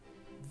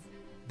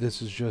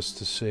This is just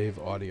to save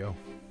audio.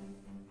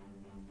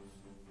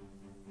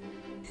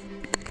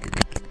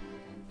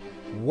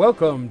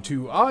 Welcome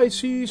to I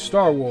See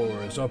Star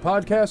Wars, a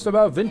podcast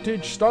about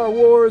vintage Star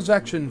Wars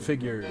action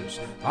figures.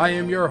 I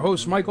am your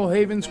host, Michael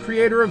Havens,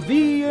 creator of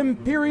The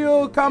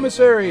Imperial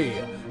Commissary.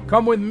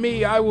 Come with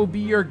me, I will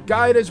be your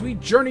guide as we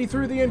journey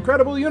through the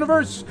incredible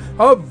universe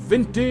of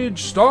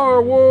vintage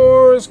Star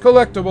Wars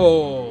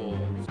collectibles.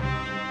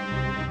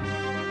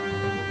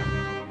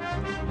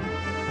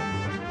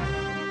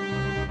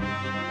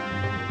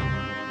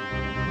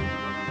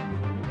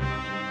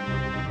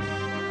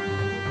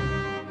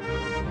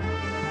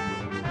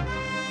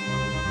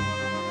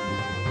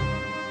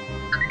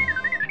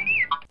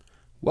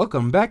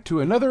 Welcome back to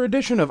another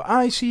edition of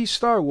I See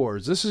Star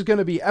Wars. This is going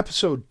to be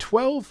episode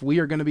 12. We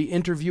are going to be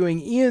interviewing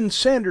Ian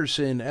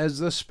Sanderson as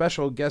the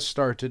special guest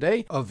star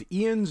today of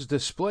Ian's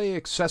Display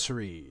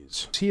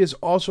Accessories. He is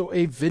also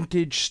a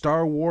vintage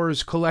Star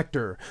Wars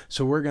collector,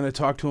 so we're going to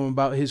talk to him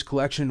about his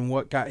collection,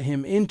 what got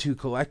him into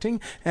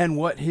collecting, and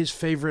what his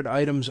favorite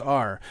items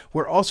are.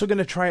 We're also going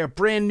to try a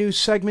brand new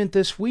segment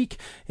this week.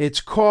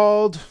 It's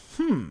called,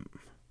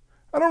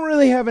 I don't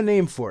really have a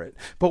name for it,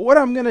 but what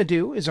I'm going to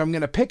do is I'm going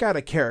to pick out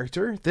a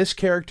character. This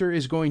character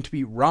is going to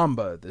be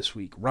Ramba this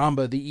week.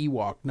 Ramba the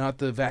Ewok, not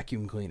the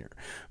vacuum cleaner.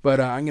 But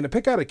I'm going to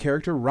pick out a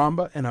character,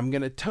 Ramba, and I'm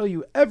going to tell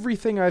you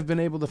everything I've been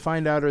able to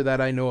find out or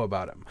that I know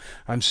about him.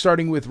 I'm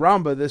starting with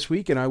Ramba this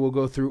week, and I will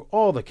go through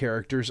all the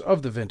characters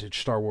of the vintage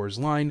Star Wars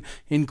line,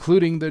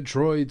 including the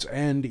droids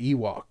and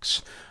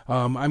Ewoks.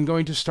 I'm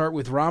going to start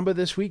with Ramba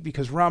this week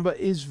because Ramba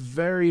is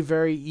very,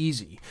 very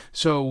easy.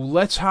 So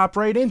let's hop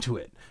right into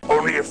it.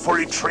 Only a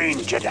fully trained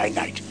Jedi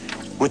Knight,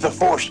 with the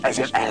Force as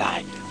an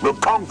ally, will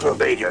conquer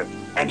Vader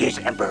and his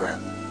Emperor.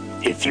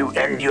 If you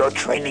end your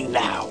training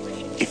now,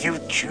 if you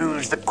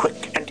choose the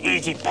quick and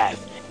easy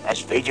path, as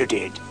Vader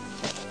did,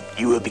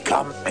 you will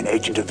become an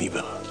agent of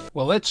evil.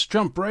 Well, let's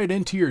jump right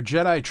into your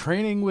Jedi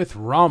training with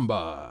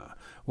Ramba.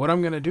 What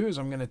I'm going to do is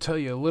I'm going to tell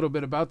you a little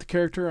bit about the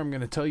character, I'm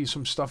going to tell you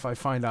some stuff I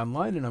find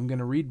online, and I'm going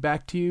to read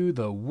back to you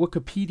the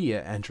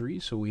Wikipedia entry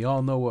so we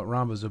all know what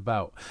Ramba's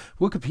about.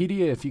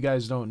 Wikipedia, if you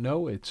guys don't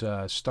know, it's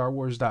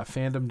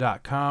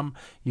starwars.fandom.com.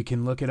 You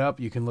can look it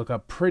up. You can look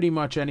up pretty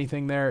much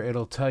anything there.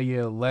 It'll tell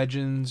you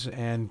legends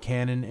and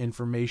canon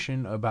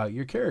information about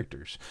your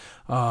characters.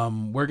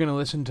 We're going to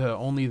listen to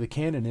only the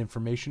canon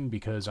information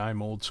because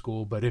I'm old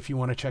school, but if you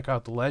want to check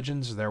out the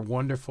legends, they're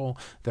wonderful.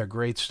 They're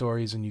great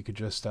stories, and you could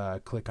just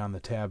click on the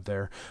tab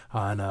there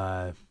on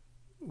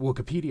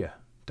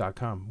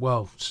wikipedia.com.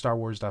 Well,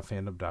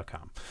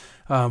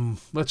 starwars.fandom.com.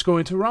 Let's go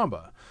into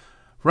Ramba.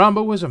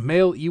 Ramba was a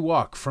male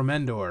Ewok from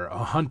Endor, a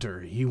hunter.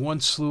 He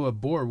once slew a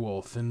boar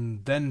wolf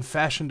and then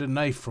fashioned a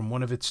knife from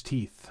one of its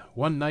teeth.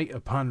 One night,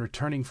 upon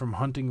returning from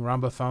hunting,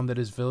 Ramba found that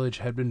his village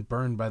had been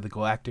burned by the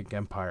Galactic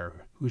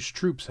Empire, whose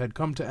troops had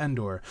come to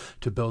Endor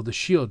to build a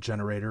shield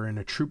generator in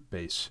a troop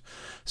base.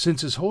 Since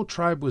his whole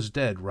tribe was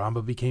dead,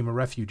 Ramba became a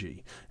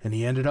refugee, and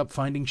he ended up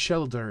finding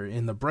shelter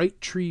in the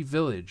Bright Tree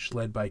village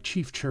led by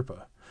Chief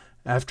Chirpa.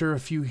 After a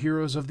few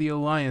heroes of the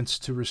Alliance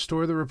to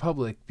restore the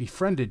Republic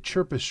befriended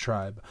Chirpa's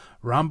tribe,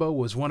 Ramba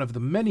was one of the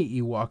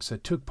many Ewoks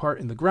that took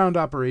part in the ground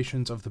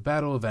operations of the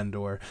Battle of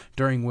Endor,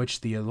 during which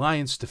the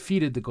Alliance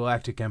defeated the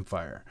Galactic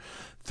Empire.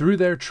 Through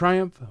their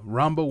triumph,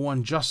 Ramba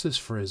won justice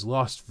for his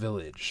lost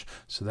village.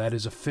 So that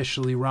is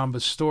officially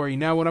Ramba's story.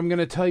 Now what I'm going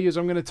to tell you is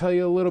I'm going to tell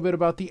you a little bit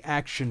about the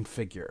action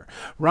figure.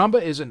 Ramba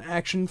is an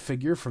action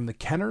figure from the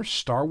Kenner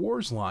Star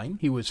Wars line.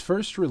 He was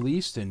first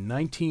released in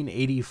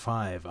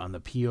 1985 on the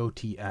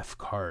POTF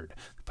card.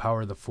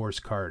 Power of the Force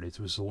card. It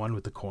was the one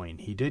with the coin.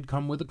 He did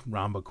come with a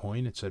Ramba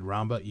coin. It said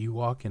Ramba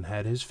Ewok and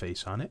had his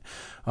face on it.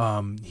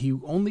 He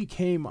only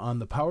came on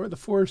the Power of the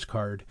Force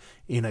card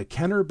in a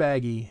Kenner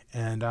baggie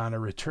and on a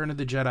Return of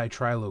the Jedi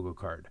Tri-Logo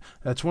card.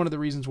 That's one of the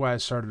reasons why I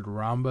started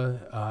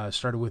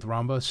with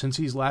Ramba. Since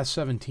he's last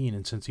 17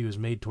 and since he was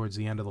made towards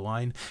the end of the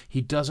line,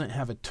 he doesn't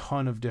have a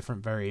ton of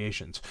different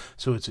variations.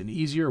 So it's an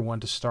easier one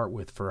to start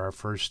with for our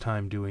first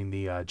time doing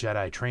the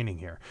Jedi training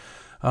here.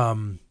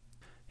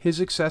 His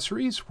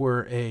accessories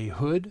were a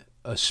hood,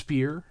 a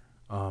spear,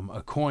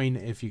 a coin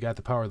if you got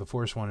the Power of the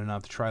Force one and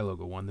not the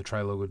Tri-Logo one. The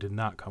Tri-Logo did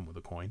not come with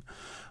a coin.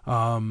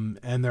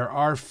 And there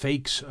are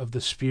fakes of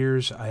the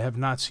spears. I have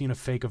not seen a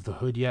fake of the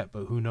hood yet,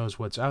 but who knows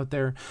what's out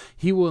there.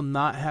 He will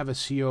not have a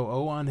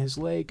COO on his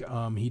leg.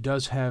 He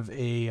does have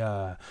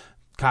a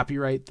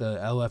copyright, the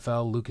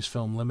LFL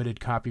Lucasfilm Limited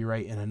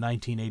copyright in a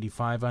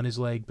 1985 on his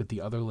leg, but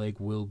the other leg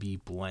will be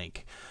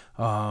blank.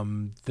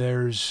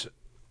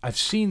 I've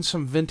seen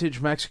some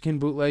vintage Mexican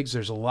bootlegs.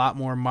 There's a lot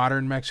more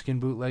modern Mexican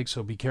bootlegs,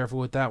 so be careful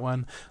with that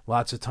one.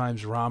 Lots of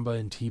times Ramba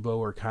and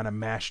Tebow are kind of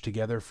mashed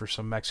together for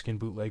some Mexican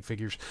bootleg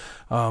figures.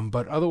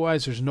 But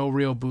otherwise, there's no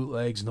real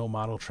bootlegs, no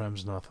model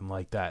trims, nothing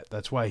like that.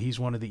 That's why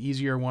he's one of the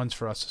easier ones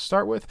for us to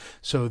start with.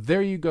 So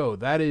there you go.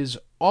 That is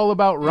all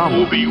about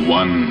Ramba.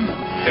 Obi-Wan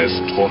has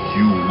taught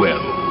you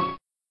well.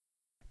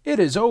 It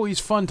is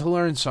always fun to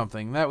learn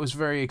something. That was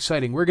very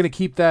exciting. We're going to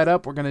keep that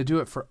up. We're going to do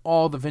it for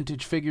all the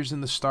vintage figures in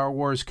the Star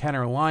Wars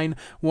Kenner line,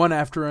 one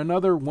after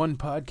another, one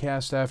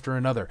podcast after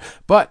another.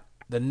 But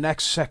The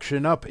next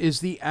section up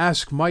is the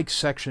Ask Mike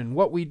section.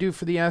 What we do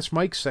for the Ask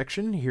Mike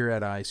section here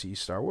at IC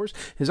Star Wars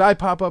is I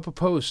pop up a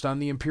post on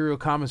the Imperial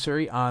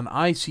Commissary on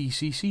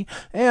ICCC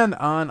and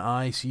on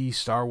IC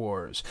Star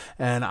Wars.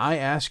 And I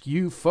ask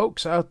you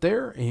folks out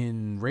there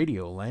in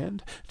Radio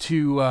Land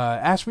to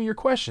ask me your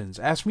questions.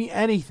 Ask me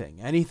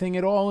anything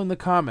at all in the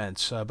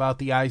comments about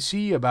the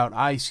IC, about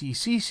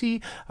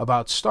ICCC,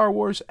 about Star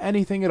Wars,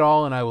 anything at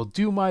all, and I will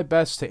do my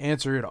best to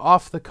answer it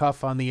off the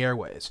cuff on the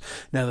airways.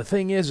 Now, the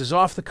thing is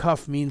off the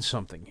cuff means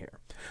something here.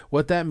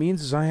 What that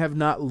means is I have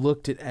not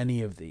looked at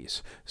any of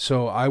these,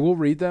 so I will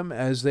read them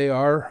as they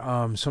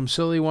are. Some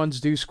silly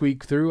ones do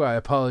squeak through. I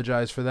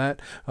apologize for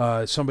that.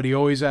 Somebody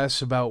always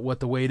asks about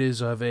what the weight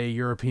is of a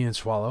European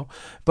swallow,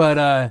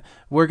 but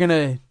we're going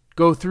to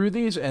go through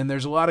these, and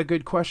there's a lot of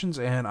good questions,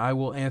 and I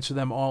will answer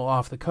them all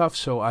off the cuff,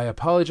 so I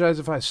apologize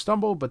if I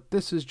stumble, but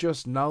this is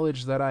just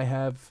knowledge that I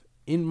have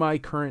in my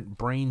current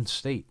brain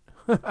state.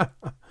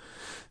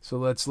 So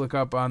let's look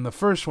up on the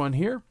first one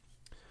here.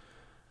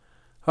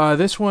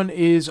 This one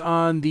is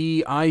on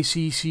the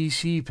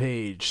ICCC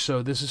page.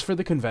 So this is for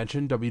the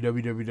convention,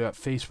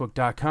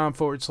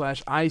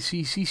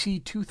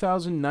 www.facebook.com/ICCC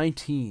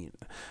 2019.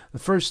 The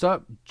first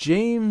up,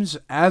 James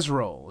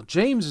Azrael.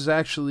 James is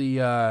actually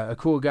a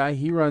cool guy.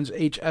 He runs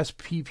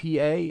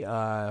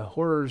HSPPA,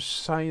 Horror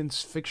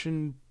Science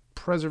Fiction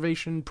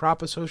Preservation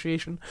Prop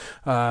Association,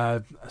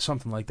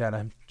 something like that.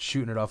 I'm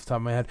shooting it off the top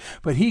of my head,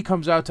 but he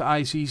comes out to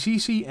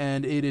ICCC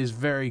and it is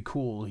very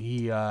cool.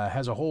 He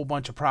has a whole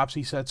bunch of props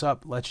he sets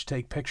up, lets you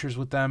take pictures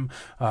with them.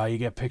 You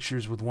get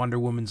pictures with Wonder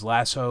Woman's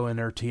lasso and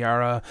her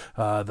tiara,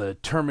 the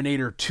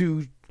Terminator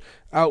 2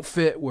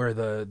 outfit where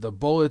the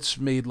bullets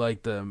made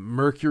like the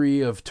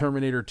mercury of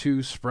Terminator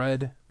 2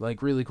 spread,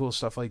 like really cool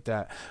stuff like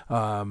that.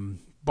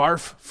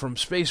 Barf from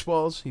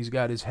Spaceballs. He's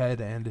got his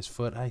head and his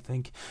foot, I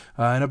think,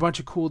 and a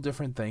bunch of cool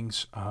different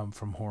things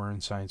from horror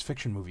and science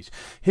fiction movies.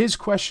 His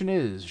question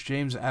is,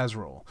 James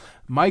Azrael,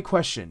 my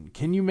question,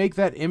 can you make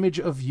that image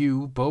of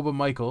you, Boba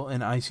Michael, an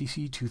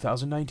ICC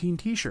 2019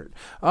 t-shirt?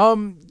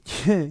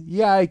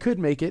 Yeah, I could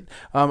make it.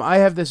 I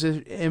have this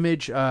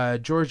image.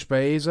 George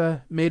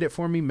Baeza made it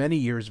for me many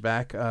years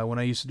back when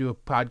I used to do a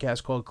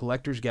podcast called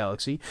Collector's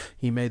Galaxy.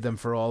 He made them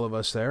for all of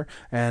us there,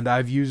 and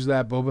I've used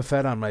that Boba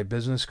Fett on my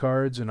business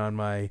cards and on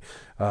my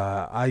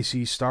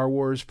IC Star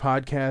Wars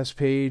podcast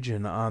page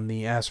and on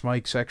the Ask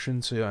Mike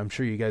section, so I'm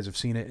sure you guys have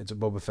seen it. It's a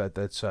Boba Fett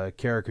that's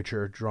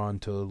caricature drawn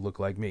to look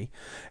like me.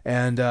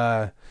 And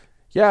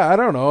yeah, I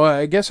don't know.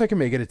 I guess I can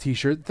make it a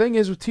t-shirt. The thing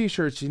is with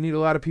t-shirts, you need a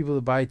lot of people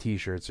to buy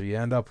t-shirts, so you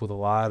end up with a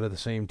lot of the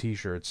same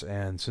t-shirts.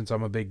 And since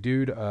I'm a big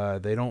dude,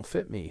 they don't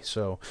fit me.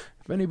 So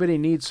if anybody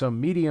needs some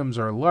mediums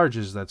or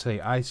larges that say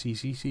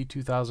ICCC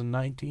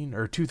 2019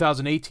 or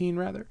 2018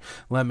 rather,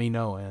 let me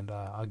know and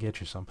I'll get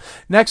you some.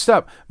 Next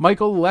up,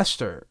 Michael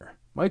Lester.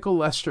 Michael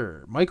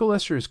Lester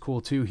is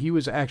cool too. He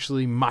was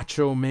actually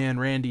Macho Man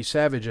Randy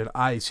Savage at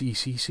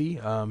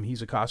ICCC.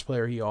 He's a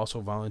cosplayer. He also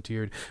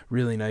volunteered.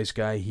 Really nice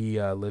guy. He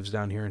lives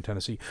down here in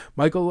Tennessee.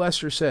 Michael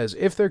Lester says,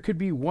 if there could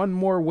be one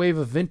more wave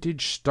of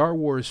vintage Star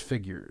Wars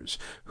figures,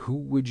 who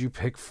would you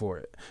pick for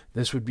it?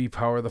 This would be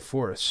Power of the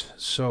Force.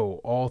 So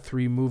all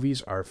three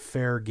movies are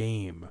fair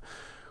game.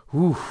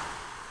 Whew,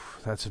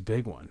 that's a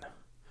big one.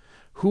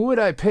 Who would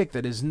I pick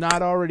that is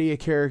not already a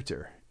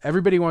character?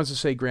 Everybody wants to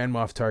say Grand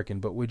Moff Tarkin,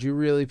 but would you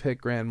really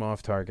pick Grand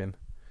Moff Tarkin?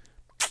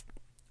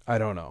 I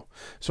don't know.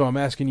 So I'm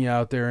asking you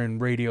out there in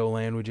Radio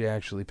Land, would you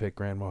actually pick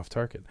Grand Moff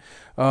Tarkin?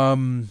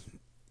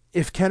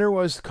 If Kenner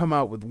was to come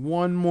out with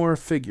one more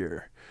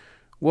figure,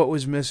 what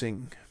was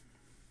missing?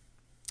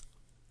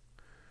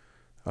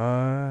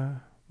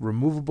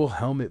 Removable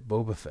helmet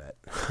Boba Fett.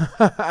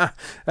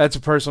 That's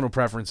a personal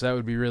preference. That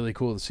would be really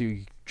cool to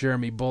see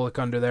Jeremy Bullock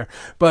under there.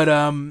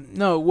 But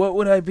no, what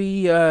would I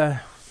be...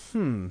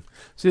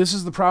 See, this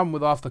is the problem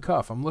with Off the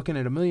Cuff. I'm looking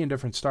at a million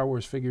different Star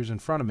Wars figures in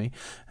front of me,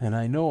 and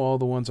I know all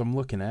the ones I'm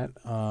looking at.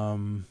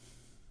 And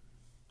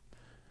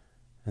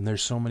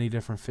there's so many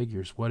different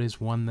figures. What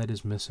is one that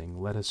is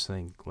missing? Let us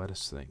think.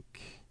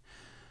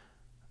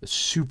 A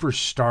Super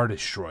Star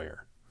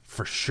Destroyer,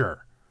 for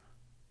sure.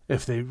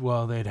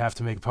 They'd have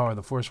to make Power of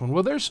the Force one.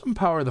 Well, there's some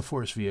Power of the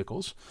Force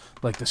vehicles,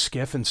 like the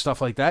Skiff and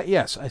stuff like that.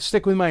 Yes, I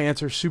stick with my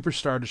answer, Super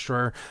Star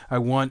Destroyer. I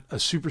want a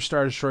Super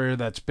Star Destroyer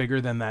that's bigger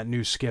than that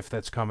new Skiff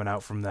that's coming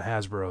out from the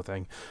Hasbro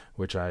thing,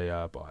 which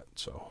I bought.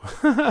 So,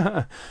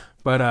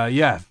 but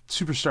yeah,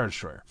 Super Star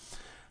Destroyer.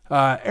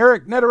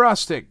 Eric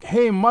Netarostic.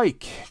 Hey,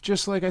 Mike.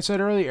 Just like I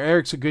said earlier,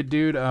 Eric's a good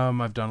dude.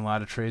 I've done a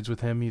lot of trades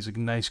with him. He's a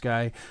nice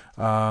guy.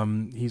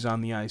 He's on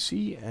the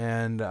IC,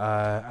 and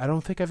I don't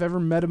think I've ever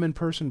met him in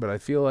person, but I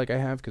feel like I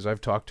have because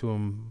I've talked to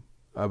him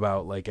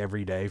about like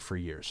every day for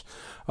years.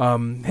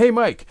 Hey,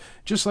 Mike.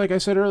 Just like I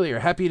said earlier,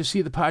 happy to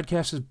see the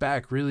podcast is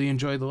back. Really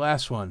enjoyed the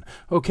last one.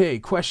 Okay,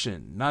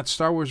 question. Not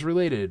Star Wars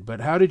related,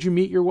 but how did you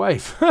meet your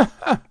wife?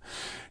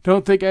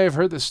 Don't think I have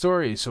heard the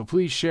story, so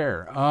please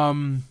share.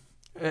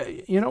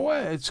 You know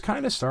what? It's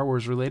kind of Star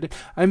Wars related.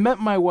 I met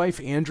my wife,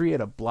 Andrea,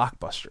 at a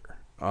Blockbuster.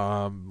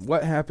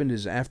 What happened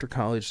is after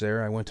college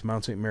there, I went to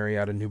Mount St. Mary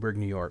out of Newburgh,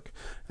 New York.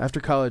 After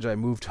college, I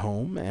moved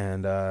home,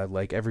 and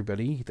like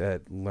everybody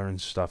that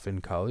learns stuff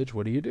in college,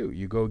 what do?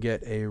 You go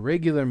get a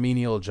regular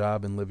menial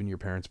job and live in your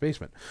parents'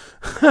 basement.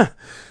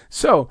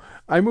 So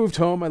I moved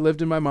home. I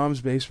lived in my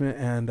mom's basement,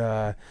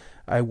 and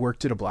I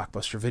worked at a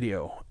Blockbuster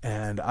Video.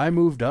 And I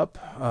moved up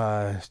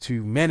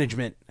to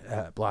management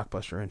at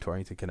Blockbuster in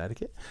Torrington,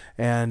 Connecticut.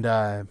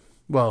 And,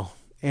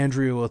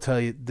 Andrea will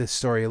tell you this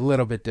story a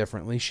little bit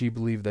differently. She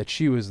believed that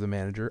she was the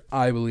manager.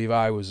 I believe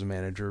I was the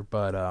manager,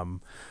 but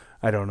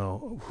I don't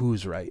know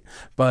who's right.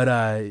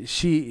 But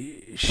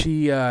she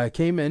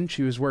came in.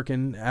 She was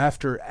working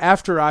after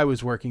I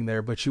was working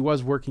there, but she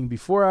was working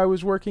before I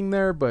was working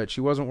there, but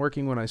she wasn't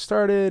working when I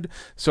started.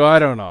 So I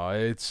don't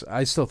know.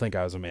 I still think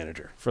I was a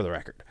manager, for the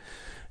record.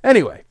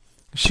 Anyway,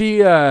 she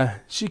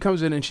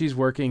comes in and she's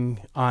working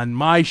on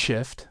my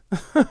shift.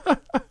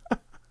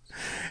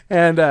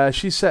 And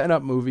she's setting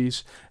up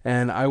movies,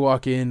 and I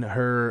walk in.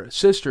 Her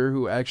sister,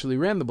 who actually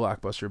ran the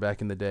Blockbuster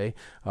back in the day,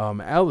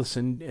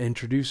 Allison,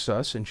 introduced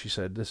us, and she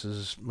said, "This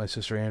is my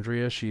sister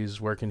Andrea. She's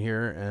working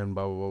here," and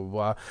blah, blah, blah,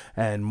 blah.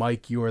 And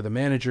Mike, you are the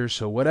manager,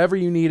 so whatever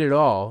you need at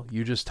all,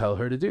 you just tell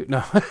her to do.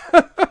 No.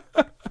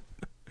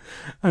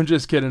 I'm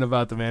just kidding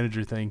about the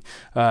manager thing.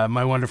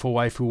 My wonderful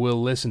wife, who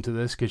will listen to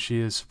this because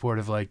she is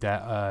supportive like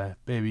that,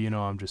 baby,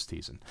 I'm just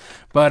teasing.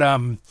 But,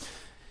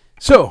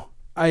 so...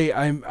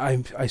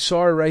 I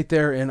saw her right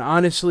there, and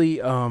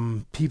honestly,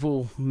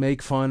 people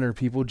make fun or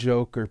people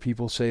joke or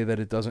people say that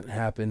it doesn't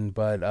happen,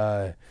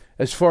 but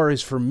as far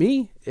as for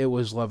me, it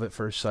was love at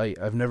first sight.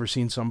 I've never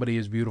seen somebody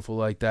as beautiful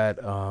like that.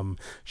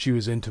 She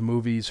was into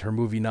movies. Her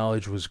movie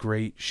knowledge was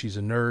great. She's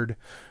a nerd,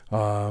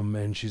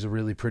 and she's a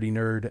really pretty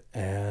nerd,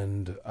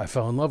 and I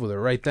fell in love with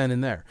her right then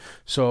and there.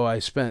 So I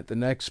spent the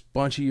next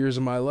bunch of years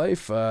of my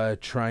life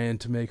trying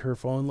to make her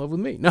fall in love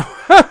with me. No.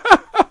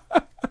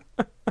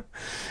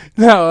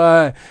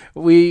 No,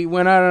 we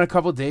went out on a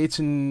couple dates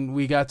and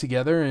we got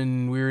together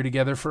and we were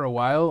together for a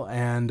while,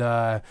 and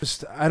I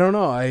don't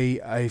know,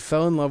 I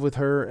fell in love with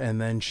her,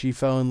 and then she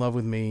fell in love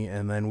with me,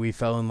 and then we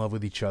fell in love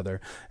with each other,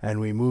 and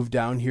we moved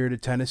down here to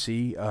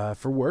Tennessee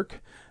for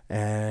work,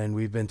 and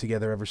we've been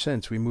together ever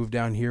since. We moved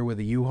down here with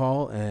a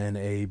U-Haul and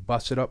a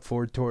busted up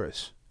Ford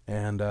Taurus,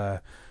 and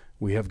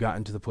we have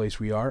gotten to the place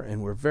we are,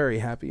 and we're very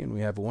happy, and we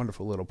have a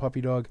wonderful little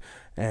puppy dog,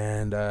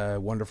 and a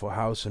wonderful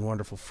house, and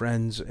wonderful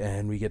friends,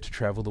 and we get to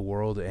travel the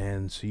world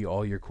and see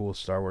all your cool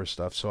Star Wars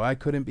stuff. So I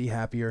couldn't be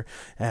happier,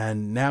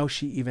 and now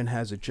she even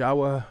has a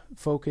Jawa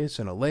Focus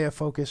and a Leia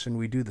Focus, and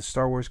we do the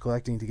Star Wars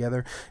collecting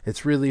together.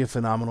 It's really a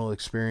phenomenal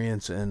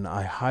experience, and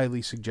I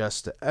highly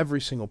suggest to every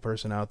single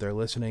person out there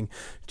listening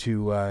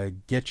to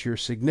get your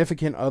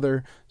significant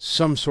other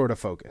some sort of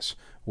Focus.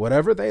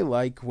 Whatever they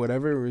like,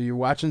 whatever you're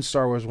watching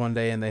Star Wars one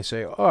day and they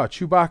say, "Oh,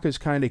 Chewbacca's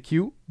kind of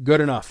cute," good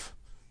enough.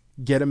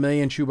 Get a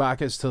million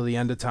Chewbaccas till the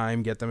end of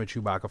time. Get them a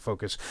Chewbacca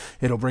Focus.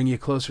 It'll bring you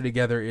closer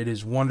together. It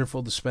is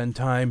wonderful to spend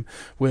time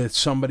with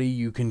somebody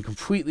you can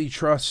completely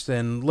trust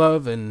and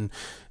love and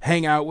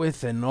hang out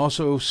with, and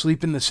also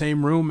sleep in the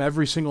same room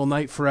every single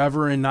night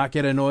forever and not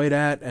get annoyed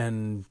at,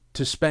 and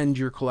to spend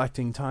your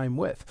collecting time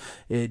with.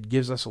 It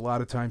gives us a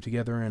lot of time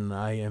together, and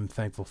I am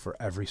thankful for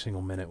every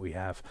single minute we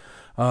have.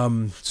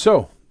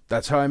 So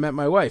that's how I met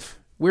my wife.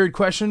 Weird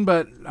question,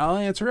 but I'll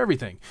answer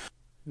everything.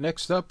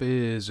 Next up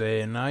is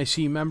an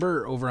IC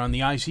member over on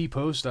the IC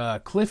post,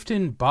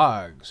 Clifton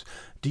Boggs.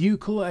 Do you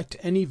collect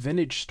any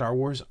vintage Star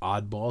Wars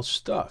oddball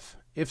stuff?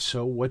 If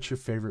so, what's your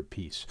favorite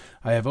piece?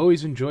 I have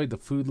always enjoyed the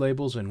food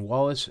labels and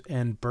Wallace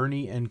and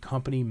Bernie and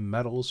Company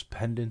medals,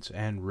 pendants,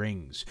 and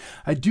rings.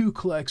 I do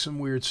collect some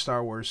weird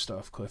Star Wars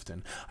stuff,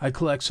 Clifton. I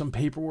collect some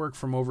paperwork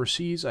from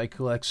overseas. I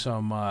collect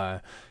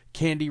some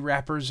candy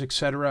wrappers,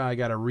 etc. I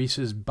got a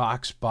Reese's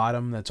box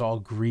bottom that's all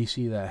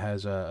greasy that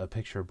has a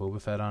picture of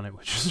Boba Fett on it,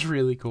 which is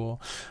really cool.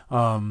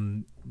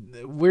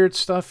 Weird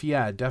stuff,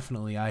 yeah,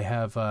 definitely. I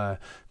have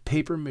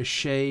paper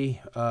mache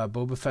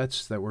Boba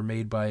Fett's that were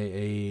made by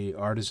a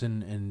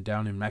artisan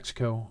down in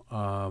Mexico.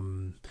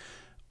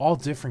 All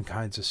different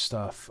kinds of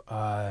stuff.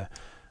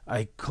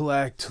 I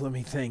collect, let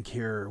me think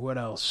here, what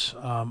else?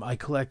 I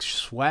collect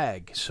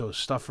swag, so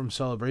stuff from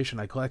Celebration.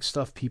 I collect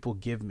stuff people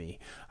give me.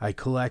 I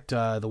collect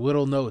the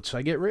little notes.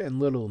 I get written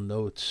little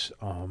notes.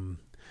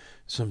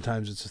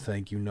 Sometimes it's a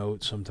thank you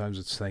note. Sometimes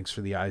it's thanks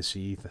for the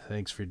IC,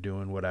 thanks for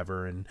doing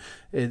whatever. And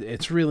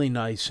it's really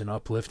nice and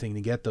uplifting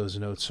to get those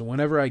notes. So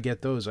whenever I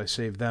get those, I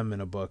save them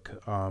in a book.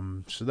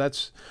 So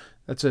that's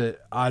an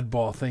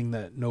oddball thing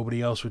that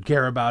nobody else would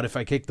care about. If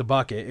I kicked the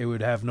bucket, it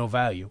would have no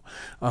value.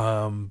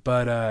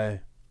 But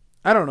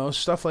I don't know,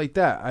 stuff like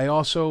that. I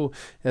also,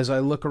 as I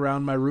look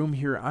around my room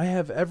here, I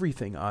have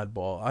everything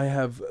oddball. I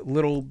have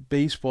little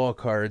baseball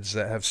cards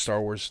that have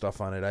Star Wars stuff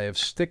on it. I have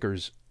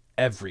stickers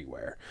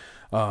everywhere.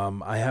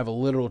 I have a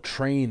little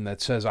train that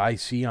says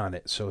IC on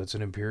it, so it's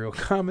an Imperial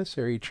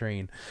Commissary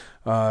train.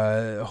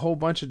 A whole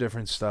bunch of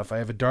different stuff. I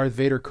have a Darth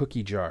Vader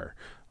cookie jar.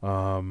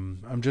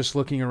 I'm just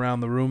looking around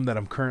the room that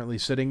I'm currently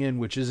sitting in,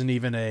 which isn't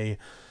even a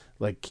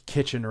like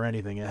kitchen or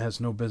anything. It has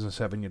no business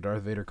having a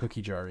Darth Vader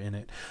cookie jar in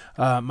it.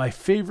 My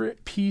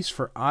favorite piece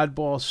for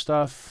oddball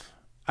stuff,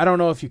 I don't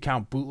know if you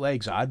count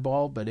bootlegs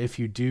oddball, but if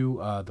you do,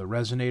 the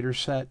Resonator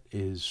set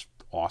is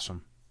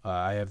awesome.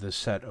 I have this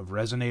set of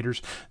Resonators.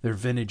 They're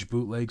vintage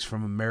bootlegs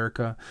from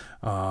America,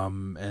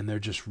 and they're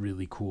just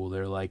really cool.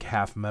 They're like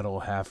half metal,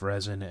 half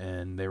resin,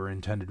 and they were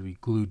intended to be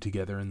glued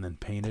together and then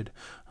painted.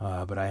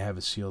 But I have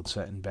a sealed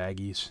set in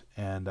baggies,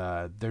 and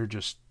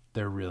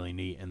they're really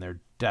neat, and they're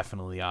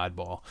definitely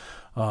oddball.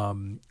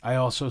 I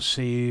also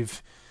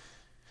save,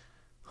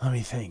 let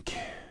me think.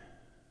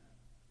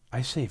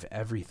 I save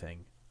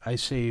everything. I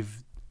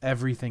save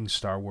everything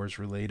Star Wars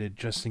related,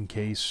 just in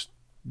case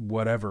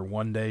whatever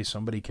one day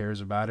somebody cares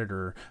about it,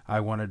 or I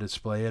want to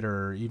display it,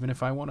 or even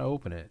if I want to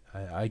open it.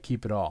 I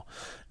keep it all.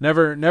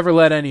 Never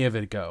let any of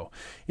it go.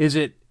 Is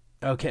it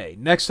okay?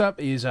 Next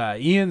up is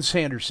Ian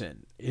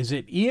Sanderson. Is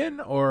it Ian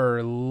or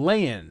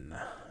Layan?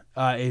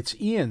 It's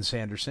Ian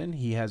Sanderson.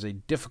 He has a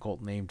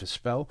difficult name to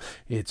spell.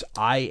 It's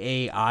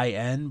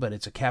Ian, but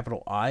it's a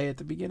capital I at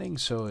the beginning,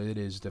 so it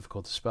is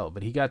difficult to spell.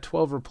 But he got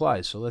 12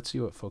 replies, so let's see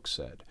what folks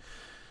said.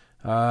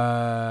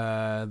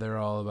 They're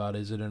all about,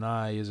 is it an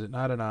I? Is it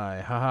not an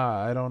I?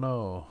 Haha, I don't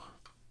know.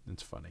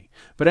 It's funny.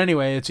 But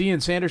anyway, it's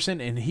Ian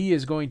Sanderson, and he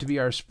is going to be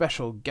our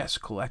special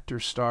guest collector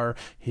star.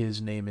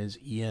 His name is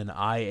Ian,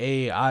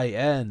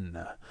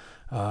 Ian.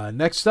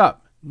 Next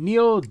up,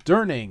 Neil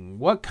Durning.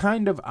 What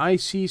kind of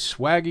IC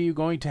swag are you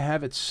going to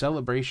have at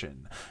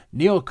Celebration?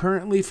 Neil,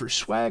 currently for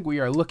swag, we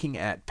are looking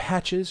at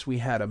patches. We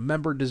had a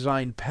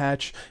member-designed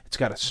patch. It's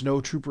got a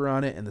snow trooper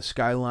on it and the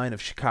skyline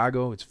of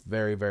Chicago. It's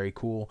very, very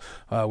cool.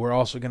 We're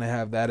also going to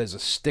have that as a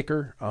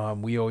sticker.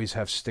 We always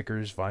have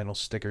stickers, vinyl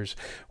stickers.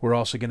 We're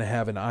also going to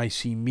have an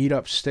IC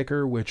Meetup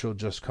sticker, which will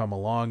just come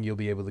along. You'll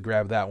be able to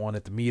grab that one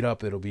at the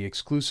Meetup. It'll be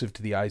exclusive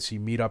to the IC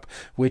Meetup,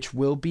 which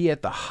will be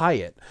at the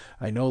Hyatt.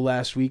 I know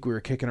last week we were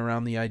kicking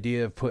around the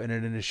idea of putting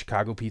it in a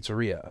Chicago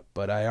pizzeria,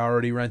 but I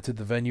already rented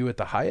the venue at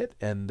the Hyatt,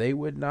 and they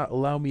would not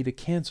allow me to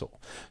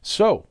cancel.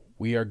 So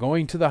we are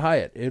going to the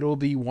Hyatt. It'll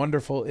be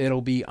wonderful.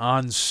 It'll be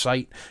on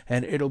site,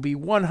 and it'll be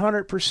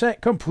 100%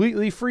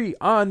 completely free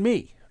on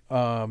me.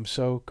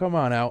 So come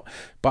on out,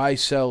 buy,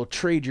 sell,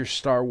 trade your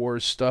Star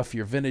Wars stuff,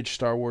 your vintage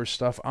Star Wars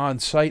stuff on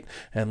site,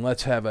 and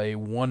let's have a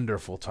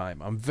wonderful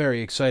time. I'm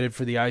very excited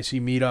for the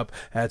IC Meetup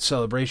at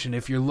Celebration.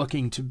 If you're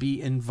looking to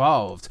be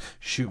involved,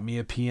 shoot me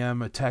a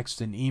PM, a text,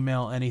 an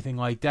email, anything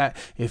like that.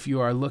 If you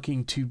are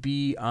looking to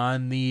be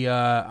on the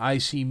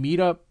IC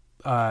Meetup,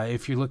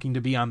 if you're looking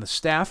to be on the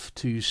staff,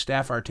 to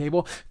staff our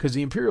table, because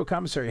the Imperial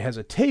Commissary has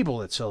a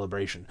table at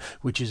Celebration,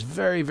 which is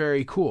very,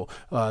 very cool.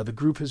 The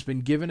group has been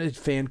given a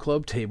fan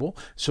club table,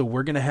 so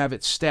we're going to have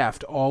it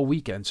staffed all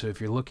weekend. So if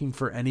you're looking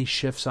for any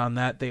shifts on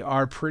that, they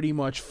are pretty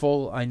much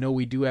full. I know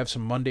we do have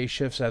some Monday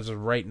shifts as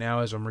of right now,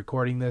 as I'm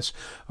recording this,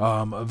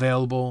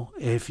 available.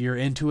 If you're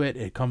into it,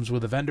 it comes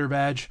with a vendor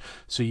badge,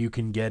 so you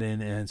can get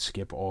in and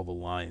skip all the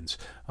lines.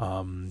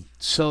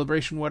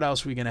 Celebration, what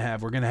else are we going to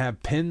have? We're going to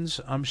have pins,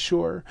 I'm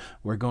sure.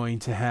 We're going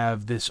to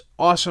have this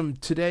awesome,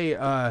 today,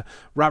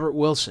 Robert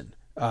Wilson,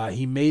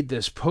 he made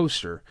this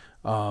poster,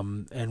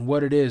 and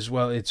what it is,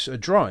 well, it's a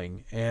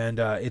drawing, and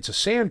it's a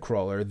sand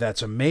crawler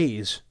that's a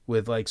maze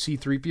with like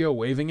C-3PO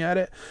waving at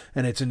it,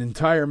 and it's an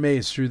entire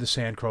maze through the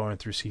sand crawler and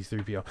through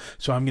C-3PO.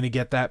 So I'm going to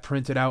get that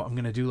printed out. I'm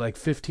going to do like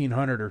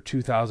 1,500 or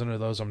 2,000 of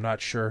those. I'm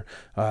not sure.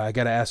 I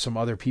got to ask some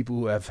other people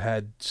who have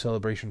had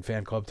Celebration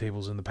fan club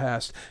tables in the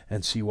past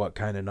and see what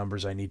kind of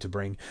numbers I need to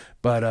bring.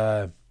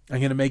 But I'm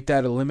going to make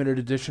that a limited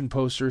edition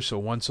poster, so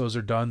once those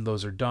are done,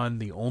 those are done.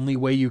 The only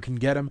way you can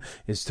get them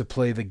is to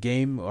play the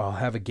game. I'll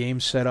have a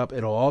game set up.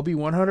 It'll all be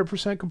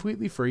 100%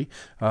 completely free,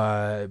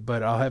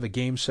 but I'll have a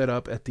game set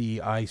up at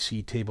the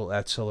IC table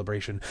at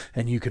Celebration,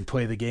 and you can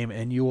play the game,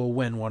 and you will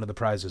win one of the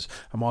prizes.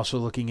 I'm also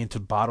looking into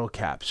bottle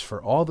caps for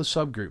all the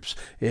subgroups.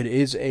 It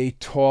is a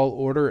tall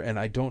order, and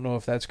I don't know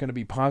if that's going to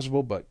be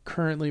possible, but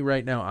currently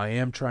right now I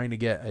am trying to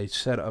get a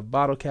set of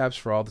bottle caps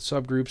for all the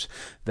subgroups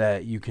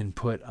that you can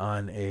put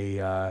on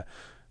a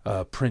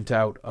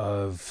printout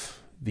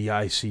of the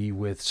IC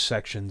with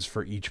sections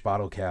for each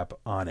bottle cap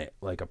on it,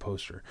 like a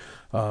poster.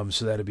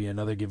 So that'll be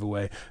another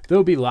giveaway.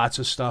 There'll be lots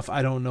of stuff.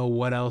 I don't know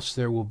what else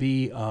there will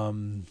be.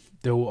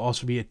 There will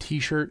also be a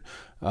t-shirt,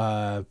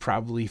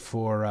 probably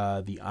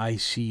for the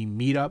IC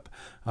Meetup.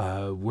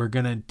 We're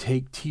going to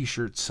take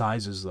t-shirt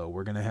sizes, though.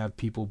 We're going to have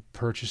people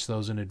purchase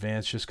those in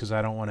advance, just because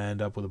I don't want to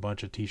end up with a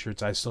bunch of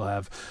t-shirts. I still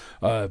have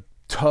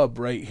tub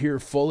right here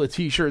full of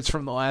t-shirts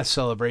from the last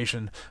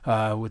Celebration,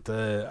 with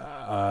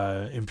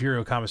the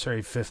Imperial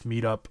Commissary 5th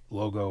Meetup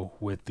logo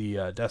with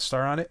the Death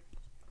Star on it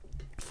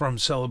from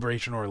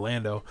Celebration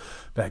Orlando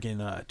back in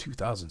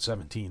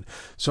 2017.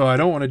 So I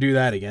don't want to do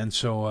that again,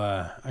 so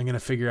I'm going to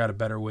figure out a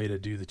better way to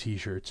do the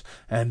t-shirts.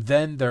 And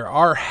then there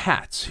are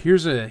hats.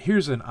 Here's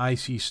an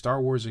IC Star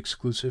Wars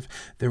exclusive.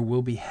 There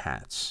will be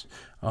hats.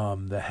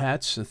 The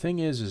hats, the thing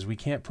is we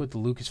can't put the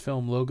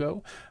Lucasfilm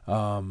logo,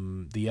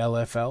 the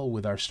LFL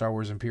with our Star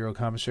Wars Imperial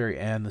Commissary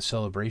and the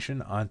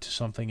Celebration onto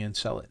something and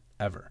sell it.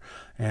 ever.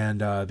 And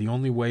the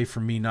only way for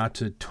me not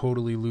to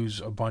totally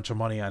lose a bunch of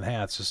money on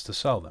hats is to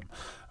sell them.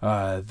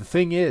 The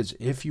thing is,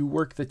 if you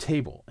work the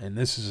table, and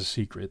this is a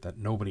secret that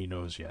nobody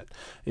knows yet,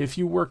 if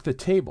you work the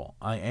table,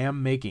 I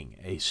am making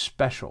a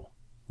special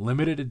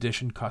limited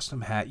edition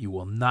custom hat. You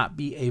will not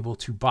be able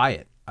to buy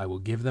it. I will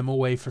give them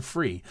away for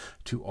free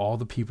to all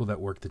the people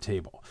that work the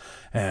table.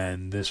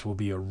 And this will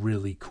be a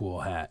really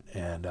cool hat,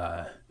 and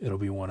it'll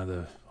be one of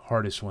the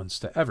hardest ones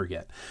to ever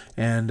get.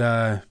 And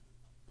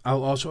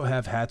I'll also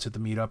have hats at the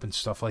meetup and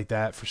stuff like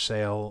that for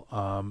sale.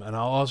 And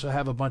I'll also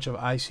have a bunch of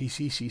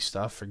ICCC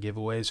stuff for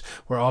giveaways.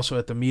 We're also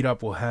at the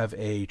meetup, we'll have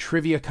a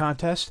trivia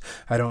contest.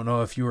 I don't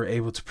know if you were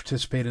able to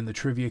participate in the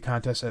trivia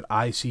contest at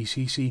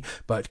ICCC,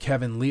 but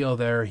Kevin Leal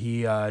there,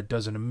 he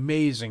does an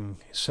amazing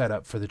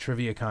setup for the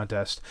trivia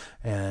contest,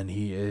 and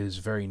he is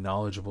very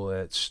knowledgeable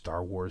at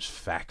Star Wars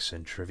facts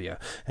and trivia.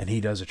 And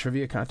he does a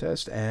trivia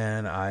contest,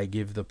 and I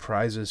give the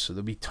prizes. So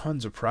there'll be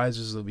tons of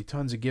prizes, there'll be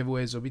tons of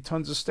giveaways, there'll be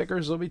tons of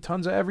stickers, there'll be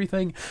tons of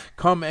everything.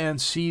 Come and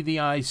see the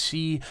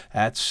IC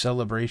at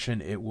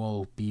Celebration. It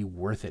will be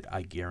worth it.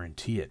 I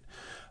guarantee it.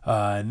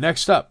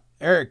 Next up,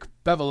 Eric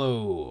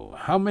Bevelow.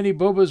 How many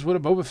Bobas would a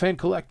Boba fan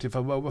collect if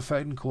a Boba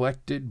fan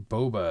collected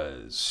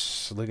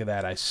Bobas? Look at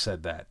that. I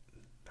said that.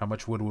 How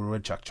much wood would a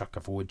woodchuck chuck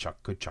if a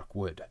woodchuck could chuck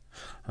wood?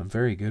 I'm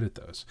very good at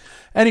those.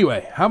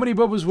 Anyway, how many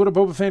Bobas would a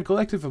Boba fan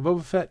collect if a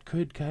Boba Fett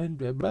could...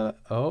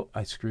 Oh,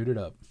 I screwed it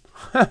up.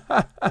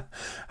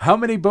 How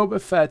many Boba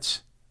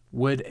Fetts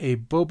would a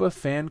Boba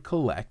fan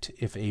collect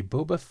if a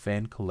Boba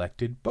fan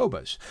collected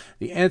Bobas?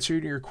 The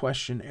answer to your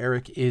question,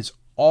 Eric, is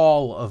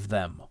all of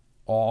them.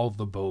 All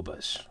the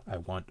Bobas. I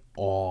want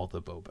all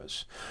the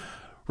Bobas.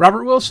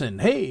 Robert Wilson.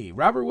 Hey,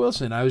 Robert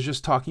Wilson. I was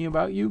just talking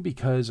about you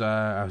because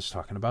I was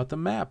talking about the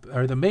map,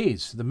 or the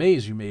maze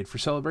you made for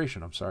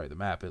Celebration. I'm sorry, the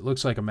map. It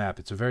looks like a map.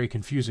 It's a very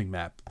confusing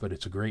map, but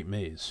it's a great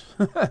maze.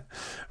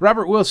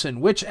 Robert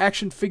Wilson. Which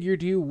action figure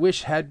do you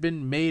wish had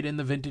been made in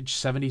the vintage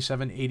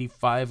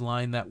 7785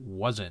 line that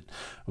wasn't?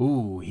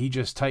 Ooh, he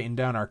just tightened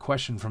down our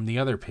question from the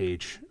other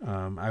page.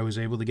 I was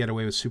able to get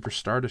away with Super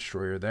Star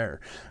Destroyer there.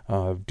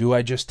 Do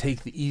I just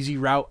take the easy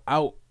route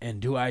out, and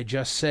do I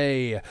just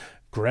say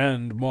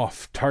Grand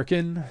Moff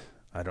Tarkin?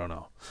 I don't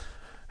know.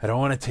 I don't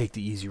want to take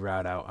the easy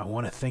route out. I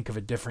want to think of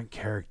a different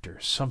character.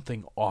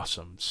 Something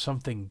awesome.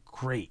 Something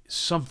great.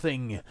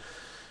 Something...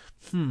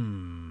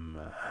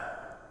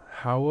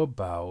 How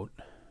about...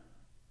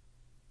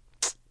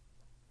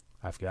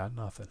 I've got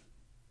nothing.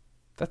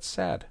 That's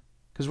sad.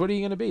 Because what are you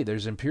going to be?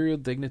 There's Imperial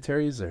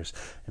dignitaries. There's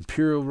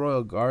Imperial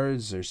Royal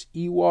Guards. There's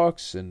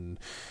Ewoks. And...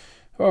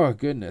 oh,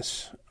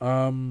 goodness.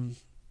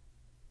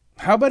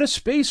 How about a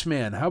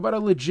spaceman? How about a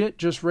legit,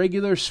 just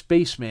regular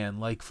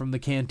spaceman, like from the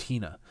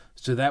Cantina?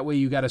 So that way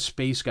you got a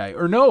space guy.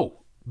 Or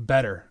no,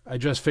 better. I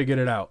just figured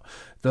it out.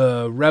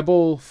 The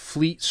Rebel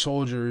fleet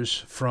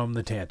soldiers from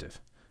the Tantive.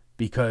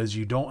 Because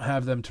you don't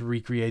have them to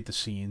recreate the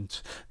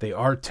scenes. They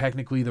are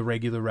technically the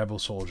regular Rebel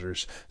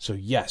soldiers. So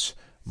yes,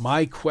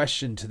 my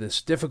question to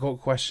this difficult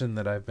question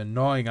that I've been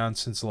gnawing on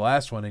since the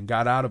last one and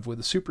got out of with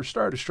a Super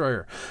Star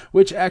Destroyer.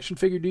 Which action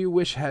figure do you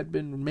wish had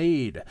been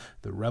made?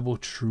 The Rebel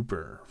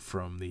Trooper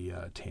from the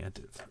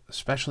Tantive.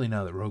 Especially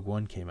now that Rogue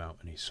One came out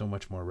and he's so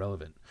much more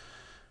relevant.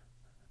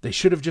 They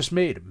should have just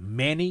made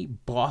Manny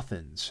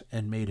Bothans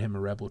and made him a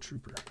Rebel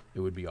Trooper.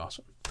 It would be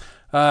awesome.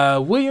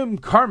 William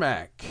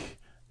Carmack.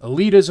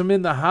 Elitism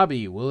in the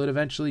hobby. Will it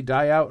eventually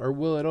die out or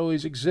will it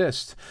always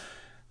exist?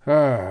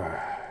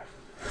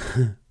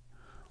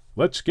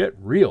 Let's get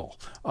real.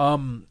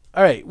 All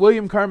right,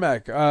 William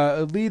Carmack.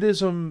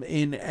 Elitism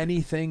in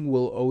anything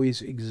will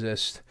always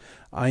exist.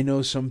 I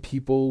know some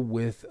people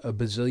with $1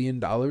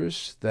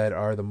 bazillion that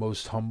are the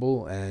most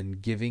humble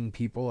and giving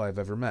people I've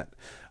ever met.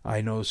 I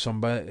know some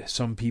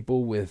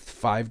people with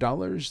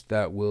 $5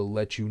 that will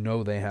let you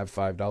know they have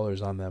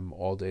 $5 on them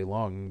all day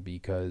long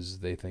because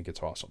they think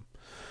it's awesome.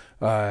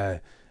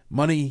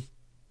 Money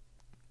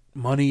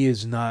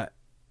is not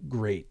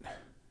great.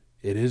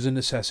 It is a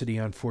necessity,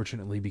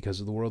 unfortunately, because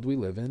of the world we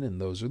live in, and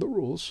those are the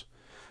rules.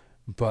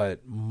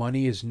 But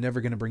money is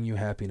never going to bring you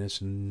happiness,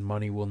 and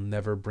money will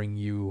never bring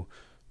you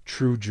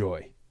true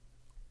joy.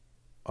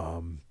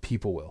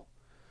 People will.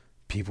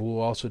 People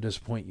will also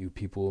disappoint you.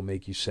 People will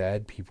make you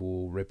sad. People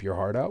will rip your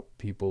heart out.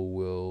 People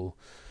will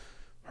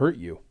hurt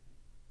you.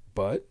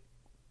 But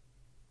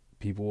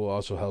people will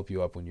also help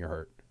you up when you're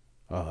hurt.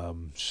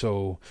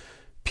 So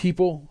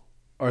people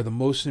are the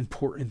most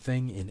important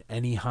thing in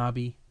any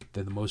hobby.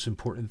 They're the most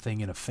important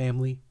thing in a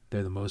family.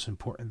 They're the most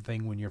important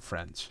thing when you're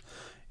friends.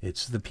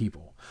 It's the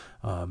people.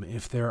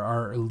 If there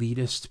are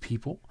elitist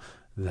people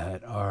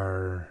that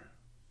are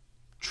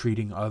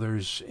treating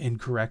others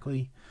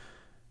incorrectly,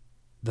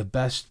 the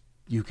best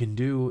you can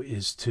do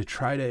is to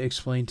try to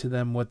explain to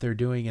them what they're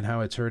doing and how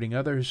it's hurting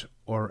others,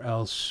 or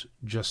else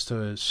just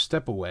to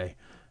step away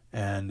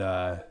and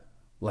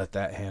let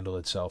that handle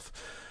itself.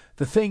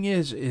 The thing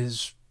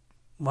is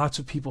lots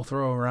of people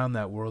throw around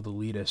that world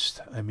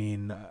elitist. I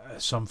mean,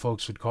 some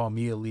folks would call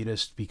me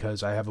elitist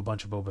because I have a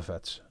bunch of Boba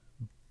Fetts.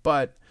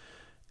 But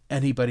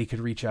anybody could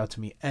reach out to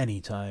me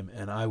anytime,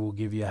 and I will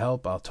give you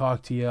help. I'll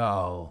talk to you.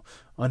 I'll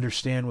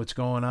understand what's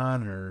going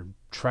on, or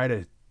try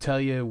to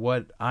tell you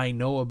what I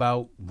know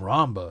about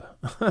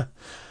Ramba.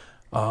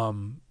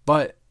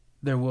 But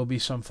there will be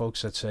some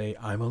folks that say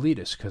I'm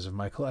elitist because of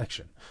my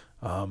collection.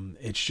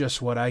 It's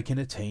just what I can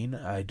attain.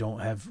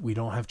 We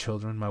don't have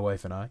children, my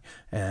wife and I,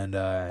 and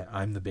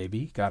I'm the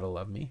baby. Gotta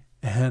love me.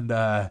 And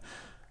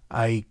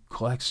I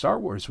collect Star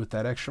Wars with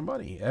that extra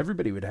money.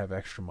 Everybody would have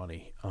extra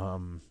money.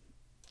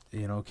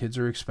 Kids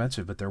are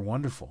expensive, but they're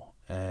wonderful,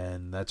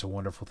 and that's a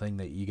wonderful thing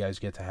that you guys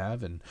get to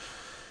have. And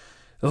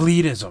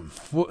elitism.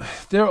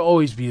 There'll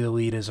always be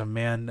elitism,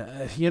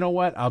 man. You know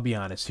what? I'll be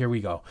honest. Here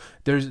we go.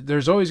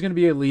 There's always going to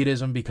be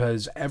elitism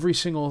because every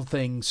single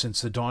thing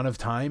since the dawn of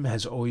time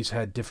has always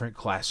had different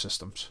class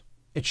systems.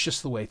 It's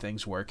just the way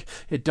things work.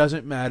 It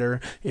doesn't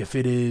matter if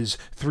it is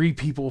 3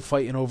 people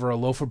fighting over a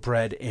loaf of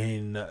bread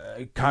in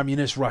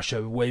communist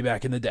Russia way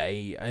back in the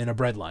day in a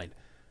bread line,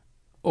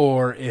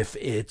 or if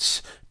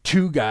it's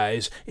 2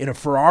 guys in a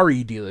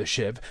Ferrari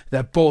dealership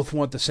that both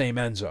want the same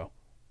Enzo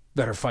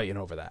that are fighting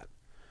over that.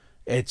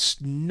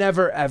 It's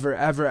never, ever,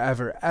 ever,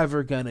 ever,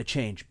 ever going to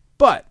change.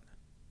 But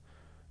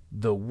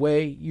the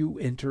way you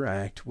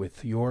interact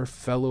with your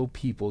fellow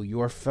people,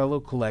 your fellow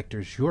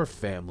collectors, your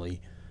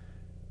family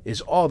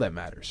is all that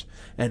matters.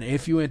 And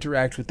if you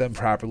interact with them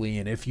properly,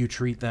 and if you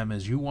treat them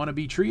as you want to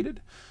be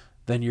treated,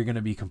 then you're going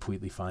to be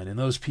completely fine. And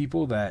those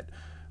people that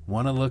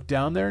want to look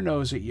down their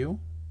nose at you,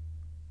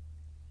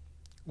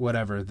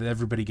 whatever,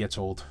 everybody gets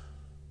old.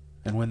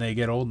 And when they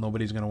get old,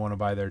 nobody's going to want to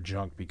buy their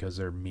junk because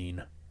they're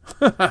mean.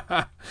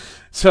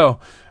 So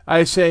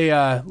I say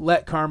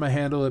let karma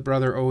handle it,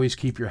 brother. Always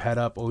keep your head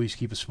up, always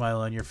keep a smile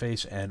on your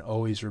face, and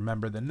always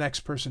remember the next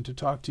person to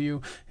talk to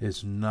you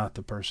is not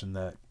the person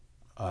that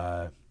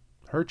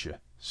hurt you.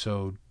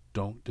 So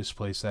don't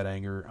displace that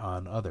anger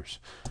on others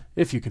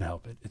if you can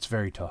help it. It's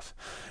very tough.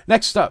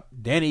 Next up,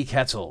 Danny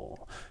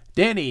Ketzel.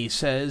 Danny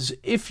says,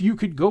 if you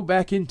could go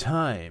back in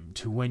time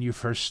to when you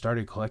first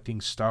started collecting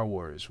Star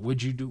Wars,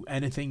 would you do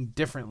anything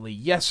differently?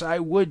 Yes, I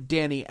would,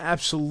 Danny.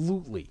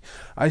 Absolutely.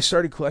 I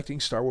started collecting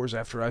Star Wars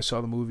after I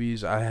saw the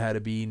movies. I had to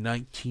be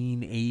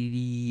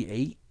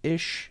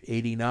 1988-ish,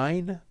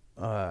 89.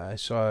 I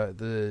saw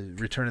the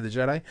Return of the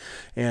Jedi.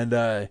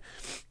 And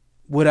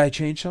would I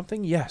change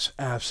something? Yes,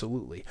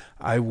 absolutely.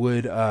 I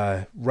would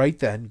right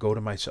then go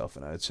to myself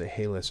and I would say,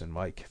 hey, listen,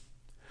 Mike,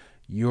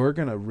 you're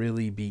going to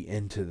really be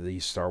into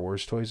these Star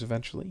Wars toys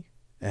eventually.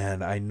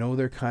 And I know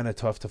they're kind of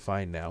tough to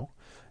find now.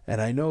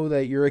 And I know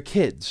that you're a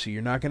kid, so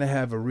you're not going to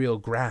have a real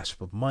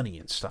grasp of money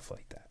and stuff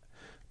like that.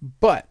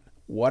 But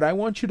what I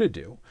want you to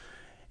do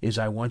is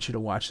I want you to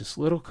watch this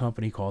little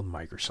company called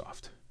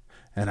Microsoft.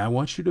 And I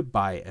want you to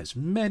buy as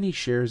many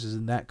shares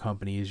in that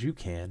company as you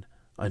can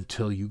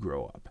until you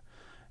grow up.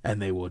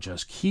 And they will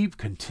just keep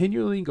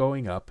continually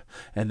going up.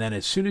 And then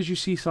as soon as you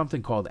see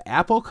something called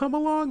Apple come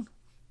along,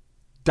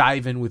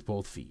 dive in with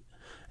both feet.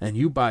 And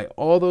you buy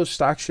all those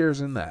stock shares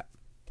in that.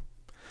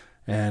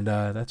 And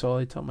that's all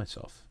I tell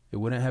myself. It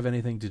wouldn't have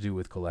anything to do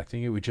with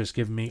collecting. It would just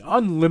give me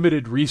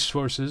unlimited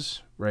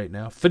resources right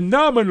now.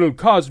 Phenomenal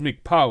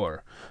cosmic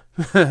power.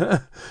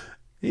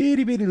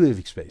 Itty bitty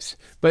living space.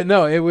 But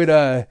no, it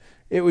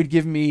would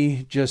give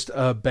me just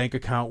a bank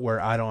account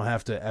where I don't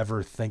have to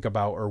ever think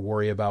about or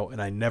worry about,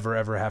 and I never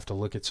ever have to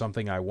look at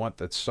something I want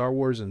that's Star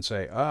Wars and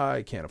say,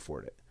 I can't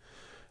afford it.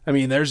 I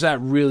mean, there's a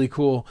really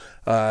cool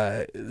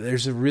pre-production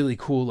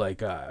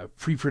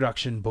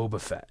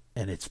Boba Fett,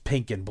 and it's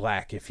pink and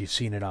black. If you've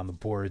seen it on the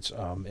boards,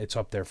 it's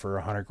up there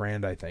for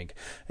 $100,000, I think.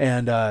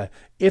 And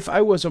if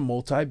I was a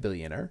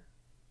multi-billionaire,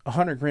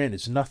 $100,000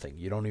 is nothing.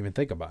 You don't even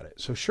think about it.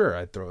 So sure,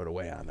 I'd throw it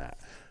away on that.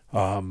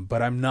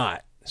 But I'm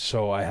not.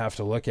 So I have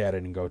to look at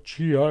it and go,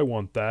 gee, I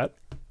want that,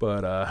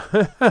 but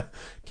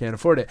can't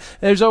afford it.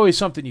 There's always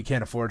something you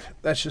can't afford.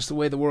 That's just the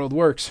way the world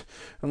works,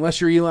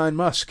 unless you're Elon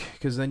Musk,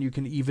 because then you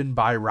can even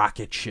buy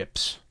rocket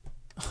ships.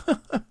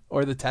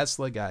 Or the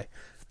Tesla guy.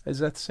 Is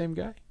that the same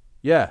guy?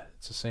 Yeah,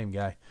 it's the same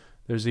guy.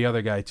 There's the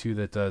other guy, too,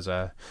 that does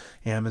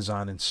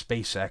Amazon and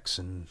SpaceX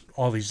and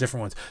all these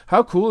different ones.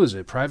 How cool is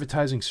it,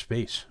 privatizing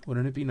space?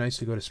 Wouldn't it be nice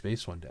to go to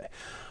space one day?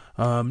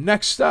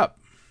 Next up,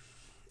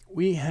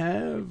 we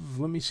have,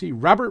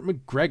 Robert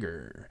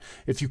McGregor.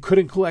 If you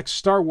couldn't collect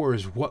Star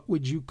Wars, what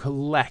would you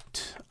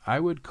collect? I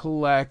would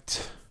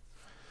collect...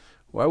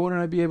 Why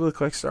wouldn't I be able to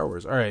collect Star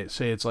Wars? All right,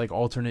 say it's like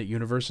alternate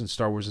universe and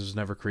Star Wars is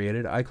never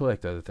created. I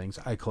collect other things.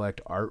 I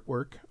collect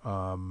artwork.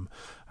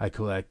 I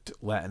collect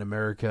Latin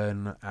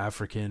American,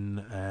 African,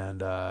 and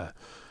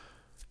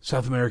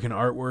South American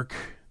artwork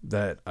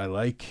that I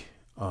like.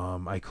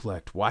 I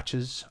collect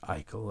watches.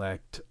 I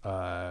collect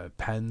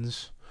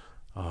pens.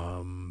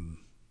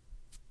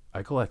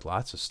 I collect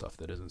lots of stuff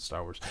that isn't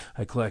Star Wars.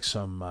 I collect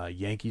some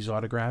Yankees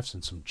autographs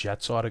and some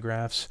Jets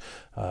autographs,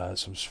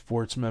 some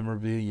sports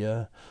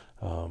memorabilia.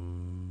 I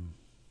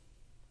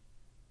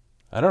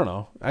don't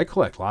know. I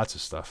collect lots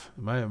of stuff.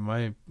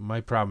 My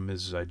problem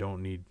is I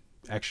don't need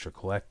extra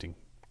collecting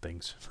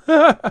things.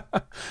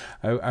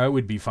 I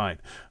would be fine.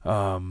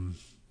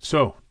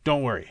 So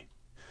don't worry.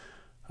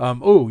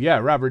 Oh, yeah,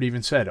 Robert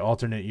even said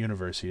alternate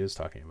universe he is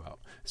talking about.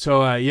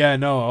 So,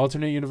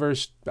 alternate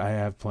universe, I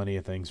have plenty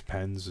of things,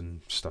 pens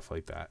and stuff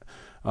like that.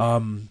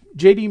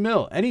 JD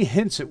Mill, any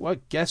hints at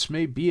what guests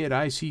may be at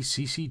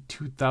ICCC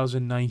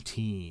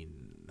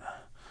 2019?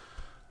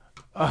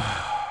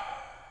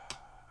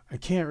 I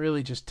can't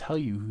really just tell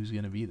you who's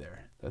going to be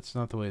there. That's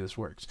not the way this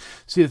works.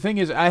 See, the thing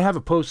is, I have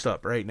a post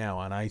up right now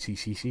on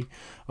ICCC.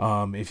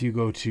 If you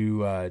go to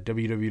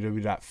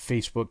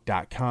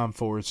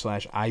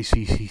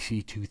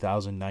www.facebook.com/ICCC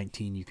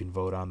 2019, you can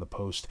vote on the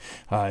post.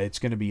 It's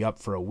going to be up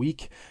for a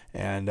week.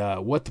 And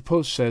what the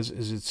post says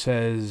is it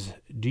says,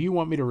 do you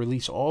want me to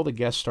release all the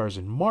guest stars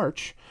in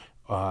March,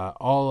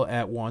 all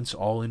at once,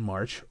 all in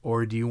March,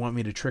 or do you want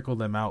me to trickle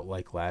them out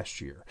like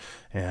last year?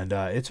 And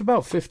it's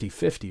about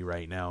 50-50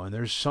 right now, and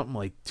there's something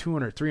like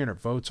 200, 300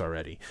 votes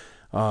already.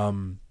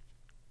 And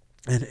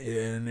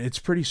it's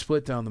pretty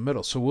split down the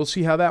middle. So we'll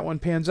see how that one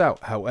pans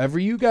out. However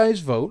you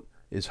guys vote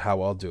is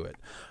how I'll do it.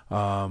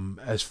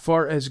 As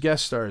far as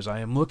guest stars,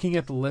 I am looking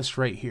at the list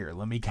right here.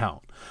 Let me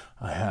count.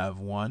 I have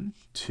 1,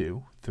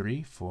 2,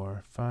 3,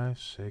 4, 5,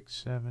 6,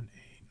 7, 8,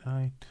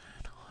 9,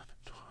 10, 11,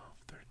 12,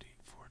 13,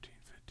 14,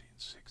 15,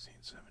 16,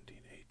 17,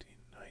 18,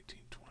 19,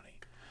 20,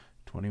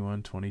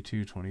 21,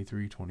 22,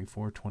 23,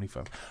 24,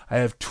 25. I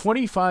have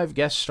 25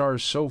 guest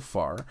stars so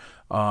far.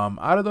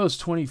 Out of those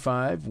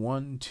 25,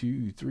 1,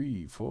 2,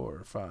 3,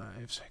 4,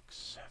 5, 6,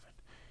 7,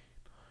 8,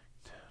 9,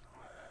 10,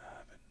 11,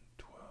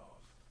 12,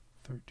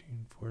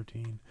 13,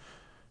 14,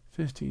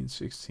 15,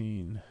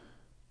 16,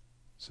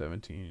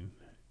 17,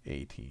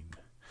 18.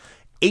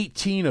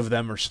 18 of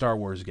them are Star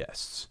Wars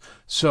guests.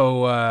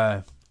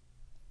 So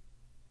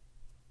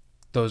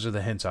those are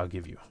the hints I'll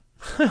give you.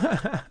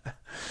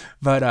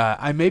 But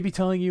I may be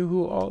telling you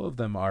who all of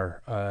them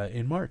are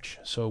in March.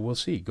 So we'll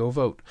see. Go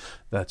vote.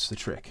 That's the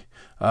trick.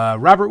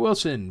 Robert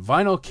Wilson,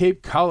 vinyl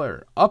cape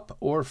collar, up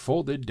or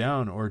folded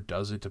down, or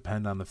does it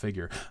depend on the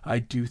figure? I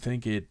do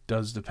think it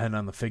does depend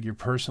on the figure.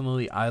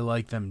 Personally, I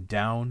like them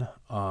down.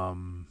 I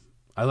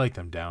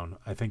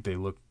think they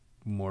look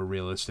more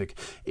realistic.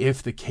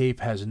 If the cape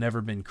has never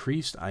been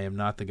creased, I am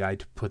not the guy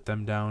to put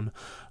them down.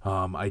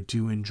 I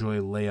do enjoy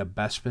Leia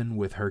Bespin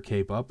with her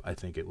cape up. I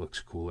think it looks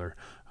cooler.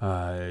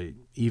 White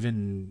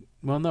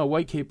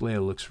cape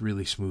Leia looks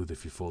really smooth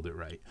if you fold it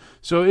right.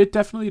 So it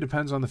definitely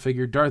depends on the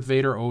figure. Darth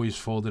Vader always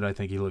folded. I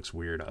think he looks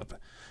weird up.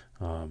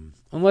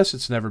 Unless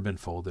it's never been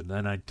folded,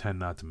 then I tend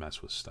not to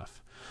mess with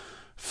stuff.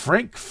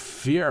 Frank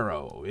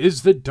Fierro,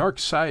 is the dark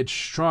side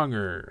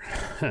stronger?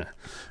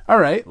 All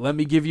right, let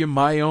me give you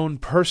my own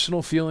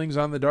personal feelings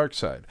on the dark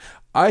side.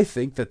 I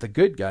think that the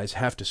good guys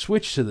have to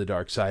switch to the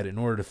dark side in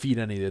order to defeat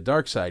any of the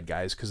dark side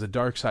guys, because the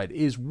dark side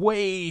is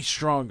way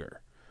stronger.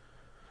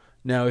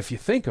 Now, if you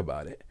think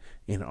about it,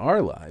 in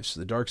our lives,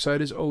 the dark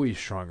side is always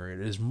stronger.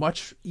 It is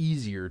much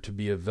easier to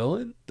be a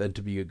villain than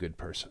to be a good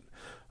person.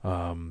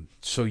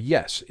 So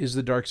yes, is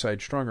the dark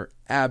side stronger?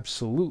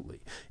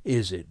 Absolutely.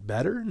 Is it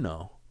better?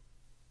 No.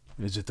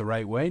 Is it the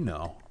right way?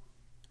 No.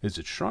 Is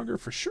it stronger?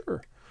 For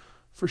sure.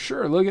 For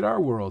sure. Look at our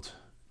world.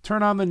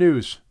 Turn on the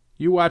news.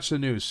 You watch the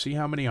news. See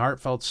how many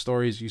heartfelt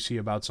stories you see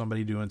about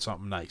somebody doing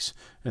something nice.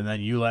 And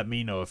then you let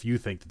me know if you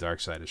think the dark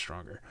side is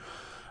stronger.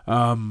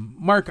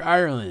 Mark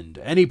Ireland,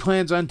 any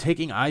plans on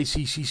taking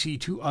ICCC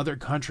to other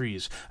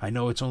countries? I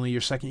know it's only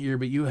your second year,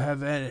 but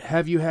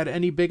have you had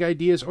any big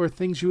ideas or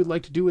things you would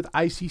like to do with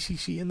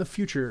ICCC in the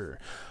future?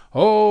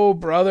 Oh,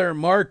 brother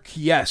Mark,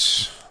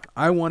 yes.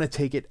 I want to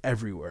take it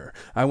everywhere.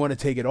 I want to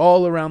take it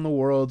all around the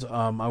world.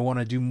 I want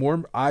to do more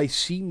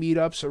IC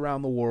meetups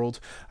around the world.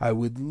 I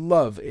would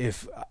love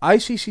if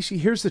ICCC,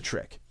 here's the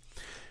trick.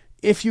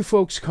 If you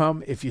folks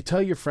come, if you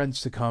tell your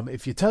friends to come,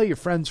 if you tell your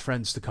friends'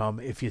 friends to come,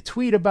 if you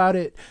tweet about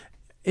it,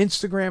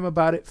 Instagram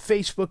about it,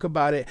 Facebook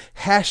about it,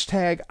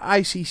 hashtag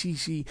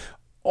ICCC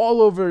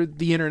all over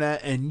the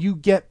internet, and you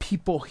get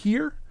people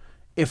here,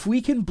 if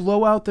we can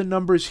blow out the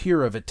numbers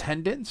here of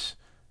attendance,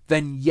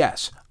 then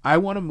yes, I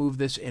want to move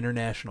this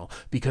international,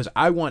 because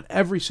I want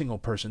every single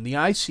person. The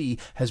IC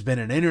has been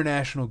an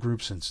international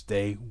group since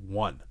day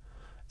one,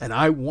 and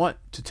I want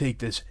to take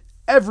this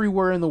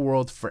everywhere in the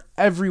world for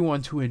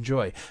everyone to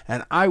enjoy,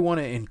 and I want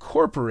to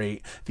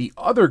incorporate the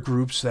other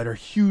groups that are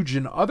huge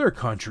in other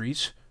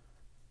countries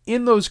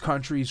in those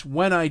countries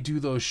when I do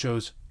those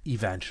shows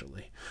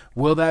eventually.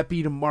 Will that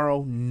be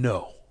tomorrow?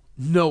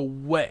 No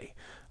way.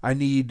 I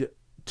need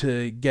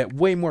to get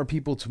way more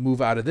people to move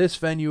out of this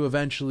venue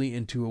eventually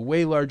into a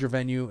way larger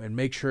venue and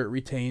make sure it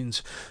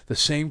retains the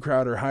same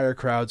crowd or higher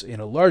crowds in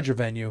a larger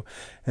venue,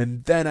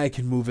 and then I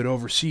can move it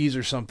overseas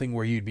or something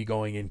where you'd be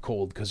going in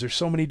cold, because there's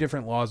so many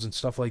different laws and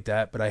stuff like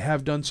that. But I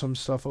have done some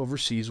stuff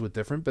overseas with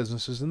different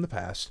businesses in the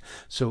past,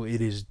 so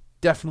it is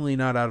definitely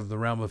not out of the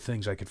realm of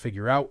things I could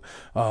figure out.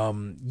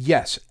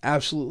 Yes,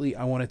 absolutely.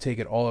 I want to take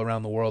it all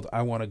around the world.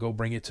 I want to go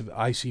bring it to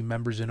IC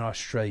members in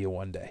Australia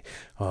one day.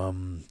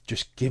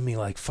 Just give me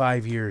like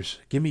 5 years.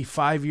 Give me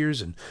 5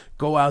 years and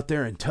go out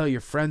there and tell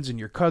your friends and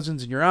your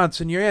cousins and your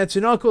aunts and your aunts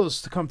and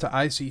uncles to come to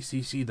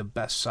ICCC, the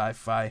best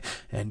sci-fi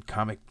and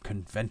comic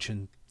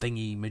convention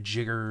thingy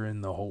majigger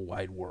in the whole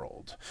wide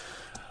world.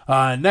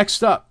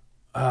 Next up,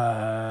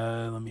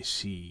 Let me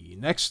see.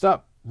 Next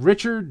up,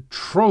 Richard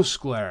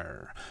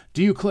Troskler.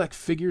 Do you collect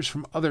figures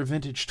from other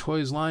vintage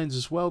toys lines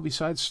as well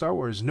besides Star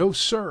Wars? No,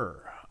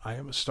 sir. I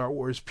am a Star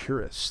Wars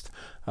purist.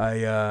 I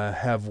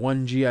have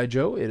one G.I.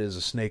 Joe. It is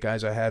a Snake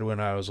Eyes I had when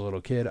I was a little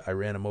kid. I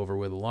ran him over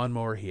with a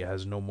lawnmower. He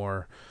has no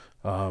more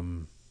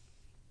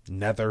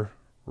nether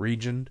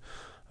region.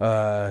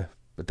 But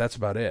that's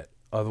about it.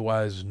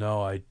 Otherwise,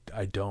 no,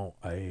 I don't.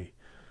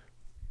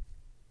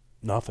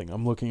 Nothing.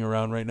 I'm looking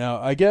around right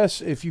now. I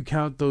guess if you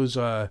count those,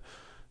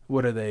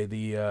 what are they?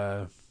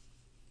 The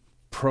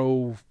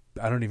pro...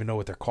 I don't even know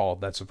what they're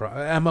called. That's the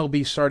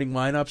MLB starting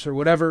lineups or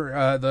whatever.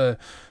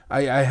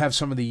 I have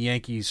some of the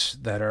Yankees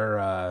that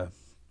are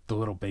the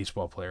little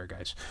baseball player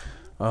guys.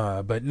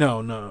 But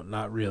no,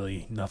 not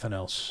really. Nothing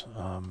else.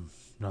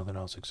 Nothing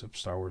else except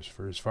Star Wars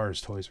for as far as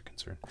toys are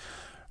concerned.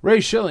 Ray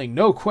Schilling,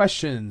 no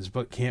questions,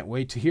 but can't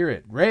wait to hear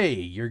it. Ray,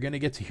 you're going to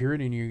get to hear it,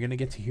 and you're going to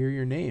get to hear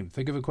your name.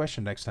 Think of a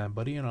question next time,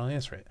 buddy, and I'll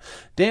answer it.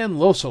 Dan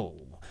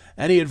Losel,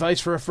 any advice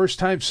for a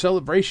first-time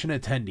celebration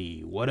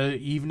attendee? What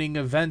evening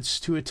events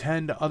to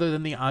attend other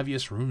than the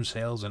obvious room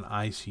sales and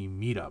IC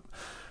meetup?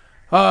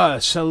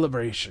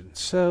 Celebration.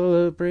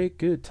 Celebrate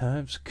good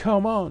times.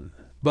 Come on.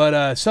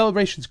 But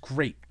celebration's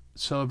great.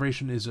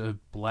 Celebration is a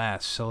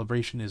blast.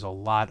 Celebration is a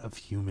lot of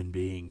human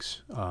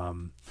beings.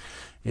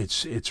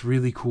 It's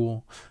really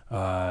cool.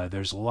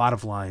 There's a lot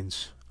of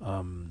lines.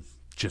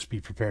 Just be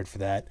prepared for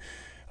that.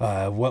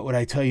 What would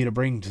I tell you to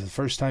bring to the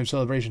first time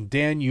celebration?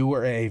 Dan, you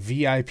were a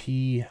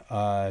VIP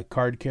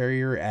card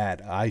carrier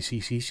at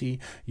ICCC.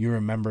 You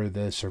remember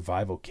the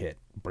survival kit.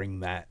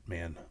 Bring that,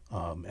 man.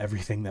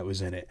 Everything that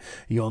was in it.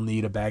 You'll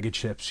need a bag of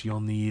chips.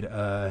 You'll need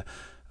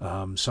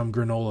some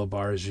granola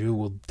bars. You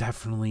will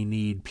definitely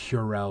need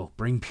Purell.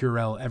 Bring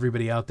Purell.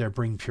 Everybody out there,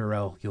 bring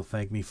Purell. You'll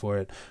thank me for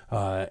it.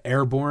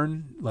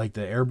 Airborne, like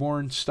the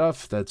Airborne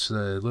stuff. That's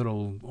a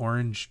little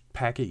orange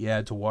packet you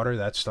add to water.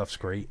 That stuff's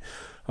great.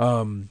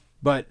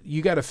 But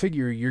you got to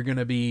figure you're going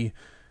to be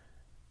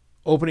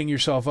opening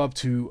yourself up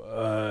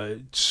to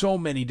so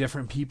many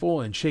different people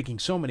and shaking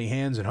so many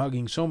hands and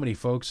hugging so many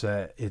folks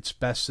that it's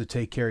best to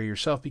take care of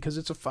yourself because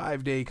it's a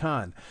 5-day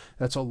con.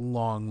 That's a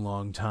long,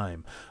 long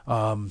time.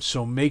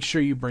 So make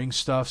sure you bring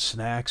stuff,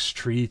 snacks,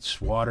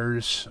 treats,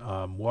 waters.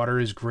 Water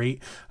is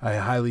great. I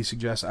highly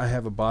suggest. I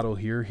have a bottle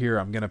here. Here,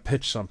 I'm going to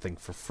pitch something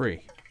for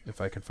free if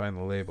I can find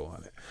the label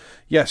on it.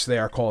 Yes, they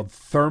are called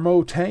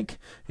Thermotank.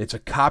 It's a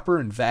copper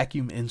and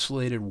vacuum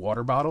insulated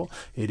water bottle.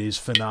 It is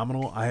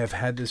phenomenal. I have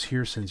had this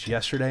here since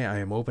yesterday. I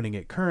am opening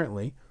it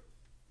currently.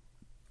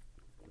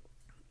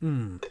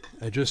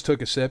 I just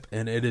took a sip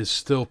and it is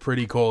still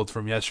pretty cold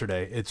from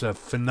yesterday. It's a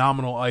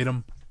phenomenal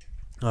item.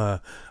 I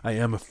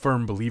am a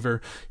firm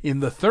believer in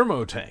the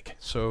Thermotank.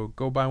 So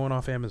go buy one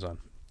off Amazon.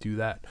 Do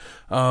that.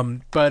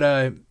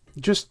 But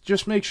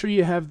just make sure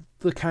you have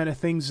the kind of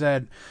things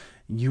that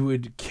you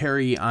would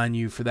carry on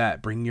you for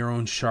that. Bring your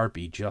own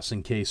Sharpie just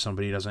in case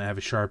somebody doesn't have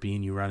a Sharpie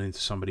and you run into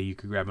somebody you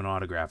could grab an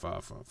autograph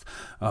off of.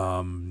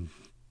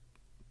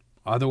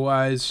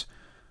 Otherwise,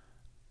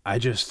 I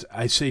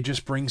say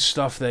just bring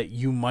stuff that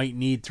you might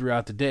need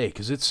throughout the day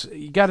because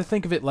you got to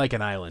think of it like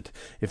an island.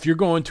 If you're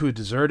going to a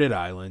deserted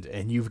island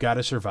and you've got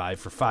to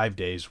survive for 5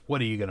 days, what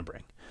are you going to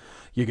bring?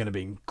 You're going to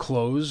bring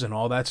clothes and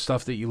all that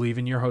stuff that you leave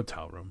in your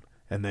hotel room,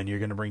 and then you're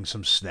going to bring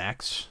some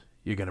snacks.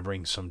 You're going to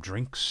bring some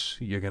drinks.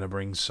 You're going to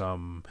bring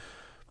some...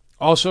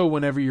 Also,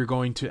 whenever you're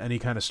going to any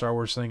kind of Star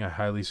Wars thing, I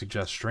highly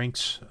suggest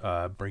drinks.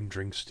 Bring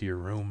drinks to your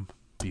room.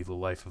 Be the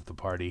life of the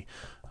party.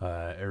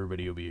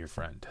 Everybody will be your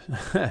friend.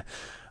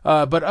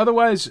 But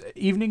otherwise,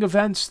 evening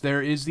events,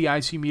 there is the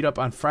IC meetup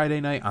on Friday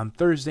night. On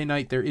Thursday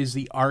night, there is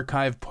the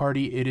archive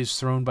party. It is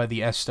thrown by the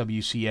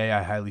SWCA.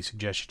 I highly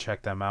suggest you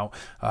check them out.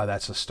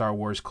 That's the Star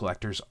Wars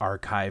Collectors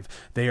Archive.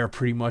 They are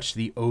pretty much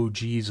the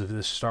OGs of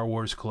this Star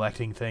Wars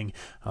collecting thing.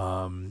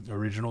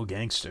 Original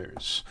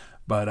gangsters.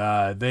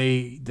 But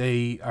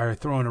they are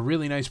throwing a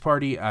really nice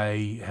party.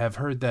 I have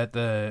heard that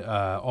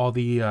all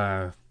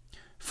the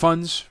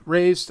funds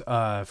raised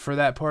for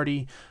that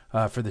party,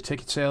 for the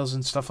ticket sales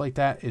and stuff like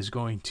that, is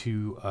going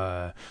to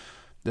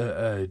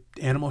the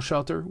animal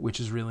shelter, which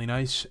is really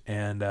nice.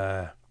 And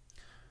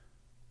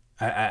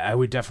I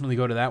would definitely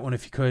go to that one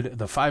if you could.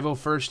 The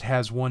 501st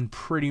has one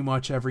pretty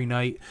much every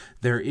night.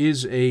 There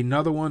is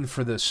another one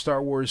for the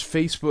Star Wars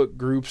Facebook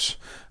groups,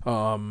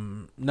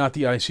 not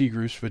the IC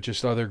groups, but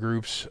just other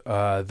groups.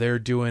 They're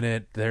doing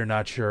it. They're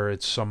not sure.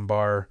 It's some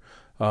bar.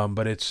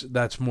 But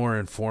that's more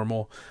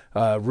informal.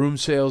 Room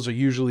sales are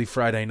usually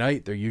Friday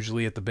night. They're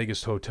usually at the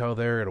biggest hotel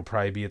there. It'll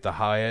probably be at the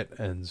Hyatt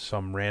and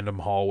some random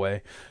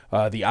hallway.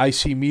 The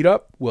IC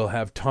meetup will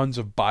have tons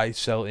of buy,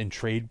 sell, and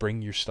trade.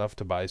 Bring your stuff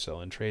to buy, sell,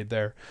 and trade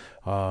there.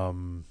 I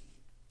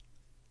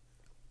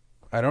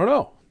don't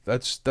know.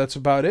 That's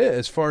about it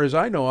as far as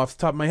I know off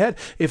the top of my head.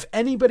 If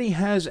anybody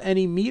has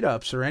any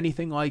meetups or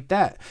anything like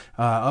that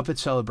up at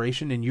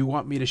Celebration and you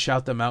want me to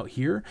shout them out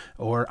here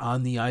or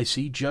on the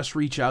IC, just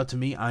reach out to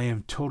me. I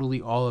am totally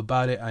all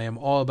about it. I am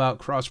all about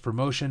cross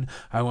promotion.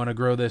 I want to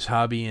grow this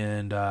hobby,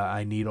 and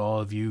I need all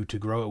of you to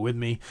grow it with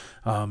me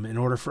in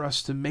order for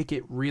us to make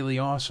it really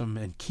awesome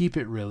and keep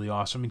it really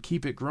awesome and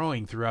keep it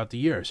growing throughout the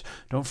years.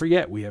 Don't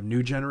forget, we have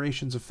new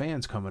generations of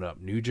fans coming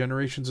up, new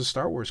generations of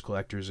Star Wars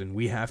collectors, and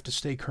we have to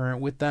stay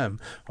current with them,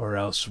 or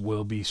else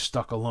we'll be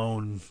stuck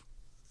alone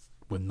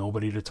with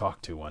nobody to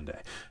talk to one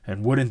day.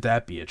 And wouldn't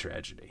that be a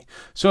tragedy?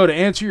 So to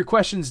answer your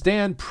questions,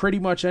 Dan, pretty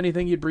much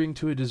anything you'd bring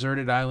to a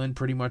deserted island,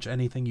 pretty much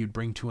anything you'd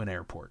bring to an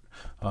airport,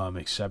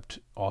 except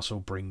also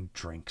bring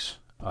drinks.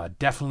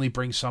 Definitely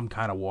bring some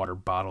kind of water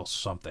bottle,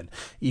 something.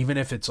 Even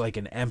if it's like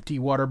an empty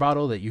water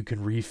bottle that you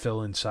can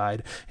refill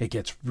inside. It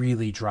gets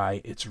really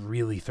dry. It's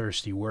really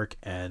thirsty work,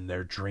 and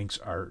their drinks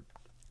are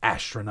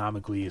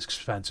astronomically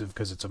expensive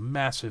because it's a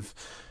massive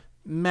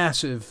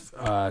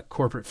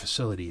corporate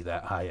facility,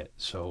 that Hyatt.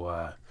 So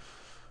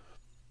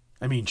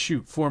I mean,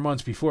 shoot, 4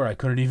 months before I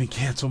couldn't even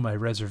cancel my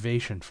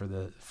reservation for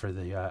the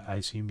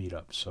IC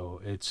meetup.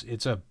 So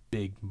it's a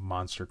big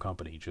monster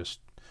company. Just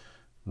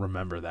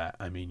remember that.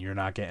 I mean, you're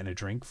not getting a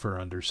drink for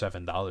under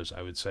 $7,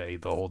 I would say,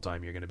 the whole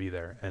time you're going to be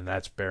there, and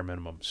that's bare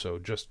minimum. So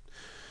just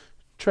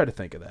try to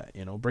think of that.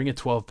 Bring a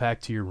 12-pack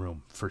to your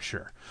room for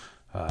sure,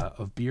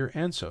 of beer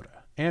and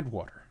soda and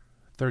water,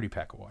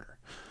 30-pack of water.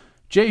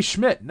 Jay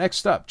Schmidt,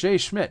 next up. Jay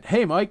Schmidt.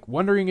 Hey, Mike,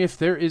 wondering if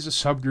there is a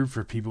subgroup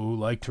for people who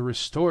like to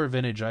restore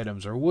vintage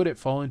items, or would it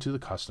fall into the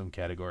custom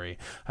category?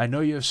 I know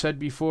you have said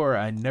before,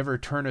 I never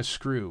turn a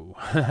screw.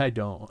 I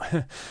don't.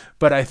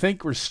 But I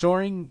think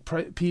restoring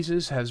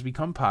pieces has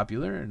become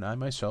popular, and I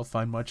myself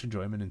find much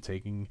enjoyment in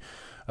taking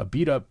a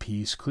beat-up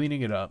piece,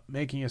 cleaning it up,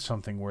 making it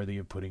something worthy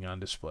of putting on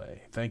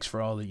display. Thanks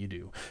for all that you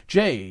do.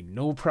 Jay,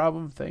 no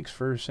problem. Thanks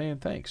for saying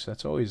thanks.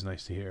 That's always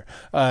nice to hear.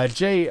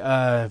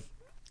 Jay,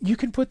 you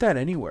can put that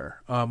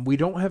anywhere. We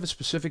don't have a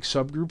specific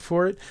subgroup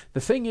for it. The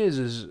thing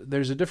is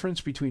there's a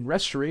difference between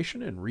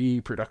restoration and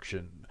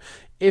reproduction.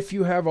 If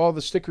you have all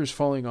the stickers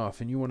falling off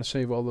and you want to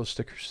save all those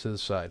stickers to the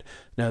side.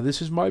 Now, this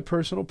is my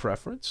personal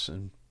preference,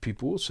 and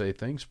people will say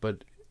things,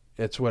 but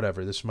it's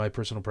whatever. This is my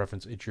personal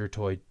preference. It's your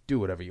toy. Do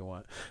whatever you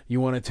want.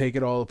 You want to take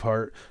it all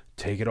apart,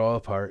 take it all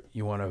apart.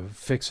 You want to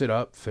fix it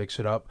up, fix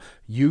it up.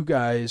 You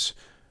guys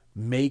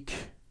make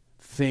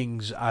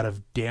things out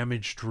of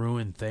damaged,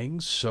 ruined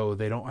things, so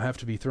they don't have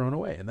to be thrown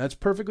away, and that's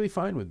perfectly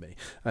fine with me.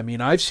 I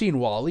mean, I've seen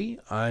WALL-E.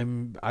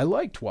 I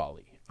liked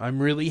WALL-E.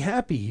 I'm really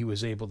happy he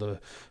was able to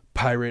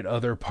pirate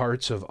other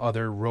parts of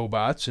other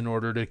robots in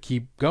order to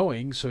keep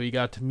going, so he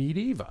got to meet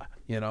Eva.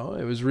 It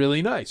was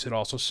really nice. It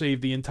also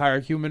saved the entire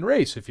human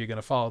race, if you're going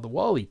to follow the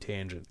WALL-E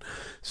tangent.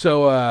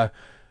 So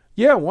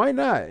yeah, why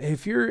not?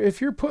 If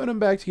you're putting them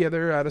back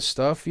together out of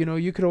stuff,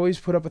 you could always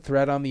put up a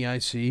thread on the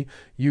IC.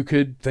 You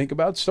could think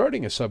about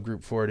starting a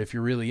subgroup for it if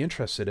you're really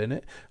interested in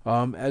it,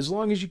 as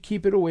long as you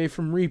keep it away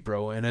from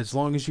repro, and as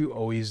long as you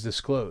always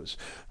disclose.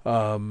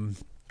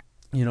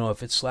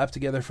 If it's slapped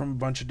together from a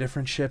bunch of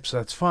different ships,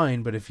 that's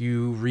fine, but if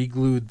you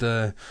re-glued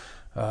the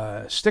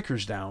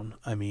stickers down,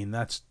 I mean,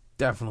 that's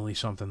definitely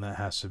something that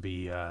has to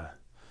be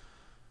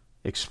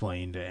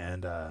explained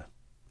and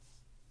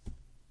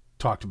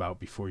talked about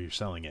before you're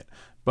selling it.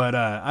 But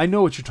I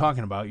know what you're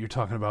talking about. You're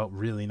talking about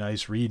really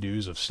nice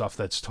redos of stuff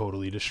that's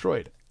totally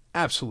destroyed.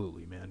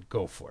 Absolutely, man.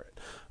 Go for it.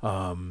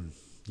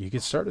 You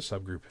could start a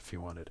subgroup if you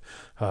wanted.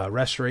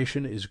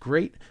 Restoration is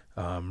great.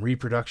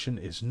 Reproduction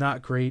is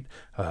not great.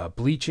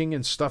 Bleaching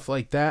and stuff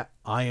like that,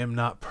 I am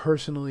not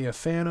personally a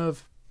fan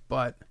of,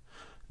 but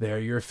they're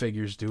your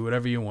figures. Do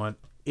whatever you want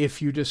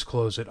if you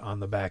disclose it on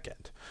the back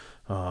end.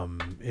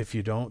 If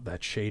you don't,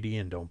 that's shady,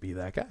 and don't be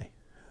that guy.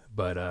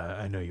 But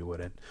I know you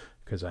wouldn't,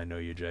 because I know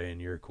you, Jay, and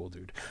you're a cool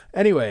dude.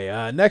 Anyway,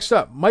 next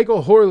up,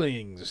 Michael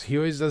Horlings. He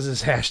always does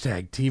his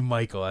hashtag, Team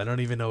Michael. I don't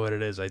even know what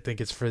it is. I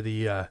think it's for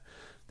the,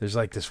 there's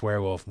like this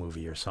werewolf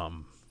movie or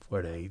something,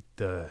 where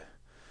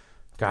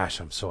gosh,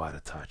 I'm so out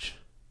of touch.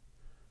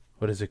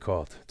 What is it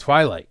called?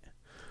 Twilight.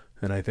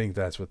 And I think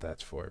that's what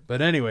that's for.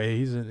 But anyway,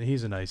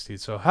 he's a nice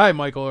dude. So, hi,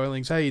 Michael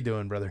Horlings. How you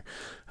doing, brother?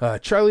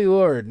 Charlie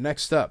Lord,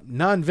 next up.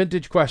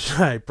 Non-vintage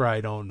question. I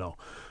probably don't know.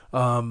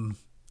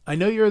 I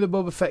know you're the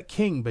Boba Fett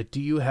king, but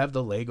do you have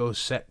the Lego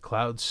set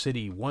Cloud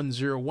City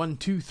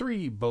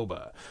 10123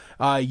 Boba?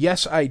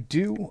 Yes, I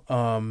do.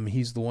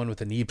 He's the one with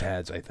the knee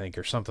pads, I think,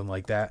 or something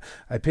like that.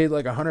 I paid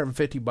like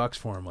 $150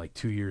 for him like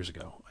 2 years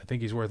ago. I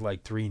think he's worth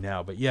like $3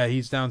 now. But yeah,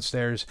 he's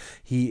downstairs.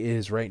 He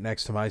is right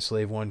next to my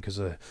slave one, because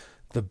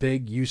the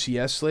big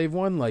UCS slave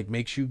one like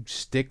makes you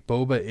stick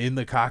Boba in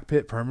the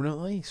cockpit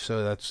permanently.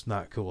 So that's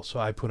not cool. So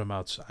I put him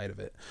outside of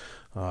it.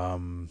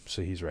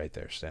 So he's right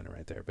there, standing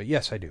right there. But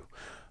yes, I do.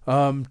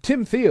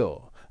 Tim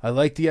Thiel, I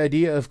like the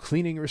idea of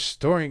cleaning,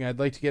 restoring. I'd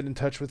like to get in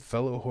touch with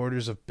fellow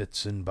hoarders of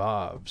bits and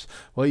bobs.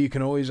 Well, you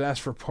can always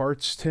ask for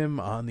parts, Tim,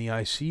 on the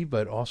IC,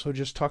 but also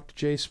just talk to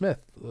Jay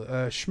Schmidt.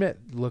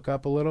 Look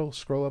up a little,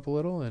 scroll up a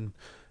little, and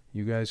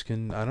You guys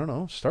can, I don't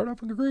know, start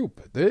up a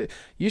group.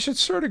 You should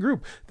start a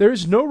group. There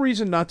is no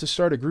reason not to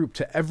start a group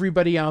to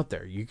everybody out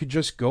there. You could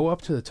just go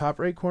up to the top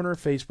right corner of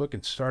Facebook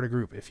and start a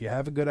group. If you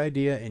have a good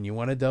idea and you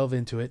want to delve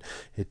into it,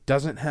 it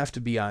doesn't have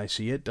to be IC.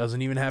 It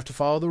doesn't even have to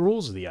follow the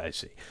rules of the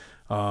IC.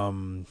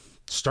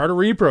 Start a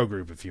repro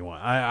group if you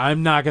want.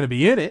 I'm not going to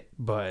be in it,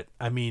 but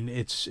I mean,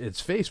 it's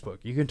Facebook.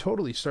 You can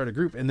totally start a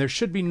group, and there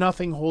should be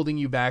nothing holding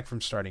you back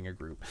from starting a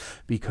group,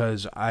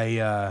 because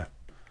I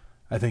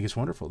think it's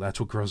wonderful.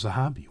 That's what grows the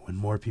hobby, when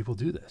more people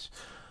do this.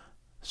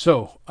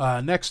 So,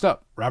 next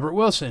up, Robert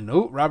Wilson.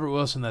 Oh, Robert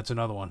Wilson, that's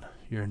another one.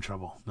 You're in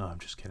trouble. No, I'm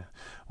just kidding.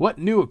 What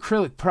new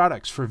acrylic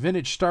products for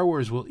vintage Star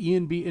Wars will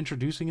Ian be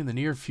introducing in the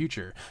near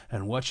future?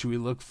 And what should we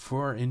look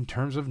for in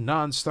terms of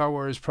non-Star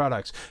Wars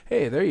products?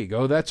 Hey, there you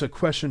go. That's a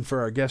question for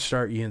our guest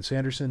star, Ian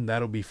Sanderson.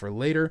 That'll be for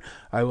later.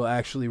 I will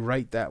actually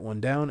write that one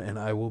down, and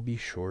I will be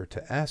sure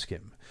to ask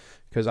him,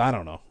 because I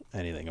don't know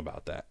anything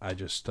about that. I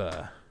just...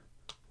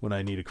 when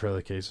I need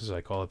acrylic cases,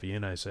 I call up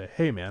Ian. I say,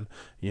 hey, man,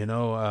 Min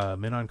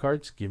on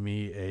cards? Give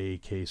me a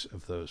case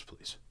of those,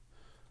 please.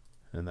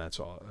 And that's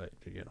all,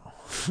 the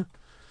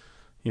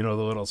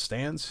little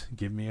stands?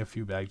 Give me a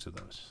few bags of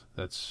those.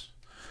 That's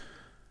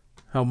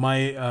how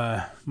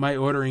my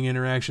ordering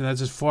interaction,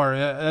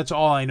 that's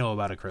all I know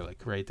about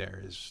acrylic right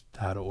there, is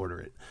how to order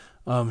it.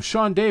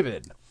 Sean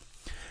David.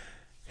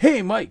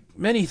 Hey, Mike,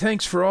 many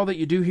thanks for all that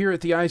you do here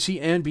at the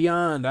IC and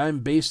beyond. I'm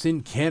based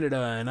in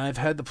Canada, and I've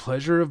had the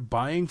pleasure of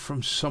buying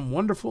from some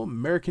wonderful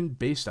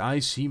American-based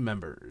IC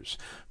members.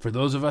 For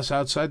those of us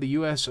outside the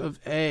U.S. of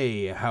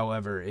A.,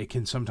 however, it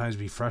can sometimes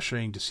be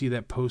frustrating to see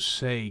that posts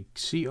say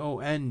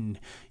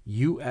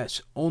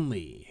CON-US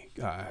only,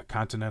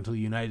 Continental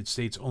United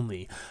States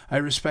only. I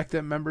respect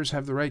that members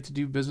have the right to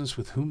do business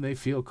with whom they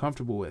feel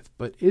comfortable with,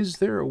 but is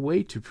there a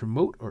way to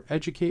promote or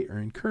educate or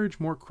encourage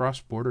more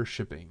cross-border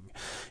shipping?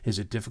 Is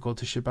it difficult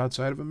to ship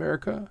outside of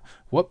America?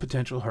 What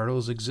potential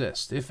hurdles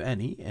exist, if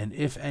any, and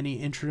if any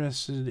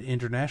interested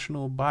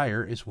international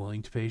buyer is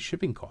willing to pay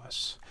shipping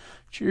costs?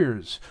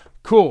 Cheers.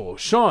 Cool.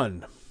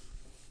 Sean,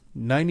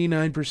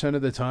 99%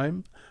 of the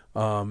time,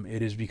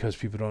 it is because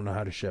people don't know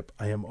how to ship.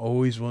 I am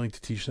always willing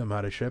to teach them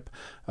how to ship.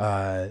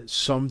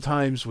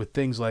 Sometimes with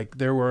things like,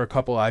 there were a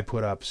couple I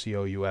put up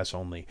COUS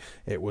only.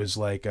 It was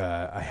like,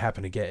 I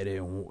happened to get it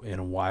in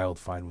a wild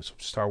find with some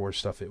Star Wars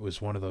stuff. It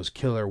was one of those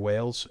killer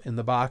whales in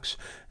the box,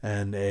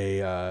 and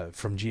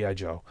from G.I.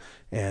 Joe,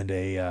 and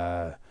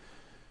a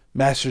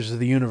Masters of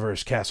the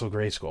Universe Castle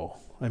Grayskull.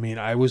 I mean,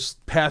 I was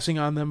passing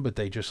on them, but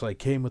they just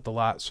came with the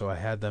lot, so I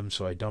had them,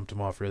 so I dumped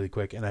them off really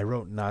quick, and I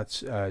wrote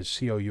not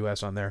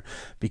COUS on there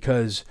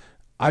because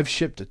I've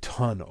shipped a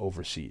ton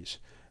overseas,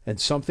 and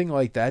something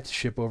like that to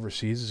ship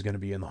overseas is going to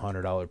be in the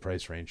 $100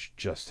 price range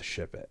just to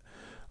ship it.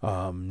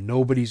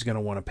 Nobody's going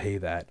to want to pay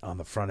that on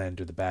the front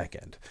end or the back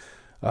end.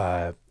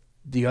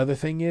 The other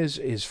thing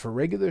is for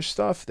regular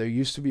stuff, there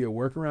used to be a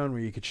workaround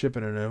where you could ship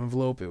in an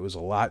envelope. It was a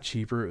lot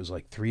cheaper. It was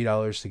like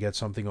 $3 to get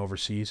something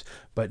overseas.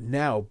 But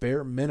now,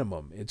 bare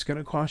minimum, it's going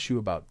to cost you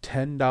about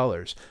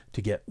 $10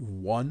 to get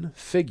one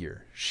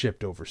figure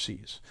shipped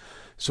overseas.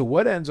 So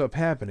what ends up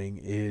happening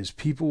is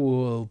people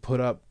will put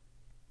up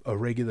a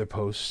regular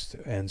post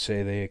and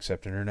say they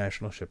accept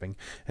international shipping.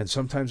 And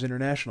sometimes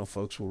international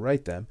folks will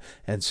write them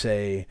and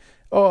say,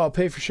 oh, I'll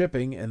pay for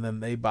shipping, and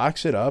then they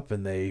box it up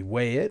and they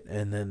weigh it,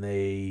 and then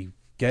they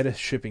get a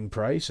shipping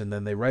price, and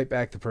then they write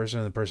back the person,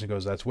 and the person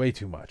goes, that's way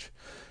too much.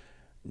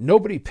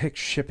 Nobody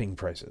picks shipping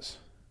prices.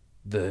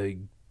 The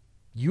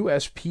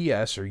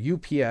USPS or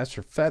UPS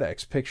or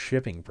FedEx picks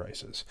shipping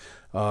prices.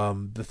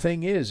 The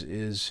thing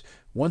is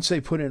once they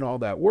put in all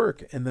that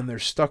work, and then they're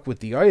stuck with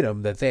the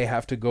item that they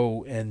have to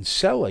go and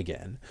sell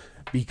again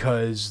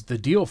because the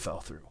deal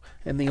fell through.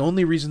 And the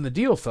only reason the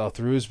deal fell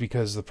through is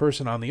because the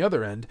person on the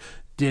other end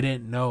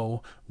didn't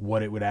know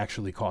what it would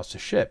actually cost to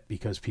ship,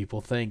 because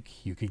people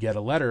think you could get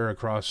a letter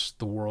across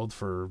the world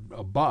for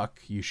 $1.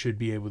 You should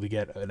be able to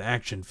get an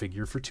action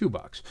figure for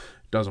 $2. It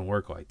doesn't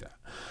work like that.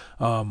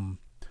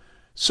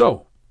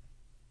 So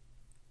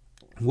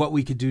what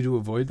we could do to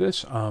avoid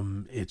this,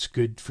 it's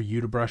good for you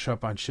to brush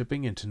up on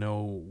shipping and to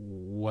know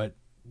what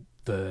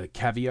the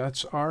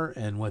caveats are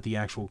and what the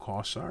actual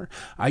costs are.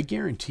 I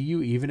guarantee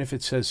you, even if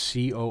it says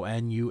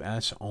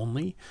CONUS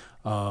only,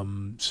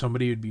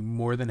 somebody would be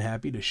more than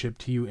happy to ship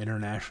to you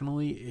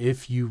internationally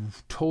if you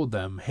told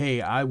them, hey,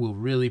 I will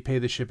really pay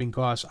the shipping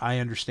costs. I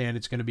understand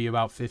it's going to be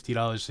about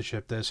 $50 to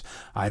ship this.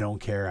 I don't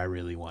care. I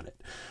really want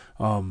it.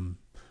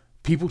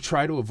 People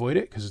try to avoid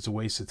it because it's a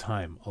waste of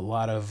time. A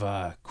lot of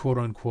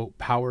quote-unquote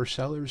power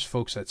sellers,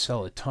 folks that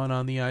sell a ton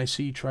on the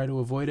IC, try to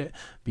avoid it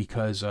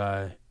because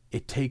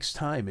it takes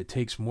time. It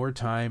takes more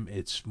time.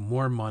 It's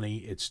more money.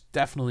 It's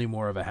definitely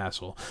more of a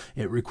hassle.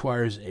 It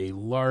requires a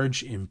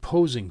large,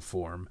 imposing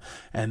form.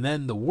 And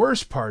then the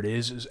worst part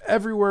is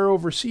everywhere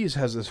overseas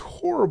has this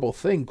horrible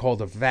thing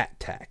called a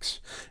VAT tax.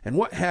 And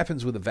what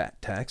happens with a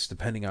VAT tax,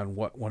 depending on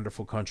what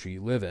wonderful country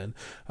you live in,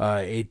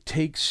 it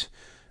takes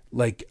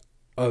like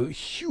a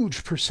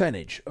huge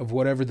percentage of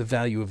whatever the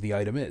value of the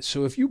item is.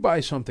 So if you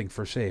buy something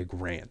for, say,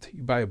 $1,000,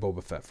 you buy a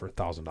Boba Fett for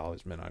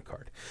 $1,000 mint on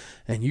card,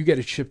 and you get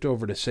it shipped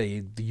over to,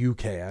 say, the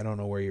UK, I don't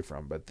know where you're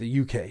from, but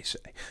the UK, say,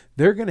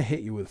 they're going to hit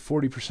you with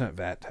 40%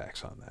 VAT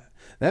tax on that.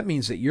 That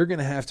means that you're going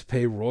to have to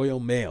pay Royal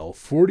Mail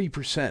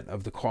 40%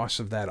 of the cost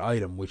of that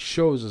item, which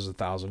shows as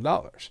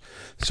 $1,000.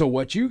 So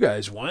what you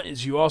guys want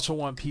is you also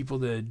want people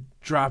to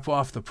drop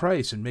off the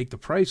price and make the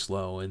price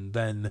low, and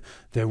then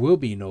there will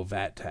be no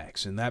VAT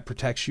tax, and that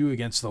protects you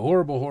against the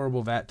horrible,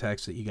 horrible VAT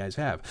tax that you guys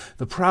have.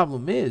 The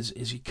problem is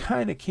you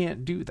kind of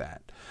can't do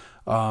that.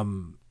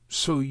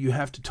 So you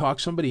have to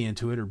talk somebody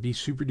into it, or be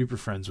super duper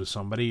friends with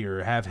somebody,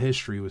 or have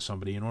history with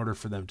somebody in order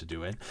for them to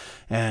do it.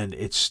 And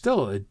it's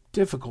still a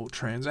difficult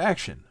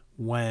transaction.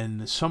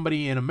 When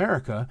somebody in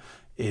America,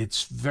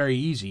 it's very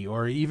easy.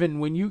 Or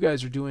even when you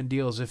guys are doing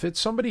deals, if it's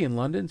somebody in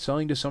London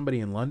selling to somebody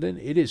in London,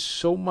 it is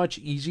so much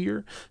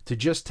easier to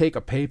just take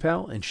a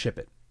PayPal and ship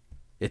it.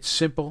 It's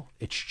simple.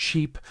 It's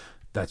cheap.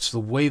 That's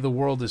the way the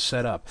world is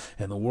set up.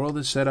 And the world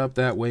is set up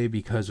that way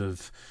because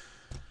of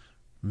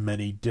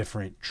many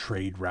different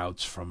trade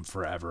routes from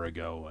forever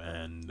ago,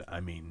 and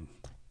I mean,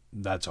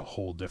 that's a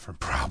whole different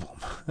problem.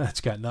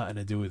 That's got nothing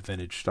to do with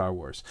vintage Star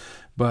Wars.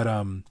 But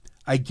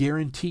I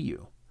guarantee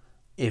you,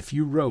 if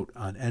you wrote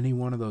on any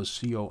one of those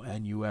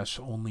CONUS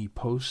only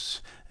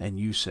posts and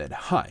you said,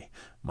 "Hi,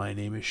 my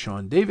name is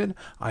Sean David,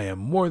 I am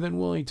more than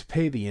willing to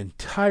pay the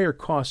entire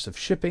cost of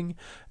shipping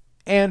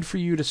and for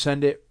you to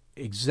send it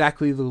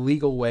exactly the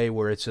legal way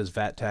where it says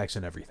VAT tax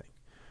and everything,"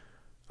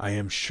 I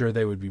am sure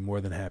they would be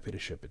more than happy to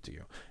ship it to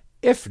you.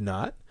 If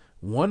not,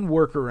 one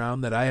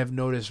workaround that I have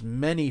noticed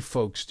many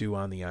folks do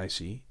on the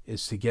IC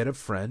is to get a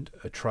friend,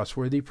 a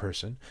trustworthy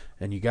person,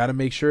 and you got to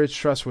make sure it's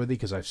trustworthy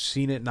because I've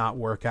seen it not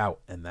work out,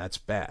 and that's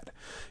bad.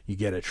 You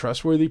get a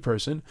trustworthy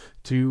person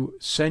to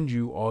send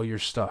you all your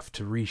stuff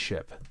to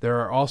reship.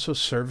 There are also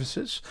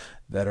services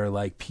that are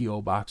like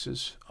P.O.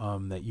 boxes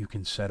that you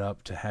can set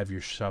up to have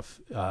your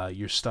stuff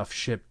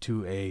shipped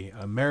to a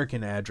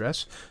American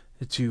address,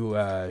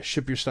 to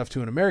ship your stuff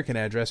to an American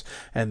address,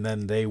 and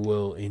then they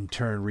will in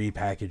turn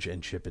repackage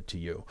and ship it to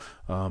you.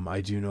 I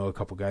do know a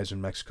couple guys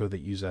in Mexico that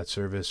use that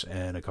service,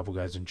 and a couple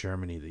guys in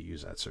Germany that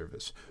use that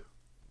service.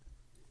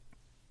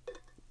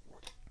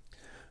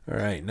 All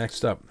right,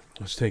 next up,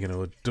 I was taking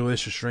a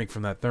delicious drink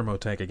from that thermo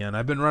tank again.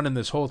 I've been running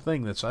this whole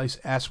thing, this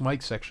Ask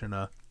Mike section,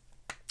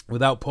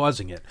 without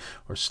pausing it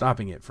or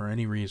stopping it for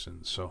any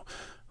reason, so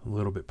a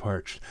little bit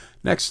parched.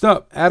 Next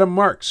up, Adam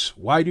Marks.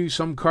 Why do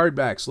some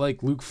cardbacks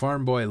like Luke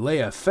Farmboy,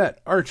 Leia,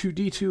 Fett,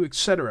 R2-D2,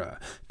 etc.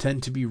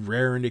 tend to be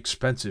rare and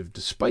expensive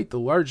despite the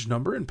large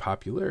number and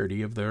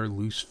popularity of their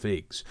loose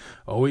figs?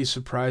 Always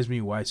surprised me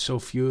why so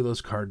few of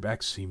those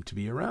cardbacks seem to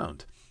be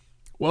around.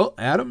 Well,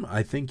 Adam,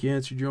 I think you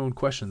answered your own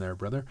question there,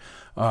 brother.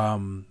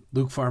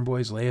 Luke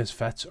Farmboys, Leia's,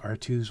 Fett's,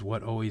 R2's,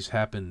 what always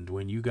happened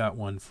when you got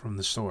one from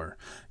the store?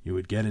 You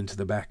would get into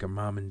the back of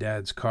Mom and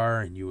Dad's car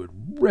and you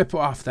would rip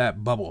off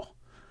that bubble.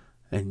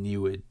 And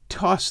you would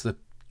toss the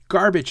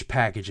garbage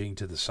packaging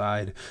to the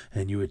side,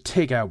 and you would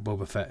take out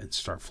Boba Fett and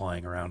start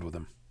flying around with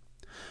him.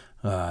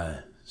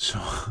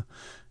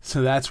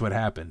 So that's what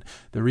happened.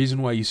 The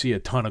reason why you see a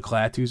ton of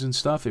Klaatu's and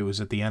stuff, it was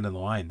at the end of the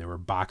line. There were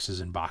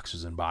boxes and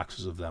boxes and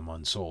boxes of them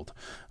unsold.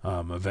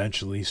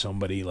 Eventually,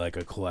 somebody like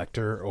a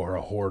collector or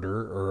a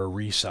hoarder or a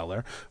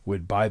reseller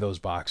would buy those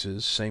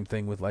boxes. Same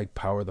thing with like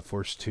Power of the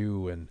Force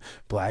 2 and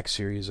Black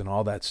Series and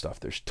all that stuff.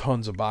 There's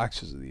tons of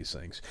boxes of these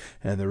things.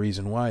 And the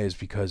reason why is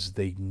because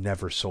they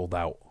never sold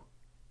out.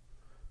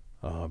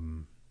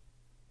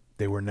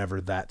 They were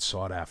never that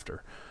sought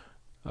after.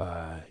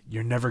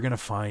 You're never going to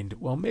find,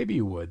 well, maybe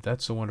you would.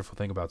 That's the wonderful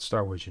thing about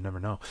Star Wars. You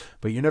never know.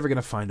 But you're never going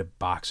to find a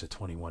box of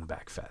 21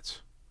 back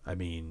Fetts. I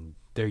mean,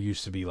 there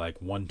used to be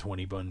like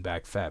 121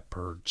 back Fett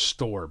per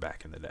store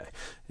back in the day.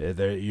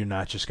 You're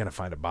not just going to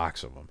find a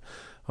box of them.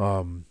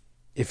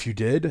 If you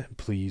did,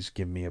 please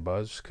give me a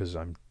buzz because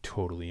I'm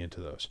totally into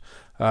those.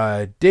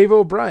 Dave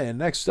O'Brien,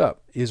 next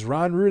up. Is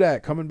Ron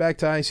Rudat coming back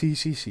to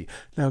ICCC?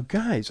 Now,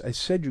 guys, I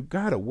said you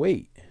got to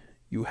wait.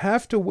 You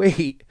have to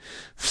wait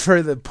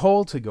for the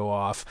poll to go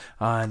off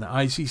on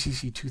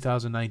ICCC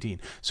 2019.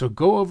 So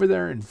go over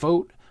there and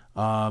vote.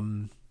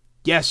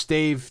 Yes,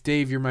 Dave,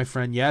 you're my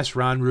friend. Yes,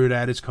 Ron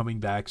Rudat is coming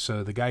back.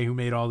 So the guy who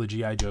made all the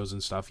G.I. Joes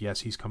and stuff,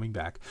 yes, he's coming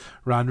back.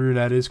 Ron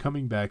Rudat is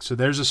coming back. So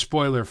there's a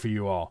spoiler for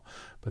you all.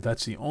 But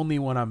that's the only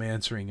one I'm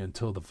answering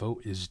until the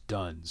vote is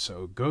done.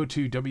 So go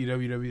to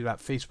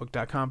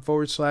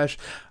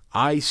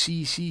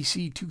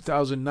www.facebook.com/ICCC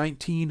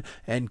 2019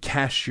 and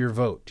cast your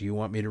vote. Do you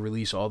want me to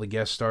release all the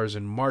guest stars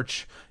in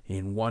March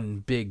in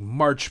one big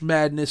March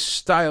Madness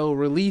style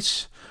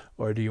release?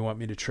 Or do you want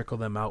me to trickle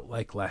them out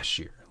like last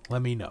year?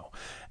 Let me know.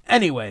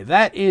 Anyway,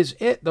 that is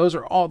it. Those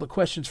are all the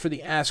questions for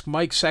the Ask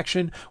Mike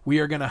section. We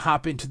are going to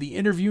hop into the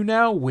interview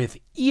now with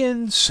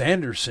Ian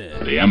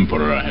Sanderson. The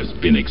Emperor has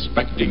been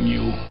expecting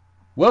you.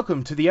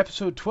 Welcome to the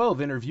episode 12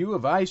 interview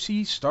of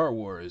IC Star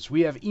Wars.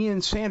 We have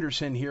Ian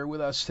Sanderson here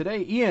with us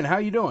today. Ian, how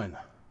you doing?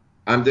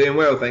 I'm doing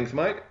well, thanks,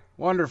 Mike.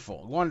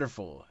 Wonderful,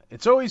 wonderful.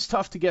 It's always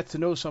tough to get to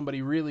know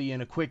somebody really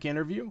in a quick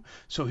interview,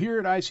 so here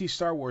at IC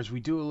Star Wars, we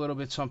do a little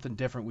bit something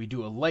different. We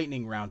do a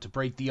lightning round to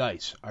break the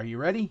ice. Are you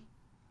ready?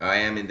 I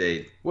am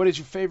indeed. What is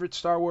your favorite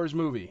Star Wars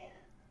movie?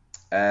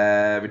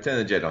 Return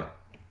of the Jedi.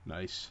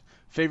 Nice.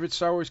 Favorite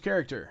Star Wars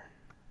character?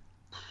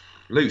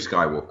 Luke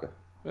Skywalker.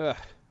 Ugh.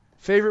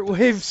 Favorite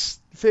wave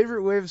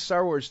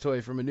Star Wars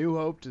toy from A New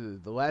Hope to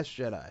The Last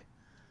Jedi?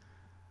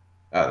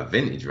 Oh, the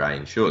vintage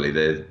range, surely.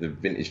 The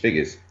vintage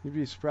figures. You'd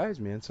be surprised,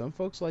 man. Some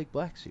folks like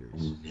Black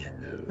Series.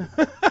 No.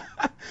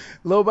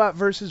 Lobot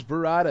versus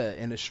Barada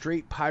in a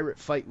straight pirate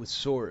fight with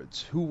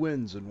swords. Who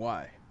wins and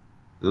why?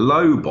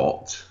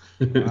 Lobot.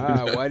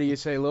 Why do you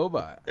say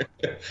Lobot?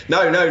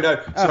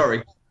 No.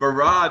 Sorry.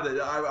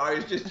 Barada, I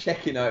was just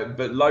checking out,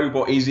 but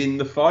Lobot is in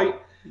the fight?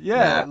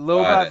 Yeah,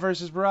 Lobot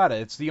versus Barada.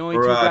 It's the only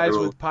two guys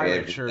with pirate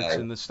every shirts day.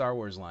 in the Star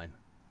Wars line.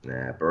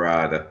 Nah,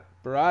 Barada.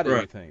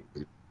 Barada, you think?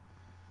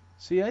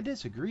 See, I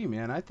disagree,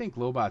 man. I think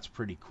Lobot's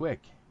pretty quick.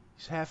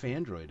 He's half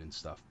android and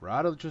stuff.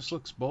 Barada just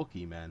looks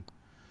bulky, man.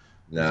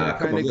 Nah, These are the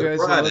come on, kind of guys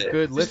that look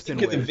good lifting Just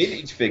think of the weights.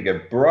 vintage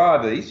figure.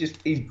 Barada,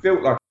 he's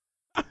built like...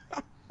 I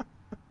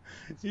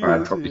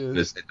probably shouldn't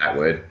have said that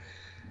word.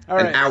 All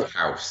An right.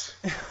 outhouse.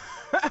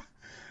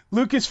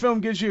 Lucasfilm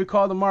gives you a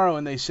call tomorrow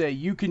and they say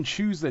you can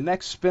choose the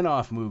next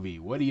spin-off movie.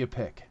 What do you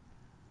pick?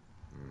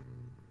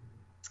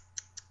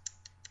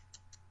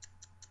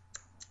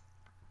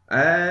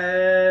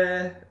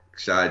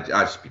 So I'd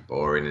just be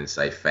boring and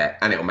say Fett,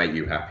 and it'll make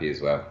you happy as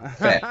well.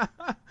 Fett.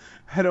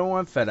 I don't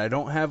want Fett. I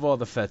don't have all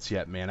the Fets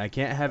yet, man. I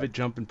can't have it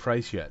jump in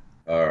price yet.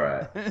 All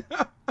right.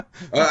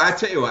 I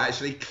tell you what,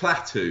 actually,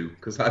 Klaatu,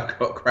 because I've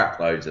got crap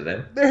loads of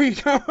them. There you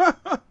go.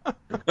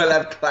 I'll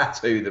have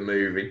Klaatu, the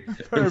movie,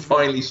 Perfect. and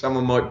finally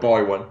someone might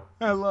buy one.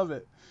 I love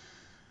it.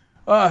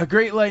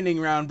 Great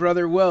lightning round,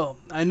 brother. Well,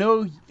 I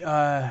know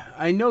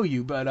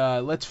you,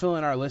 but let's fill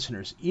in our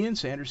listeners. Ian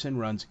Sanderson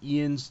runs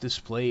Ian's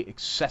Display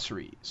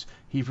Accessories.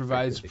 He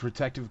provides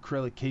protective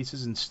acrylic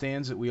cases and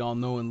stands that we all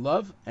know and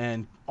love,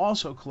 and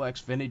also collects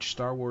vintage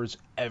Star Wars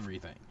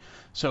everything.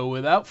 So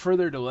without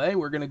further delay,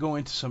 we're going to go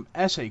into some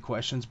essay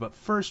questions, but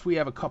first we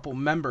have a couple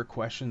member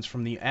questions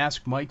from the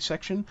Ask Mike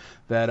section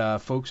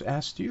that folks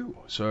asked you.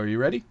 So are you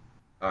ready?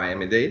 I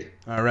am indeed.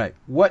 All right.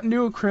 What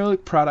new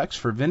acrylic products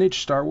for vintage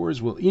Star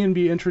Wars will Ian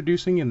be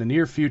introducing in the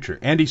near future?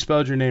 Andy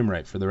spelled your name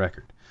right for the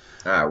record.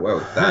 Well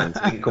done.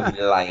 You can call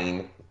me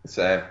Lane.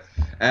 So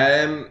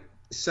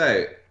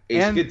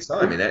it's good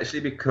timing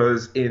actually,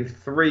 because in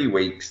 3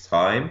 weeks'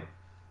 time,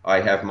 I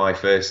have my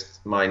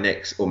first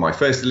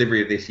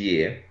delivery of this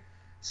year.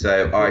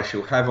 So I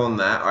shall have on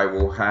that. I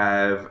will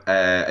have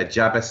a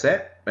Jabba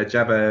set,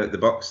 the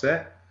box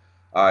set.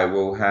 I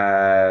will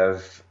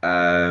have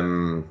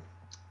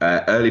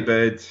early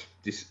bird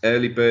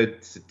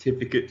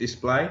certificate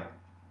display.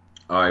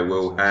 I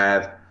will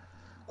have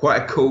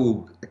quite a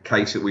cool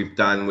case that we've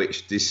done,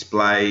 which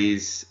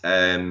displays.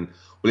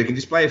 It can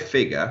display a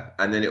figure,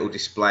 and then it will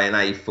display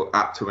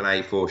up to an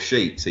A4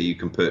 sheet, so you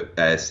can put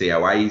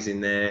COAs in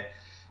there.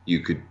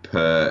 You could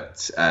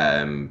put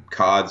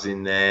cards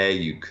in there.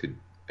 You could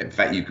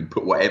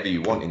put whatever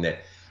you want in there.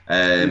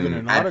 Even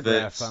an adverts,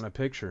 autograph on a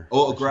picture.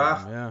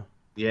 Autograph.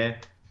 Yeah.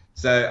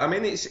 So I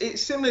mean,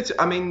 it's similar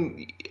to. I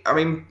mean,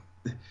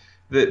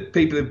 the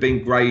people have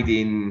been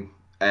grading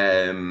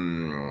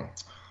vinyl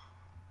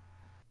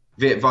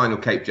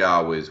Cape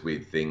Jawas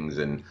with things,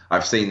 and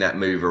I've seen that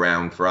move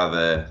around for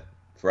other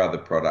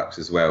products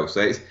as well.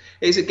 So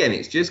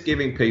it's just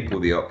giving people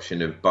the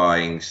option of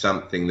buying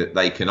something that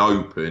they can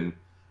open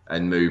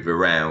and move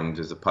around,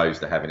 as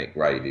opposed to having it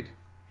graded.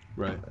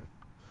 Right.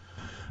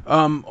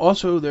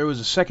 Also, there was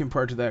a second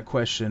part to that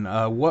question.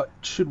 What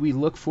should we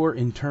look for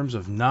in terms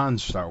of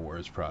non-Star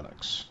Wars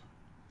products?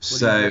 What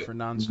do you look for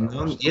non-Star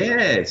Wars?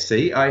 Yeah.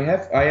 See,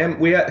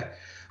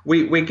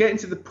 we're getting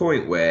to the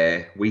point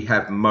where we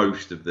have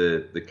most of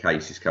the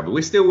cases covered.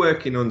 We're still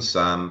working on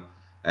some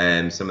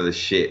of the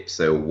ships,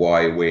 so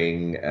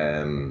Y-wing,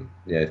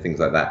 things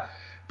like that.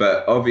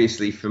 But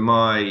obviously, for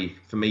me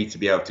to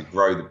be able to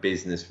grow the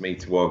business, for me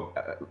to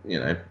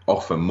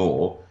offer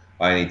more,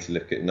 I need to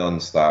look at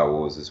non-Star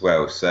Wars as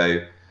well.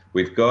 So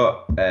we've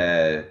got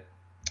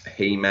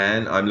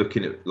He-Man. I'm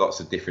looking at lots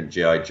of different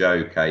G.I.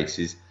 Joe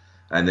cases.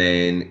 And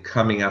then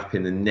coming up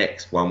in the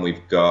next one,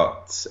 we've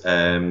got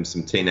some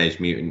Teenage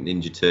Mutant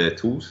Ninja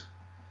Turtles.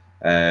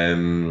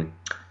 And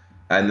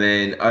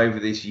then over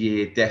this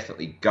year,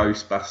 definitely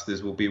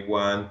Ghostbusters will be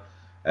one.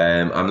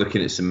 I'm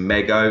looking at some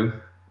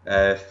Mego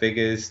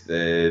figures,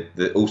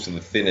 also the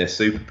thinner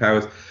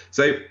superpowers.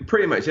 So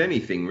pretty much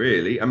anything,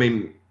 really. I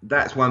mean,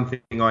 that's one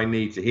thing I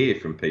need to hear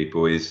from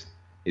people is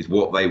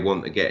what they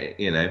want to get,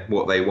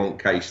 what they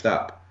want cased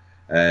up.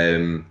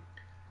 The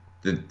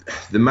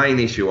main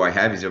issue I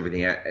have is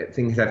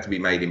things have to be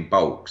made in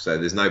bulk. So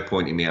there's no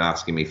point in me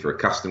asking me for a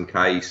custom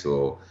case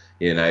or,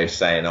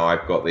 saying, oh,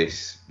 I've got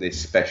this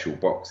special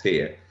box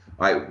here.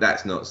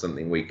 That's not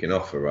something we can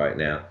offer right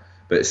now.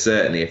 But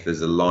certainly if there's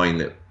a line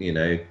that,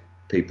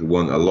 people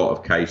want a lot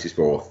of cases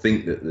for, or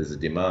think that there's a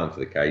demand for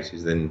the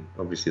cases, then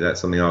obviously that's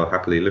something I'll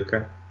happily look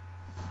at.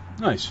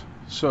 Nice.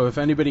 So if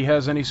anybody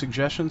has any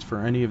suggestions for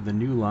any of the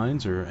new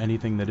lines or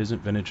anything that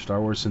isn't vintage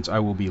Star Wars, since I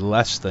will be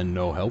less than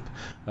no help,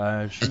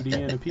 shoot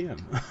Ian a PM.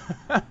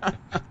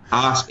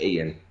 Ask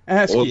Ian.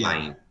 Ask or Ian.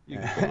 Lane.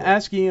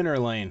 Ask Ian or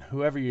Lane,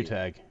 whoever you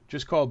tag.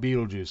 Just call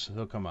Beetlejuice.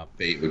 He'll come up.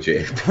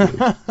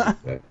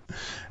 Beetlejuice.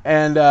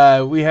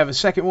 And we have a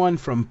second one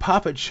from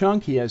Papa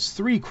Chunk. He has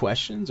 3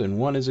 questions, and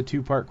one is a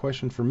 2-part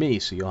question for me,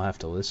 so you'll have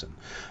to listen.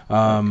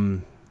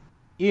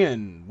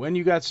 Ian, when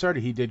you got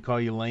started, he did call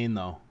you Lane,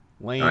 though.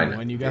 Lane,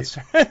 when you got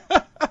started,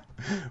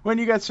 when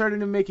you got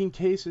started in making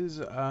cases,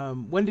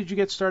 when did you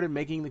get started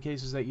making the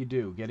cases that you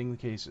do, getting the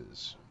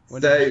cases?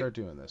 When did you start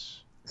doing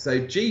this? So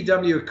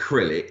GW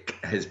Acrylic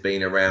has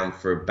been around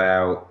for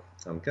about,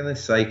 I'm going to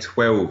say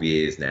 12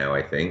 years now,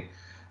 I think.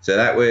 So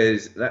that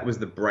was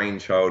the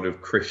brainchild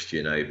of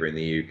Christian over in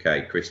the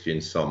UK,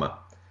 Christian Sommer.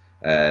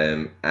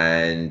 And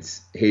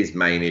his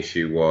main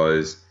issue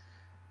was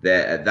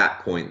that at that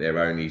point they're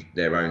only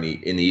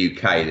in the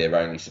UK their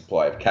only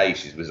supply of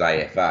cases was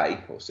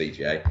AFA or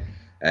CGA,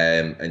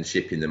 and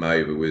shipping them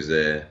over was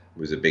a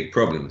big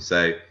problem.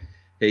 So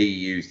he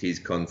used his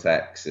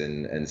contacts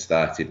and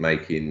started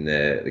making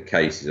the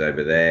cases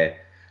over there,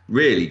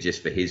 really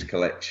just for his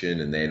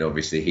collection. And then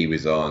obviously he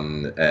was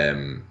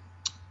on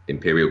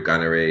Imperial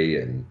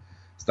Gunnery and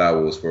Star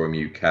Wars Forum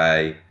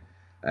UK,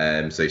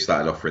 so he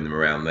started offering them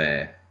around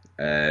there,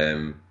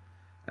 and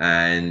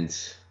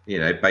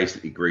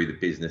basically grew the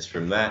business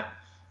from that.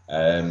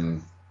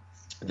 Then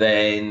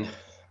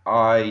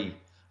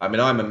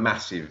I'm a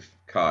massive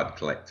card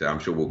collector. I'm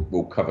sure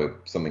we'll cover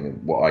something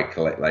of what I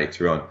collect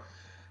later on.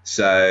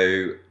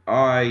 So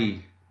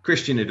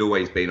Christian had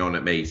always been on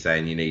at me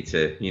saying you need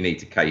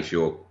to case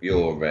your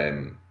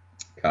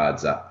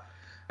cards up.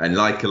 And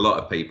like a lot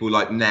of people,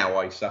 like now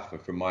I suffer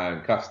from my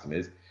own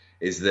customers,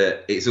 is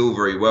that it's all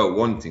very well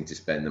wanting to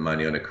spend the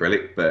money on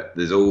acrylic, but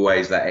there's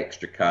always that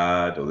extra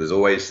card, or there's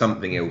always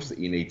something else that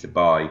you need to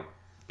buy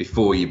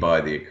before you buy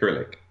the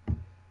acrylic.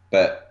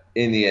 But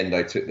in the end,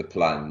 I took the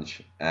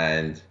plunge,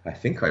 and I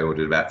think I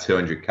ordered about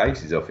 200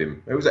 cases off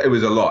him. It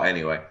was a lot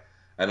anyway.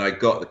 And I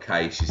got the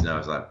cases, and I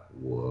was like,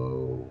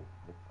 whoa,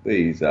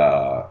 these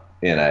are,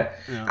 Yeah.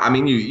 I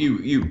mean,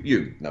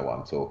 you know what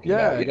I'm talking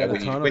about. I got a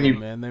ton of them,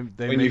 man.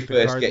 They make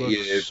the card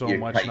look so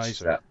much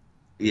nicer.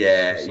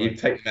 Yeah, you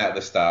take them out of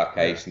the star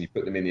case and you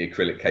put them in the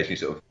acrylic case. You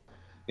sort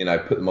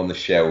of, put them on the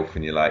shelf,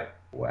 and you're like,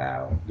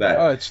 wow.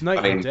 It's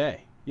night and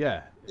day.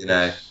 Yeah.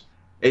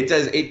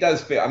 It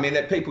does feel. I mean,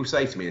 people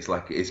say to me,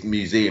 it's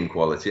museum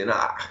quality, and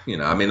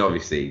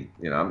obviously,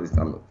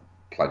 I'm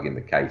plugging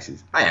the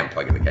cases. I am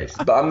plugging the cases,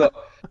 but I'm not.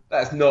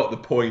 That's not the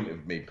point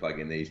of me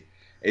plugging these.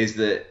 Is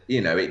that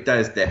it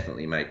does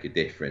definitely make a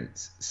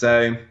difference.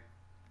 So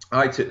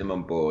I took them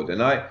on board,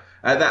 and at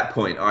that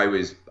point I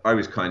was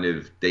kind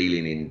of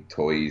dealing in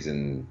toys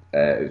and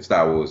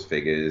Star Wars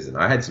figures, and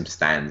I had some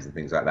stands and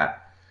things like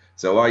that.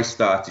 So I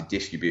started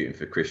distributing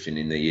for Christian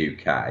in the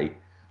UK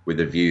with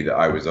a view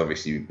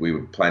that we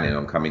were planning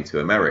on coming to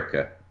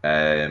America.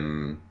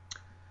 And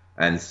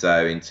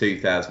so in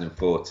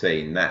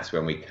 2014, that's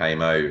when we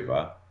came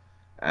over,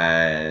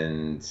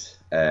 and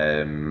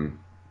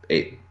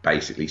it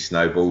basically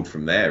snowballed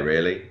from there,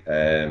 really.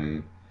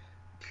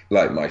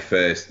 Like my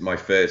first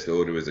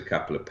order was a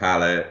couple of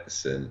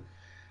pallets, and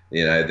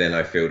then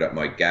I filled up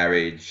my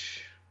garage.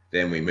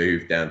 Then we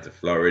moved down to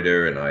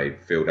Florida, and I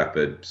filled up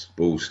a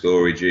small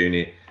storage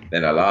unit,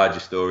 then a larger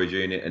storage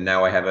unit, and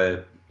now I have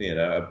a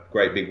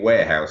great big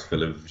warehouse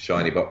full of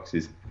shiny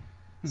boxes.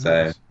 Nice.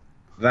 So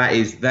that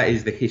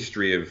is the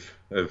history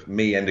of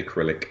me and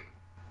acrylic.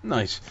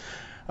 Nice.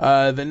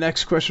 The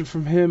next question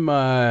from him,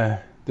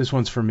 this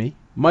one's for me.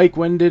 Mike,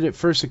 when did it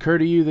first occur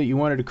to you that you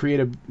wanted to create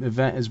an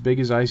event as big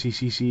as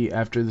ICCC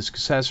after the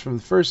success from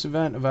the first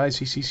event of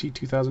ICCC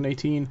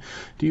 2018?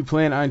 Do you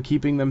plan on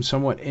keeping them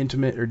somewhat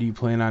intimate, or do you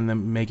plan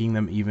on making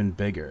them even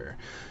bigger?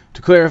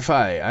 To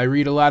clarify, I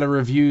read a lot of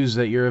reviews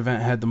that your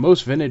event had the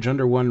most vintage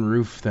under one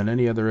roof than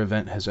any other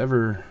event has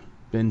ever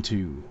been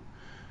to.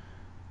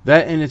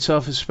 That in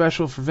itself is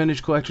special for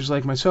vintage collectors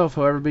like myself.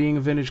 However, being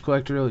a vintage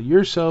collector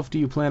yourself, do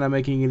you plan on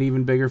making it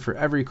even bigger for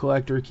every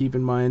collector? Keep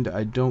in mind,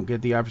 I don't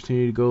get the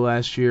opportunity to go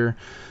last year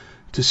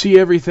to see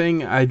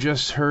everything. I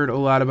just heard a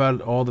lot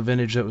about all the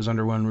vintage that was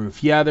under one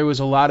roof. Yeah, there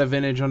was a lot of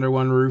vintage under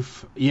one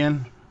roof.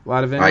 Ian, a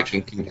lot of vintage? I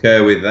can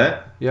concur with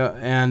that. Yeah,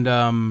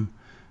 and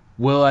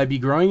will I be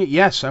growing it?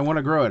 Yes, I want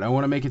to grow it. I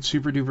want to make it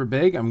super duper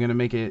big. I'm going to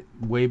make it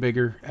way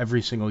bigger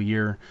every single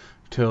year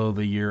till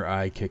the year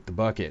I kick the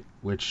bucket,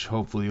 which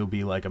hopefully will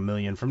be like 1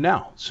 million from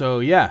now. So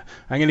yeah,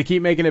 I'm going to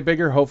keep making it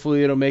bigger.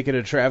 Hopefully it'll make it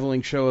a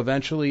traveling show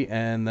eventually,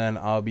 and then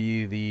I'll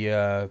be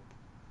the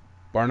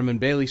Barnum and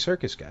Bailey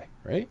circus guy,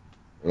 right?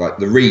 Like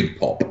the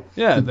Reed Pop.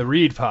 Yeah, the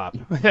Reed Pop.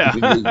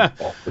 Yeah.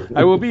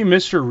 I will be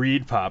Mr.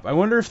 Reed Pop. I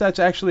wonder if that's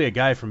actually a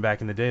guy from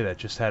back in the day that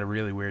just had a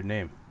really weird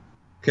name.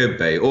 Could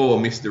be. Or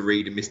Mr.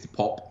 Reed and Mr.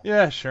 Pop.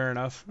 Yeah, sure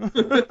enough.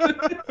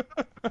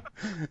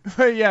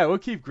 But yeah, we'll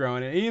keep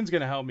growing it. Ian's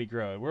going to help me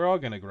grow it. We're all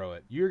going to grow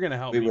it. You're going to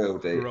help me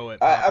grow it.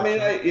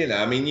 You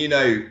know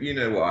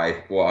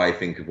what I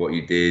think of what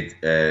you did.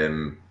 A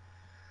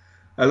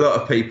lot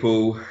of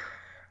people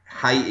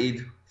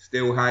hated,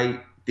 still hate,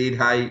 did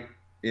hate,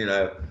 you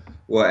know,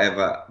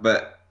 whatever.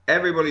 But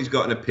everybody's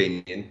got an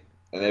opinion,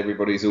 and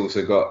everybody's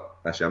also got.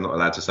 Actually, I'm not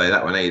allowed to say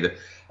that one either.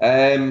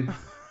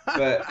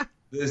 But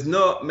there's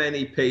not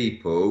many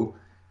people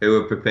who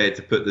are prepared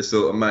to put the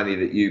sort of money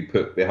that you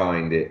put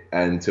behind it,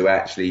 and to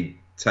actually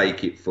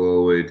take it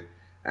forward,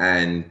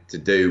 and to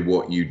do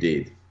what you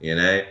did. You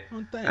know.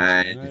 Well, thanks,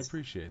 and man. I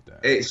appreciate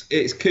that.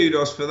 It's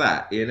kudos for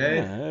that. You know.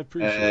 Yeah, I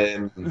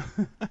appreciate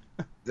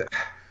it.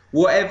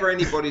 Whatever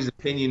anybody's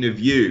opinion of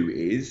you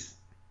is,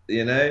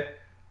 you know,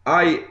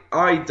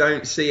 I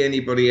don't see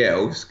anybody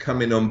else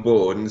coming on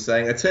board and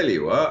saying, I tell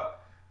you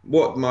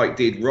what Mike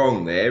did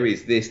wrong there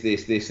is this,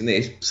 this, this, and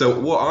this. So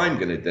what I'm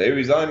going to do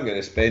is I'm going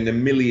to spend $1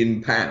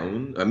 million,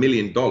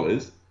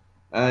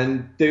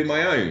 and do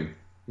my own,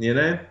 you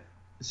know.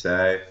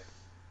 So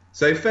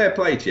fair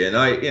play to you, and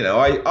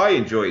I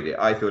enjoyed it.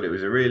 I thought it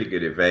was a really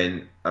good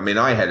event. I mean,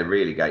 I had a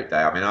really great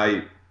day. I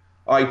mean,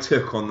 I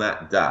took on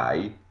that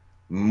day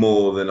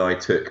more than I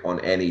took on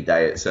any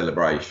day at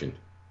Celebration.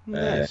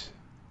 Nice.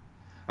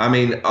 I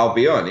mean, I'll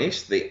be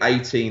honest, the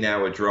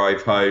 18-hour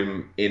drive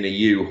home in a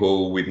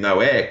U-Haul with no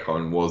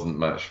aircon wasn't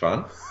much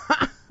fun.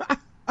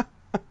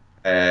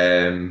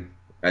 And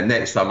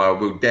next time I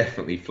will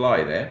definitely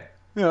fly there.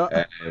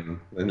 Yeah.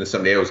 Unless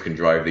somebody else can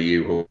drive the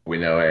U-Haul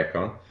with no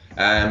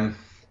aircon.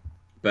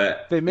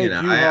 But they make you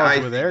know, U-Hauls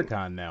with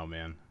aircon now,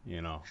 man.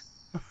 You know.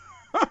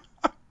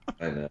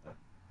 I know.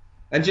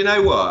 And do you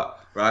know what?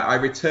 Right, I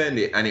returned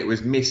it and it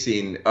was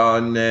missing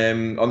on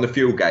the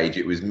fuel gauge.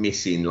 It was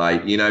missing,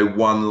 like, you know,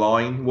 one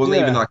line. It wasn't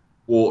even like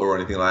water or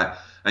anything like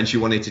that. And she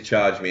wanted to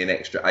charge me an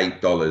extra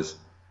 $8.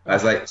 I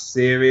was like,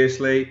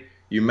 seriously?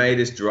 You made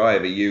us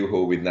drive a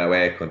U-Haul with no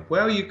aircon?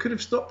 Well, you could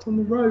have stopped on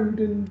the road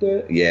and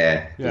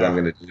because I'm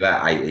going to do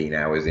that 18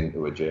 hours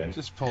into a journey.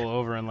 Just pull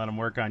over and let them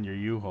work on your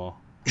U-Haul.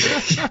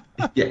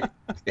 Yeah.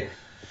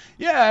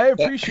 Yeah, I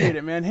appreciate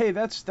it, man. Hey,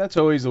 that's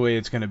always the way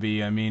it's going to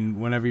be. I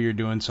mean, whenever you're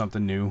doing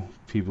something new,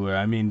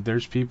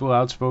 there's people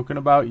outspoken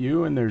about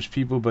you, and there's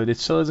people, but it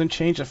still doesn't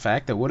change the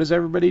fact that what does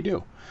everybody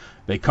do?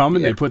 They come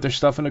and they put their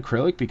stuff in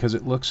acrylic because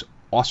it looks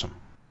awesome.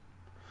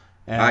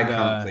 And, I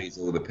can't please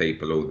all the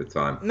people all the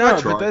time.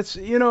 No, but that's,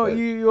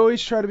 you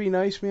always try to be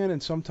nice, man,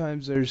 and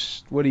sometimes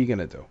what are you going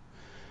to do?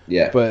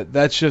 Yeah. But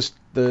that's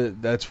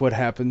what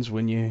happens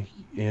when you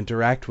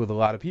interact with a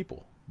lot of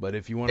people. But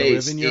if you want to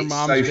live in your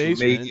mom's basement, it's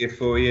social media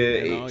for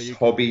you. It's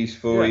hobbies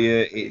for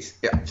you. It's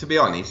to be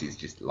honest, it's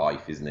just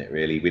life, isn't it?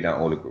 Really, we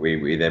don't all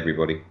agree with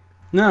everybody.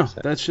 No,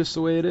 that's just the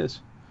way it is.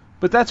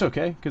 But that's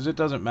okay, because it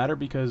doesn't matter,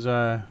 because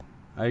I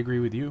agree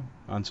with you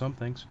on some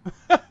things.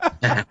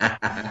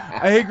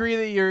 I agree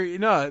that you're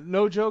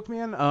no joke,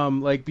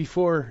 man. Like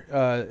before,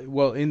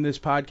 in this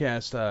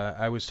podcast,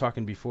 I was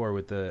talking before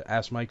with the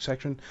Ask Mike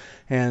section,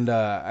 and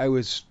I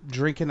was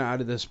drinking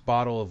out of this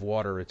bottle of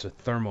water. It's a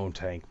Thermo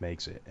Tank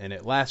makes it, and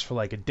it lasts for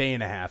like a day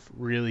and a half.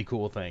 Really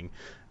cool thing.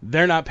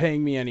 They're not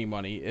paying me any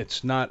money.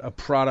 It's not a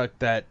product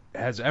that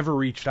has ever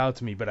reached out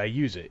to me, but I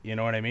use it. You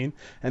know what I mean?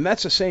 And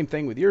that's the same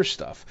thing with your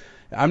stuff.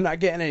 I'm not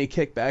getting any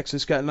kickbacks.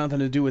 It's got nothing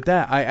to do with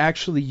that. I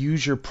actually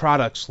use your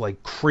products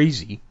like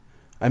crazy.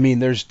 I mean,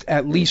 there's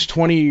at least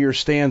 20 of your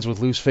stands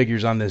with loose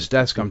figures on this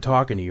desk I'm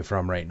talking to you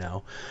from right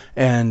now.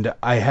 And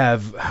I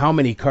have how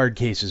many card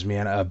cases,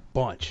 man? A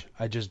bunch.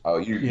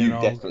 You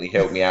definitely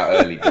helped me out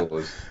early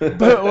doors.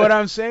 But what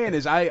I'm saying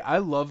is I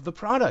love the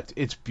product.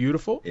 It's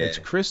beautiful. Yeah. It's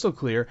crystal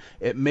clear.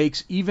 It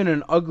makes even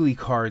an ugly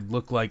card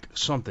look like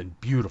something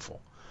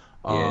beautiful.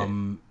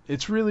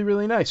 It's really,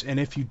 really nice. And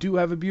if you do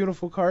have a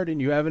beautiful card and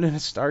you have it in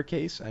a star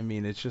case, I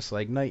mean, it's just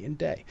like night and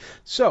day.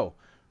 So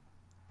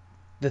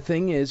the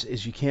thing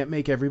is you can't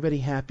make everybody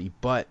happy,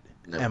 but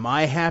am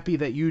I happy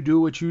that you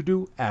do what you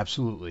do?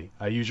 Absolutely.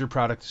 I use your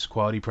product. It's a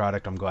quality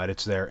product. I'm glad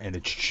it's there, and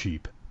it's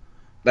cheap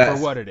for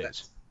what it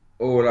is.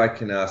 All I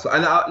can ask.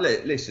 And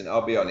listen,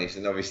 I'll be honest,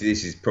 and obviously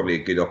this is probably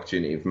a good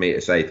opportunity for me to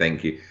say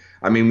thank you.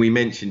 I mean, we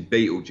mentioned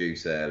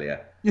Beetlejuice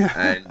earlier,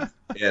 and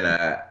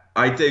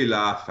I do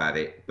laugh at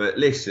it, but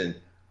listen,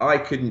 I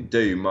couldn't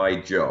do my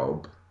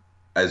job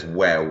as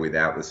well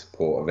without the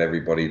support of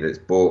everybody that's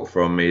bought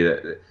from me.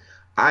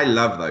 I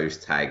love those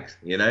tags,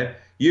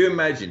 You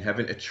imagine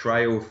having to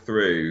trail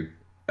through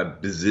a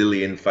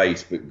bazillion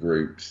Facebook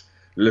groups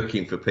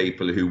looking for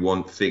people who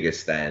want figure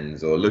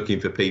stands or looking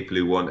for people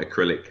who want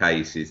acrylic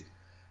cases.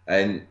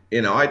 And,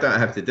 I don't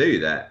have to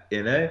do that,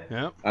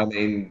 Yeah. I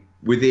mean,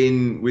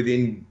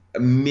 within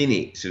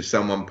minutes of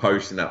someone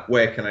posting up,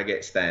 where can I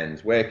get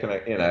stands? Where can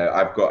I,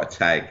 I've got a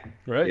tag,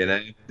 right?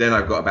 Then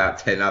I've got about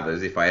 10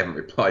 others if I haven't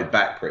replied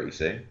back pretty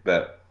soon.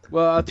 But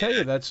well, I'll tell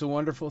you, that's the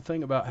wonderful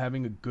thing about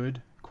having a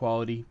good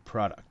quality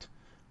product.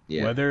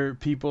 Yeah. Whether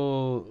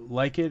people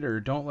like it or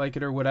don't like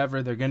it or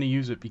whatever, they're going to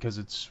use it because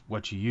it's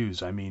what you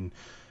use. I mean,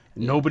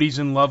 nobody's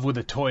in love with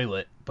a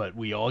toilet, but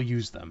we all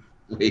use them.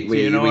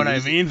 You know what I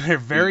mean? They're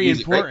very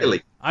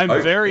important. I'm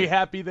very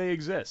happy they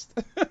exist.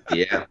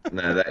 Yeah,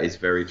 no, that is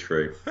very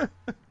true.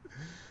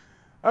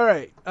 All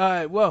right.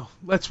 Well,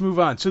 let's move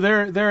on. So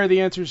there are the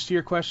answers to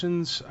your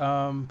questions.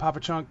 Papa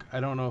Chunk, I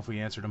don't know if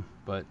we answered them,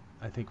 but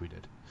I think we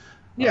did.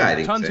 Yeah, I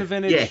think tons so. of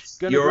vintage. Yes,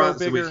 Gonna your grow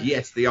answer bigger. was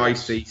yes. The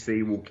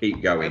ICC will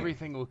keep going.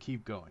 Everything will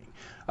keep going.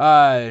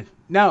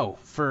 Now,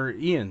 for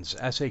Ian's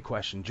essay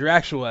questions, your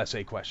actual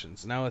essay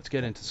questions. Now let's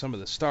get into some of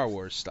the Star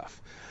Wars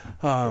stuff.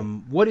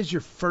 What is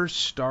your first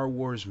Star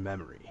Wars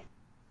memory?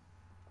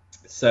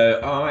 So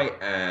I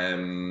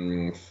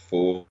am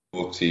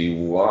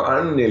 41.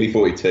 I'm nearly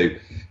 42.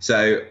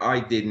 So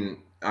I didn't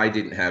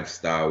have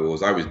Star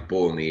Wars. I was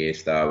born the year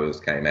Star Wars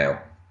came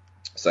out.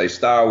 So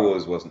Star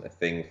Wars wasn't a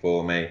thing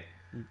for me.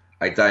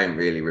 I don't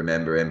really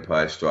remember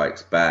Empire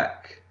Strikes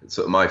Back.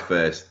 Sort of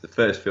the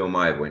first film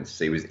I ever went to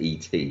see was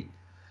E.T.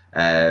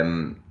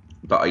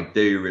 But I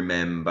do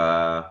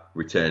remember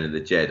Return of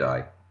the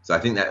Jedi. So I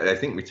think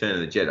Return of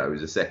the Jedi was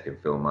the second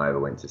film I ever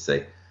went to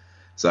see.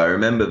 So I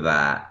remember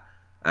that,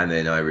 and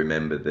then I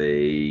remember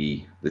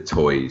the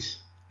toys.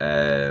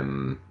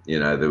 We're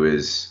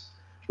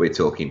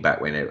talking back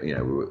when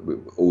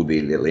all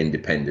the little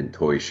independent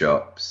toy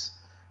shops,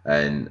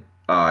 and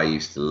I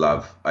used to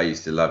love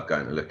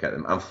going to look at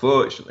them.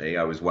 Unfortunately,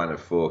 I was one of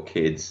 4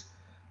 kids,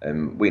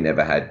 and we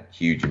never had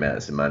huge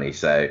amounts of money.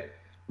 So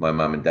my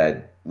mum and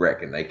dad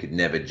reckon they could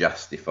never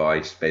justify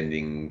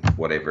spending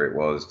whatever it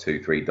was,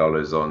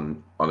 $2-3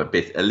 on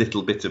a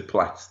little bit of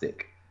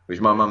plastic, which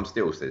my mum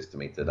still says to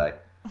me today.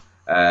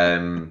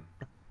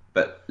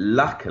 But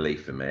luckily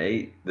for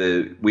me,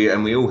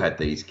 we all had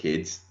these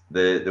kids.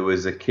 There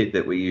was a kid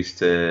that I used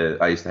to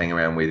hang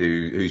around with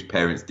whose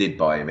parents did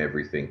buy him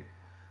everything.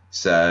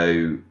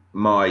 So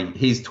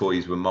his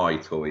toys were my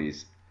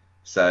toys.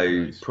 So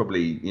nice.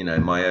 Probably,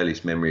 my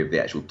earliest memory of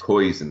the actual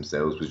toys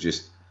themselves was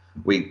just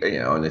in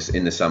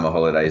the summer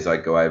holidays,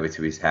 I'd go over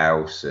to his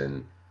house,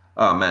 and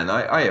oh man,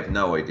 I have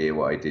no idea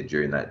what I did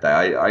during that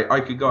day.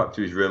 I could go up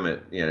to his room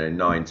at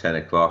 9-10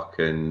 o'clock,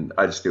 and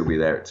I'd still be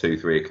there at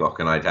 2-3 o'clock,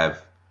 and I'd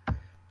have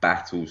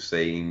battle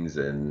scenes,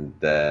 and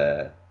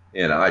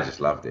I just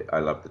loved it.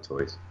 I loved the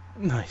toys.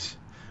 Nice.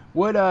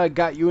 What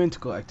got you into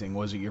collecting?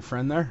 Was it your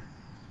friend there?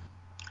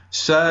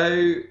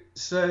 I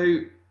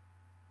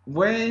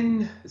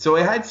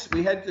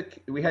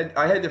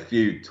had a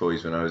few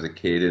toys when I was a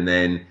kid, and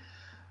then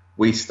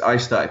I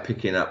started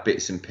picking up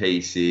bits and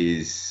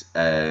pieces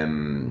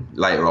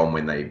later on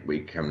when they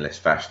became less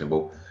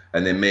fashionable,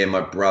 and then me and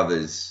my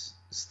brothers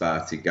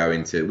started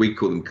going to, we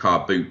call them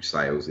car boot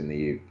sales in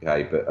the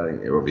UK, but I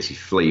think they're obviously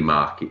flea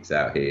markets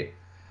out here.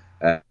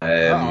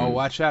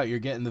 Watch out! You're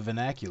getting the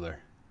vernacular.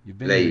 You've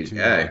been there too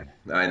long.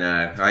 I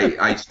know.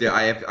 I've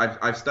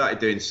started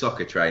doing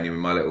soccer training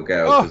with my little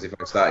girls, because if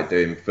I started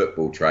doing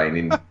football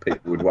training,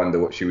 people would wonder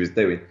what she was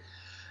doing.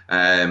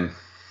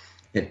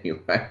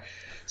 Anyway,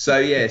 so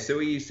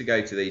we used to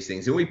go to these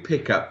things, and we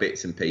pick up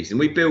bits and pieces, and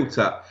we built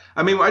up.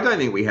 I mean, I don't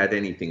think we had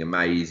anything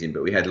amazing,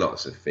 but we had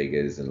lots of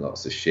figures and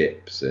lots of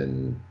ships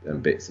and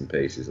bits and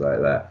pieces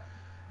like that.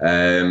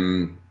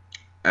 And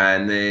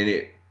then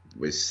it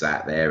was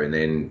sat there, and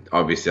then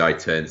obviously I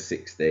turned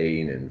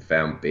 16 and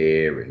found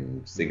beer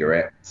and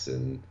cigarettes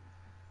and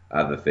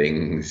other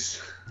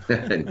things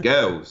and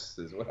girls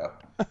as well.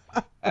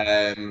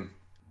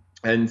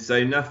 And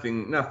so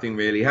nothing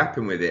really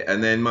happened with it.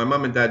 And then my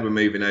mum and dad were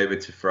moving over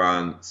to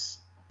France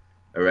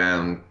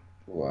around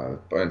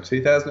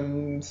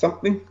 2000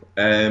 something,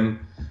 and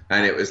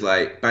it was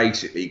like,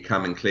 basically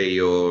come and clear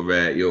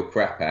your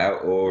crap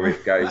out, or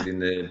it goes in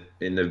the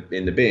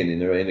bin, in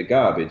the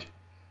garbage.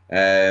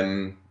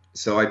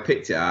 So I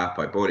picked it up,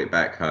 I brought it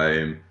back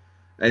home,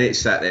 and it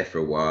sat there for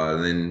a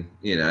while. And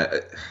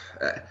then,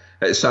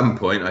 at some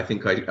point, I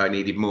think I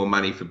needed more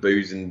money for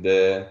booze and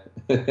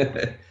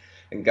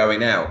and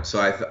going out. So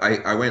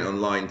I went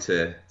online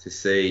to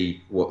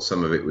see what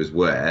some of it was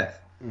worth.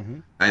 Mm-hmm.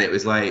 And it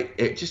was like,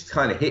 it just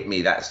kind of hit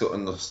me, that sort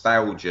of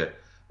nostalgia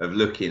of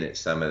looking at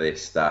some of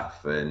this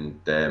stuff. And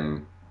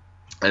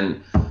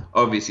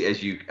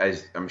obviously,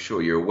 as I'm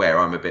sure you're aware,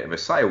 I'm a bit of a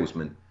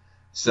salesman.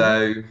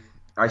 So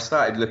I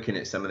started looking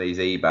at some of these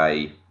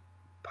eBay,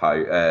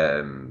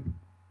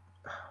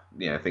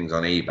 things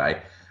on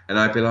eBay, and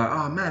I'd be like,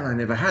 oh man, I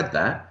never had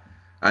that.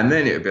 And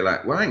then it would be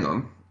like, well, hang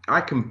on,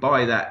 I can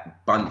buy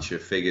that bunch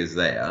of figures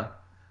there.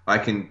 I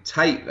can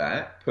take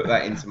that, put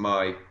that into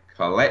my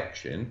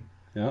collection,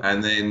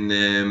 and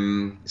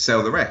then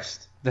sell the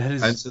rest.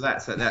 And so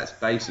that's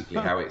basically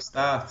how it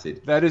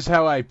started. That is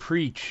how I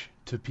preach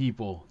to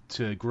people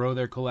to grow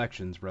their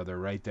collections, brother,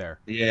 right there.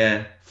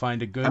 Yeah.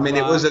 Find a good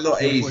it was a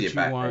lot easier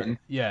back then.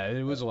 Yeah,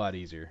 it was a lot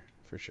easier,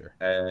 for sure.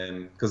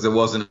 Because there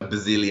wasn't a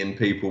bazillion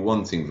people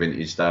wanting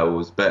vintage Star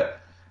Wars.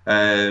 But,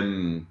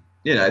 so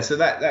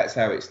that's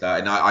how it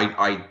started. And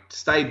I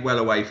stayed well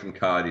away from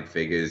carded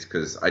figures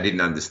because I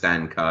didn't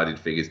understand carded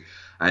figures.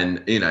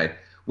 And,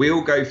 we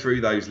all go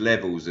through those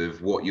levels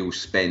of what you'll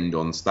spend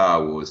on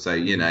Star Wars. So,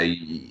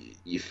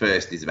 your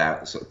first is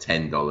about sort of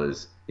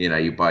 $10.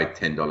 You buy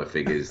 $10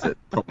 figures that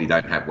probably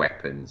don't have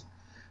weapons.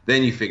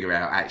 Then you figure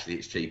out actually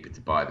it's cheaper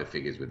to buy the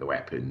figures with the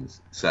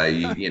weapons. So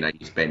you're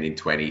spending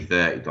 $20,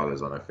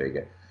 $30 on a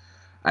figure.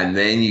 And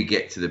then you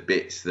get to the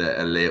bits that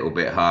are a little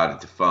bit harder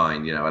to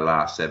find, a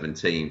last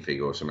 17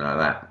 figure or something like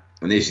that.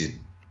 And this is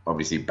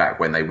obviously back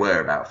when they were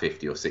about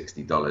 $50 or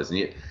 $60.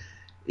 And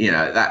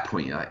at that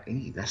point you're like,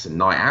 that's a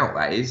night out.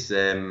 That is.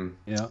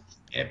 Yeah.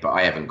 Yeah, but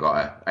I haven't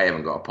got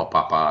a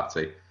pop-up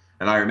R2.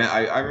 And I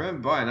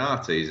remember buying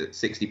R2s at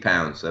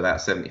 £60, so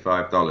that's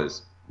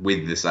 $75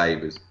 with the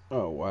sabers.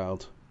 Oh,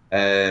 wild.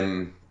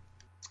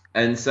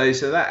 And so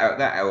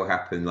that all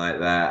happened like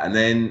that, and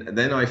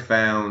then I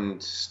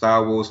found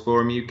Star Wars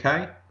Forum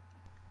UK.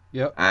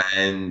 Yep.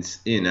 And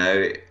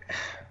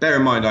bear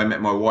in mind I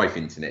met my wife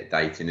internet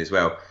dating as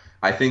well.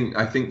 I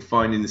think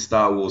finding the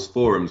Star Wars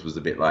forums was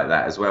a bit like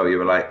that as well. You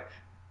were like,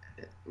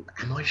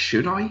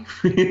 should I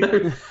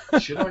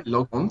should I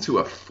log on to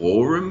a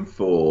forum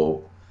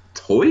for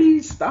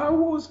toys, Star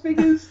Wars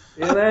figures?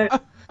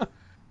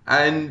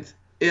 And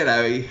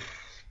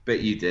but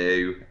you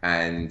do,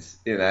 and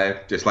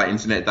just like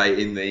internet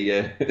dating,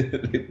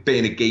 the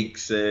being a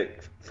geek's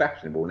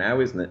fashionable now,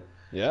 isn't it?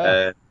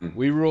 Yeah,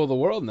 we rule the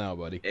world now,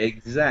 buddy.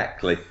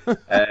 Exactly.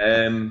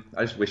 I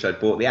just wish I'd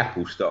bought the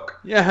Apple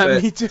stock. Yeah,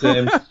 me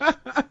too.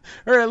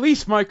 Or at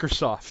least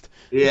Microsoft.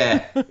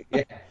 Yeah.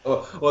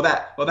 Or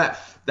that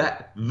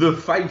the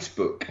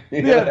Facebook.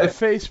 Yeah, the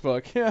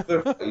Facebook. Yeah. The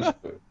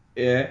Facebook.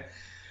 Yeah.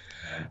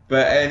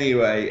 But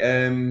anyway,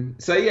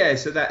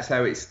 so that's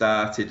how it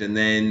started, and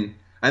then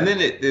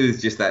there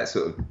was just that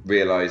sort of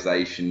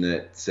realization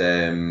that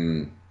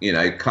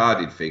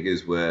carded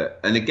figures were,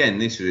 and again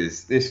this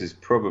was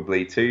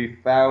probably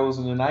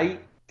 2008,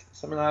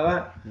 something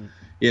like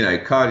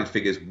that. Carded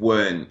figures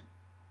weren't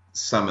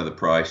some of the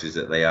prices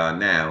that they are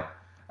now,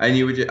 and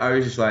I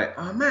was just like,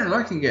 oh man,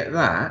 I can get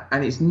that,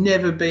 and it's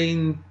never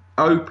been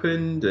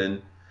opened,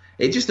 and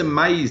it just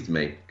amazed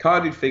me.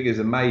 Carded figures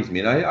amazed me,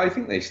 and I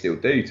think they still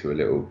do to a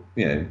little,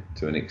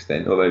 to an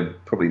extent. Although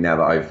probably now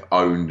that I've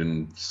owned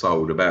and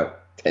sold about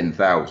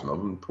 10,000 of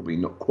them, probably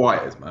not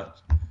quite as much.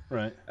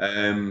 Right.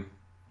 And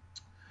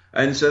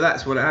so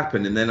that's what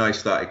happened. And then I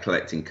started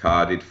collecting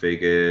carded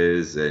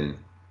figures, and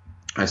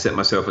I set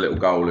myself a little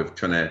goal of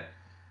trying to.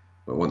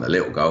 Well, it wasn't a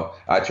little goal.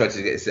 I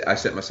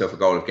set myself a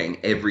goal of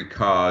getting every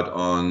card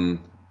on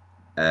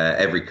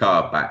every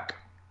card back.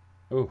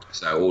 Ooh.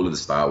 So all of the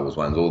Star Wars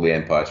ones, all the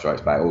Empire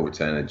Strikes Back, all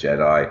Return of the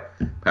Jedi,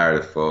 Power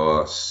of the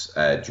Force,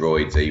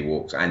 Droids,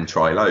 Ewoks, and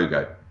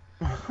Tri-Logo.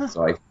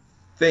 So I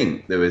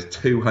think there was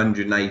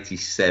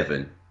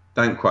 287.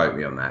 Don't quote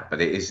me on that, but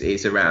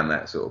it's around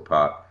that sort of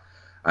part.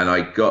 And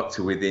I got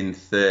to within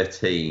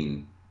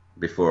 13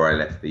 before I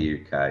left the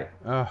UK.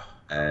 Oh.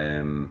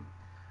 And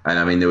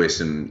I mean, there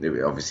was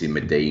obviously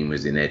Medine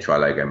was in there,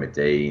 Tri-Logo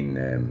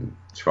Medine,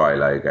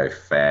 Tri-Logo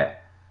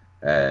Fett,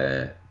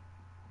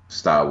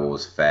 Star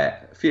Wars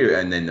Fett, a few,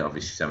 and then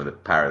obviously some of the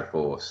Power of the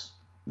Force,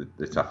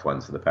 the tough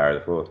ones for the Power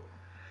of the Force.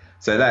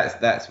 So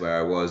that's where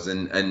I was,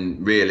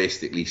 and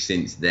realistically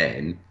since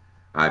then,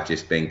 I've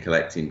just been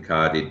collecting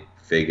carded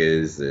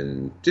figures,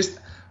 and just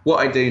what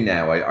I do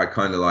now, I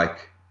kind of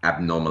like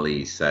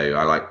abnormalities. So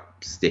I like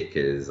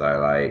stickers, I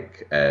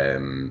like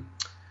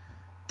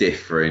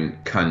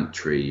different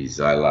countries,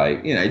 I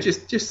like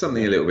just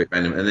something a little bit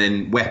random, and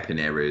then weapon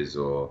errors,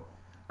 or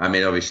I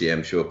mean, obviously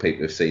I'm sure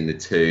people have seen the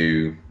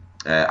two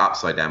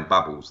upside down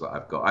bubbles that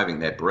I've got. I think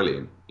they're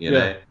brilliant. You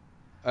know,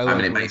 I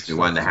mean, it makes me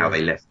wonder how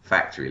they left the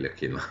factory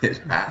looking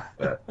like that.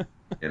 But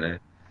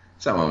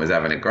someone was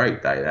having a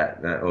great day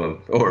that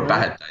or a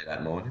bad day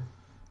that morning.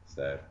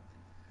 So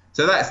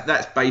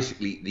that's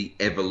basically the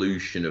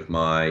evolution of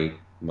my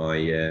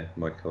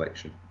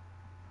collection.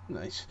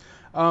 Nice.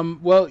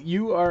 Well,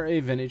 you are a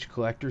vintage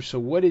collector, so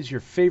what is your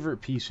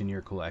favorite piece in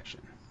your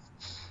collection?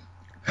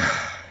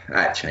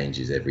 That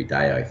changes every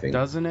day, I think.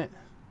 Doesn't it?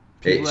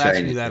 People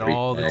ask me that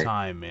all the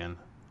time, man.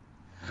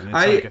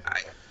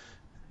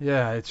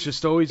 Yeah, it's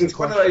just always. It's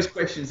one of those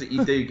questions that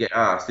you do get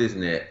asked,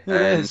 isn't it?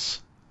 It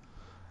is.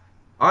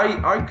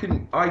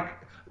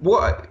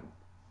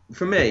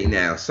 For me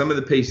now, some of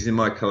the pieces in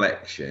my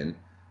collection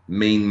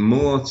mean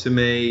more to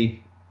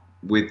me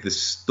with the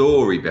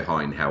story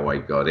behind how I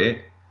got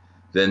it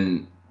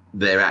than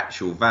their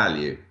actual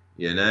value.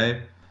 Right,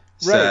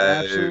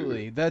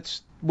 absolutely.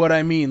 That's what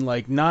I mean.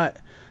 Like not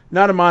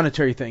a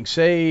monetary thing.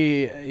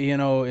 Say,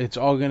 it's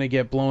all going to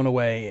get blown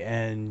away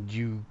and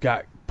you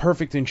got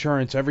perfect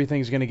insurance,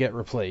 everything's going to get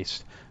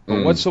replaced.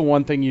 But what's the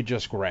one thing you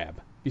just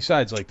grab?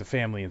 Besides, like, the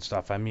family and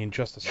stuff. I mean,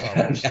 just the Star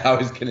Wars. I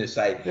was going to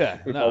say,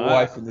 with my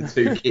wife and the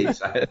two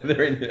kids, I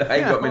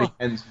ain't got many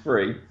hands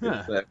free.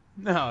 Yeah.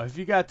 No, if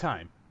you got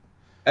time.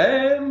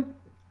 I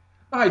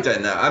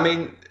don't know. I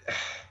mean,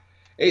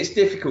 it's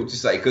difficult to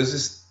say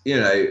because,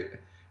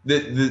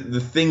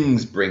 the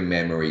things bring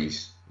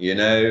memories.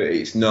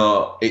 It's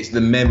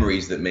the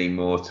memories that mean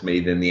more to me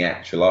than the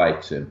actual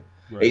item.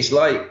 Right. It's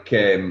like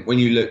when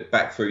you look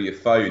back through your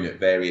phone at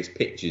various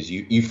pictures,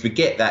 you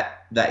forget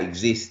that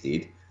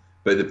existed,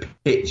 but the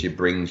picture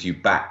brings you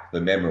back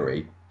the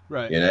memory.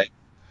 Right.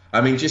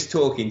 I mean, just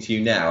talking to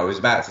you now, I was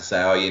about to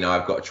say,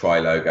 I've got a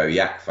Tri-Logo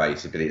Yak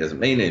face, but it doesn't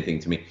mean anything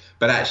to me.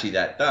 But actually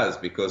that does,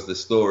 because the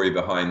story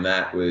behind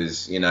that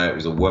was, it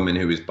was a woman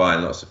who was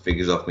buying lots of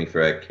figures off me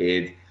for her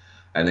kid.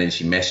 And then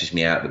she messaged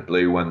me out of the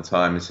blue one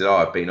time and said,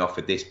 I've been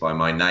offered this by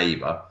my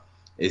neighbour.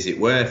 Is it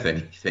worth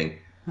anything?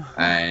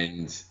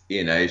 And she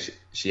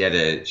had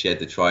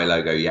the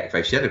Tri-Logo Yak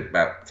Face. She had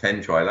about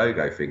 10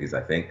 Tri-Logo figures,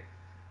 I think.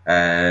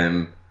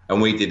 And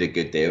we did a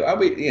good deal. I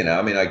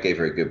gave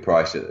her a good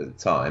price at the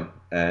time.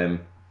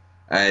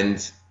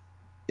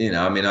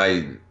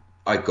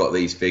 I got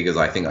these figures.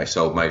 I think I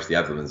sold most of the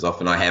other ones off,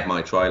 and I had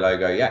my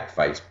Tri-Logo Yak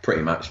Face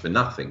pretty much for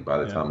nothing by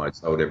the time I'd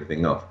sold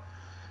everything off.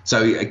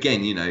 So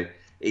again,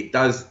 it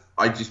does.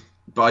 I'd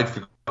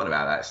forgotten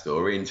about that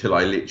story until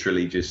I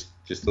literally just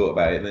thought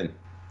about it then.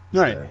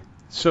 Right.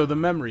 So the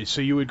memories.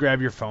 So you would grab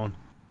your phone.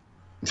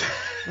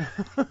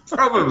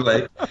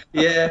 Probably.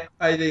 Yeah,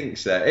 I think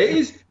so.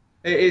 It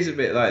is a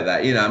bit like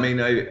that.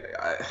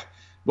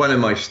 One of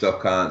my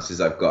stock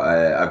answers, I've got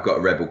a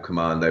Rebel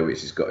Commando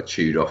which has got a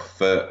chewed off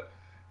foot.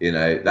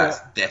 That's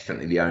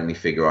definitely the only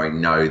figure I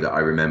know that I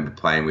remember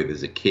playing with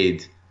as a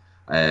kid.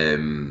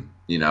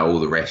 All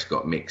the rest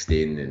got mixed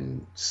in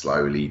and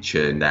slowly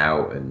churned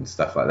out and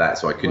stuff like that.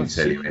 So I couldn't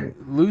tell you.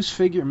 Loose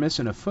figure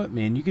missing a foot,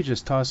 man. You could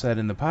just toss that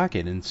in the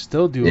pocket and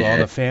still do all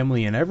the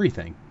family and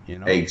everything.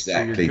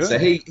 Exactly. So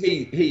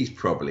he's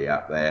probably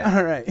up there.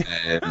 All right.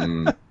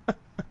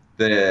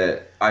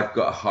 I've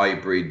got a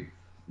hybrid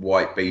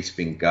White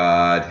Beastman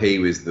Guard. He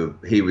was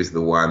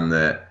the one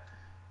that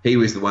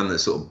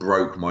sort of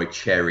broke my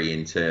cherry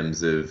in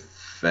terms of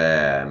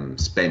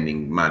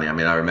spending money.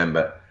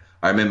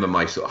 I remember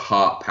my sort of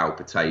heart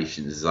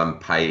palpitations as I'm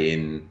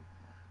paying.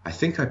 I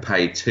think I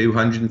paid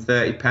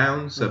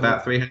 £230, so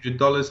about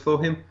 $300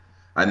 for him,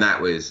 and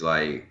that was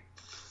like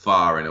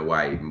far and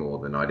away more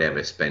than I'd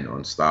ever spent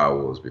on Star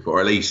Wars before, or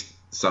at least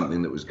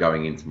something that was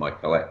going into my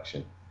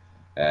collection.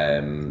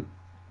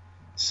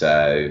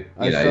 So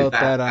I felt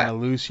that on a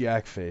loose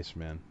Yak Face,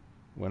 man.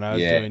 When I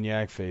was doing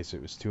Yak Face,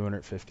 it was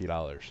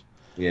 $250.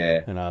 Yeah,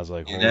 and I was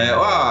like, I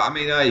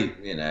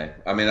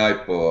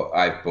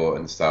bought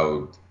and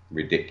sold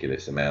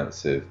ridiculous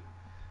amounts of.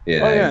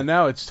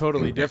 Now it's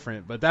totally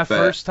different. But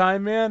first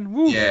time, man,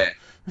 woo. Yeah.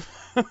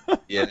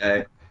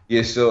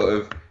 You're sort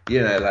of,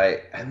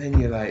 and then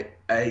you're like,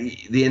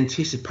 the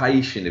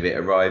anticipation of it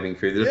arriving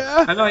through the.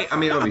 Yeah. And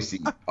obviously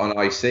on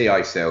IC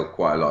I sell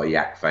quite a lot of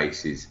Yak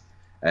Faces,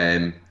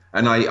 and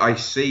I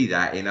see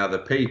that in other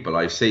people.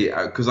 I see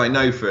because I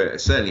know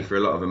certainly for a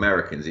lot of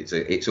Americans,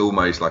 it's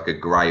almost like a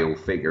Grail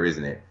figure,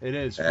 isn't it? It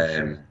is. For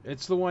sure.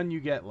 It's the one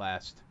you get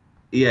last.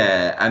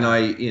 Yeah, and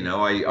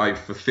I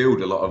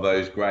fulfilled a lot of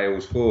those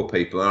Grails for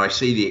people, and I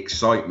see the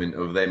excitement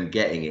of them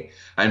getting it.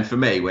 And for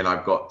me, when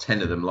I've got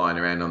 10 of them lying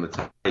around on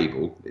the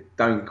table, it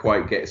don't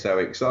quite get so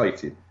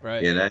excited,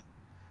 right?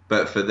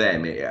 But for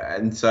them,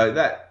 and so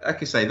that,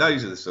 like I say,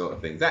 those are the sort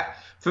of things that,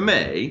 for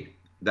me,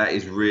 that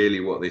is really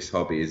what this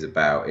hobby is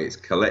about. It's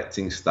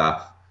collecting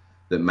stuff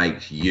that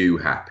makes you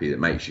happy, that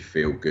makes you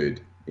feel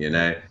good.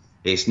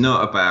 It's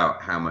not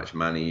about how much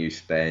money you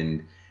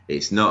spend.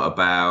 It's not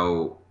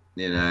about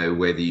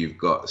whether you've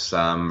got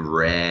some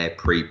rare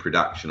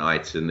pre-production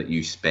item that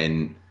you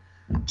spend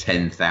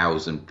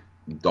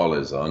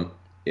 $10,000 on,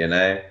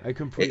 I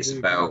completely It's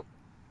about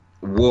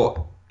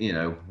what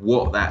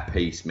that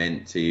piece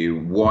meant to you,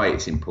 why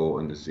it's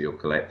important to your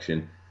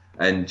collection,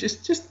 and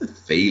just the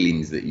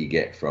feelings that you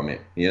get from it,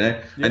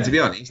 Yeah. And to be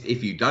honest,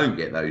 if you don't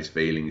get those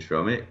feelings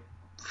from it,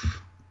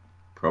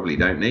 probably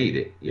don't need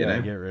it, you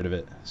know? Get rid of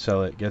it.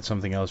 Sell it. Get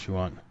something else you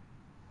want.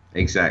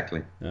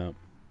 Exactly. Yeah.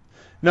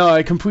 No,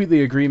 I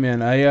completely agree,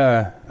 man.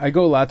 I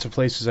go lots of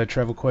places. I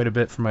travel quite a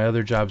bit for my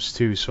other jobs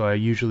too, so I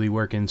usually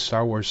work in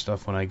Star Wars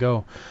stuff when I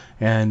go.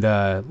 And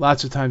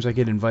lots of times I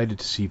get invited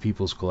to see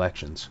people's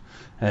collections,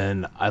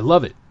 and I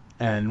love it.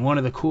 And one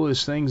of the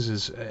coolest things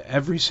is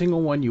every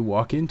single one you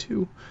walk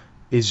into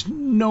is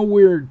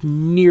nowhere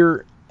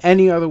near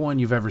any other one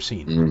you've ever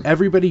seen. Mm.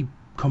 Everybody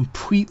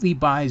completely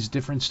buys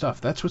different stuff.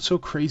 That's what's so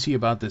crazy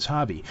about this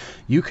hobby.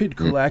 You could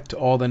collect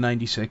all the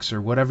 96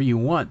 or whatever you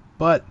want,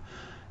 but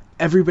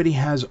everybody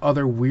has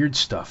other weird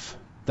stuff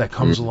that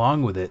comes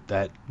along with it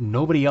that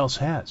nobody else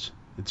has.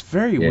 It's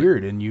very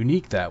weird and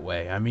unique that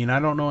way. I mean,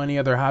 I don't know any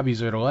other hobbies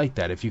that are like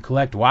that. If you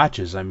collect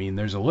watches, I mean,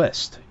 there's a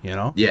list,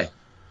 Yeah.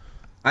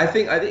 I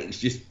think it's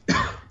just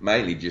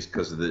mainly just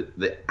because of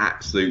the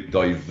absolute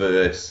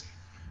diverse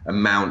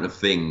amount of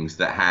things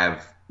that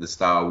have the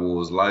Star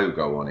Wars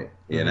logo on it,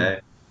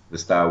 the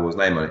Star Wars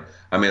name on it.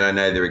 I mean, I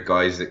know there are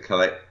guys that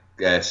collect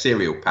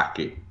cereal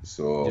packets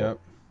or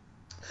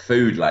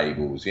food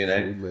labels,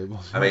 Food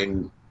labels. I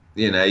mean,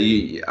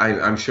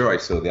 I'm sure I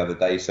saw the other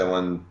day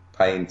someone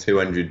paying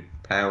 £200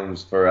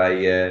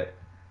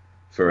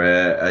 for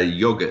a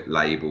yogurt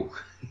label,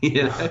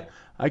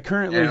 I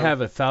currently have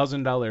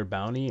 $1,000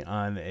 bounty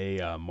on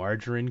a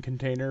margarine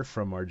container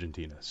from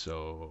Argentina.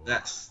 So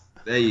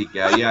there you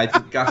go. Yeah, I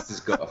think Gus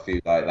has got a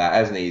few like that,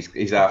 hasn't he?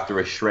 He's after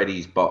a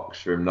Shreddies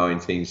box from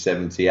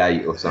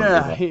 1978 or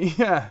something.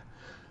 Yeah.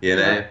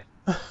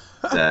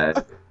 So,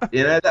 but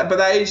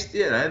that is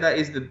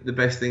the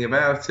best thing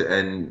about it.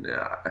 And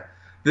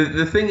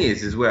the thing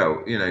is as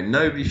well,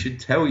 nobody should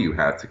tell you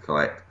how to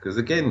collect, because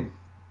again,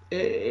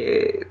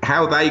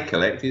 how they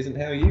collect isn't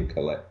how you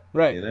collect.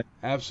 Right.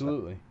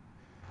 Absolutely.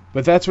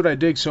 But that's what I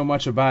dig so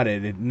much about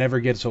it. It never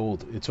gets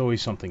old. It's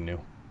always something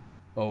new.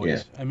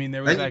 Always. Yeah. I mean,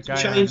 there was And that you can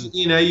guy. change,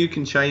 you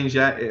can change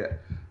that. Yeah.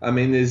 I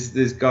mean,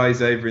 there's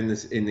guys over in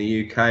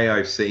the UK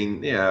I've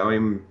seen. I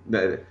mean,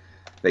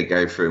 they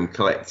go from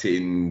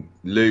collecting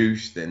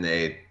loose, then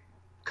they're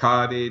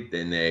carded,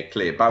 then they're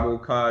clear bubble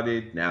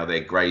carded. Now they're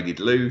graded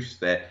loose.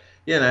 But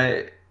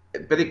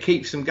it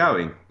keeps them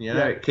going.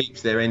 Yeah. It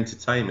keeps their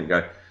entertainment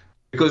going.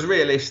 Because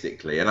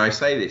realistically, and I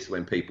say this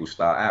when people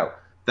start out,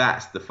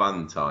 that's the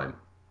fun time.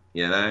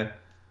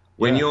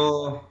 When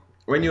you've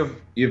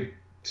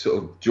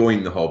sort of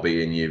joined the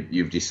hobby and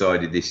you've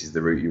decided this is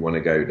the route you want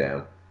to go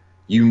down,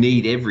 you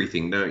need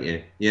everything, don't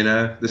you?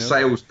 The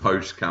sales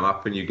posts come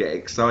up and you get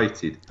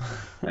excited.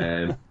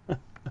 Now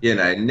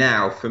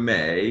for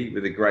me,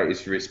 with the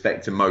greatest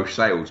respect to most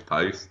sales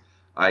posts,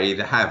 I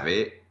either have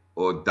it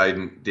or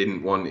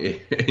didn't want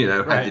it,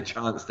 had the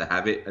chance to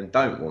have it and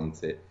don't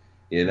want it,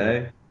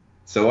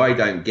 So I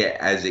don't get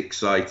as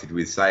excited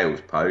with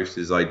sales posts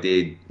as I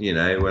did,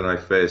 when I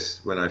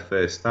first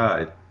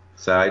started.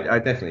 So I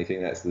definitely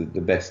think that's the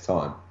best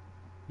time.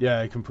 Yeah,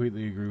 I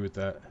completely agree with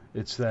that.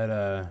 It's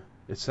that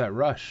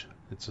rush.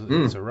 It's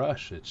a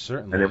rush. It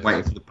certainly. And then is.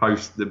 waiting for the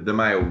post, the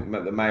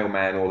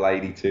mailman or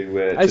lady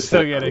to. I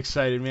still get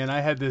excited, man.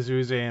 I had this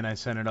Uze and I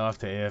sent it off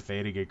to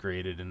AFA to get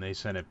graded, and they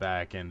sent it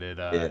back, and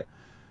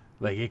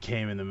it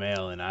came in the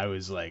mail, and I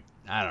was like,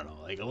 I don't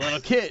know, like a little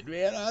kid,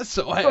 man. I was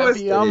so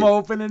happy. I'm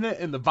opening it,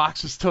 and the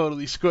box is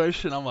totally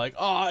squished, and I'm like,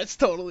 oh, it's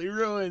totally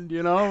ruined,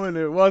 and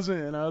it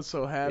wasn't, and I was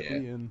so happy,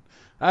 and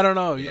I don't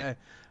know,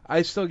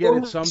 I still get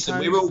it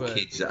sometimes. We're all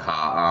kids at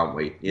heart, aren't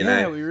we? We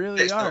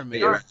really are,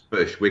 man.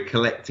 We're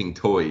collecting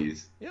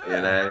toys,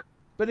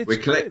 But we're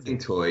collecting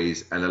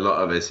toys, and a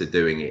lot of us are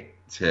doing it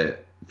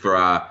for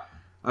our.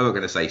 I'm not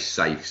going to say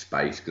safe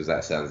space because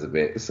that sounds a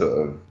bit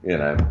sort of,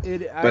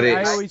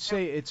 I always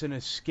say it's an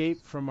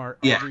escape from our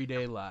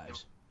everyday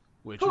lives,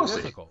 which is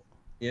difficult.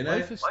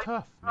 Life is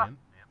tough, man.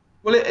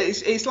 Well,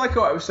 it's like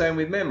what I was saying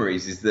with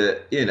memories is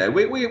that,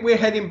 we're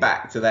heading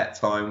back to that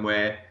time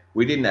where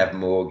we didn't have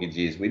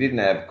mortgages, we didn't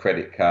have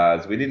credit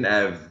cards, we didn't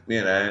have, we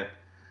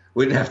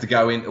didn't have to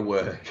go into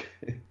work,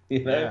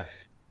 Yeah.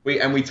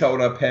 We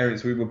told our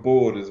parents we were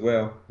bored as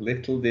well.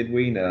 Little did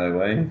we know,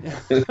 eh?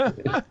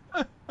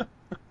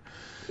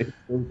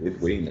 Little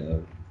did we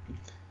know.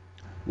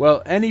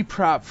 Well, any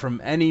prop from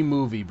any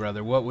movie,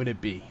 brother, what would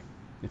it be?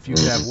 If you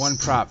could have one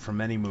prop from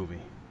any movie.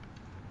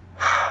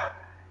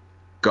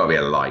 Got to be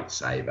a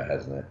lightsaber,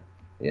 hasn't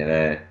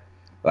it?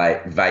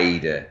 Like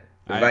Vader.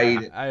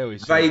 I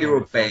always Vader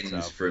or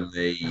Ben's from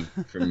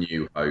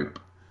New Hope.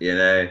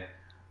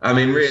 I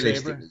mean,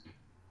 realistically,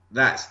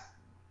 that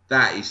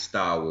is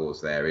Star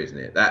Wars, there, isn't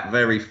it? That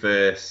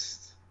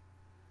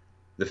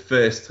the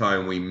first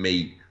time we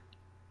meet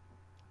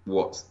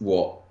what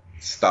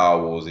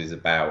Star Wars is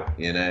about,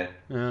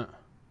 Yeah.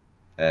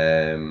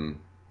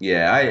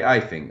 I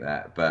think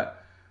that,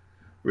 but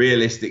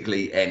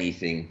realistically,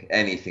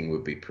 anything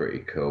would be pretty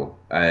cool.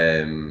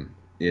 I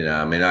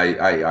mean,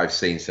 I've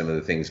seen some of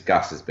the things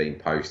Gus has been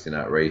posting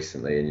up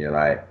recently, and you're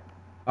like,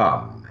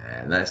 oh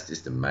man, that's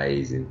just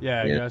amazing.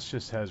 Yeah, Gus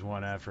just has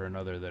one after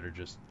another that are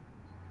just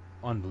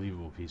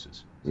unbelievable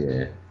pieces.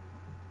 Yeah.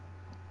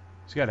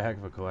 He's got a heck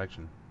of a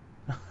collection.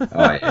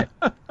 Oh yeah.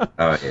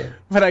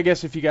 But I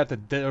guess if you got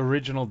the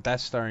original Death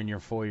Star in your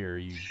foyer,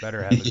 you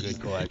better have a good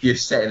collection. You're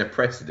setting a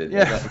precedent.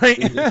 Yeah, right.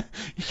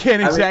 You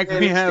can't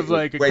exactly have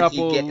like a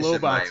couple of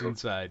Lobots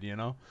inside,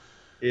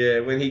 Yeah,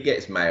 when he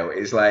gets mail,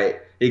 it's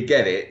like he'd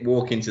get it,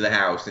 walk into the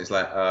house, and it's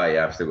like, oh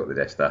yeah, I've still got the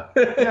Death Star.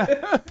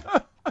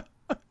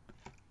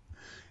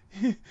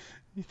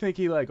 You think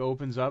he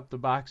opens up the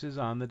boxes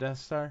on the Death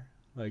Star?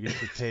 Like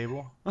it's a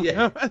table?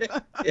 yeah,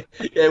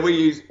 we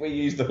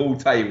use the whole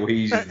table. He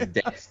uses the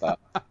Death Star.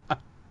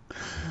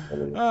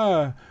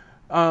 I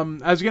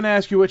was going to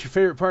ask you what your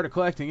favorite part of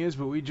collecting is,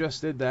 but we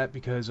just did that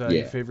because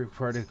your favorite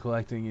part of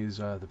collecting is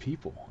the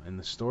people and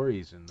the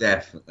stories. And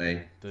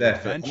definitely.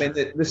 Adventure. I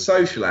mean, the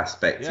social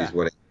aspect is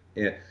what it.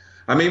 Yeah.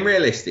 I mean,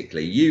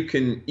 realistically, you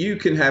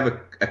can have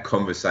a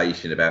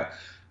conversation about.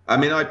 I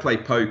mean, I play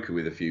poker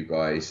with a few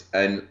guys,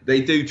 and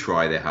they do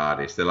try their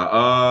hardest. They're like,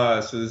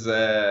 "Oh, so there's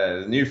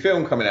a new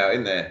film coming out,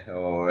 isn't there?"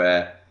 Or,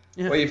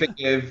 "What do you think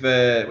of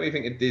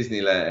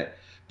Disneyland?"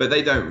 But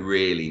they don't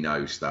really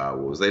know Star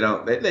Wars. They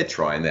don't. They're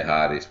trying their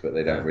hardest, but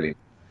they don't really.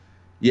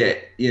 Yeah,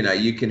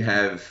 you can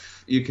have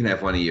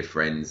one of your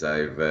friends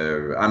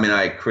over. I mean,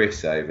 I had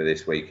Chris over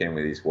this weekend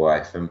with his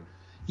wife, and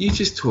you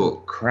just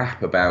talk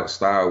crap about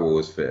Star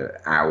Wars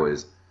for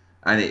hours,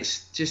 and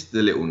it's just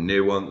the little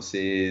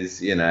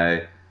nuances,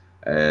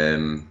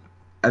 and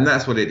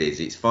that's what it is.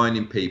 It's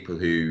finding people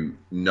who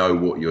know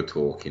what you're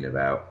talking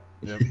about,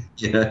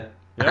 Yeah.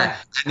 and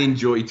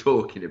enjoy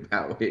talking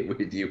about it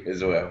with you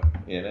as well,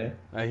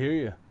 I hear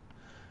you.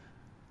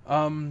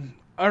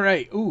 All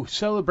right. Ooh,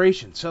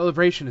 Celebration.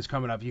 Celebration is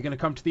coming up. You gonna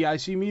come to the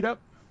IC meetup?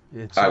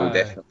 It's I will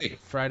definitely.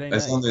 Friday night.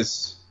 As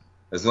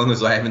long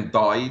as I haven't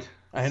died.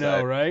 I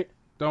know, right?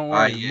 Don't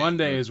worry.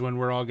 Monday is when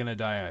we're all gonna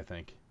die, I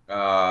think.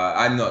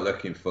 I'm not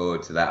looking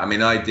forward to that. I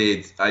mean, I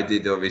did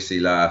obviously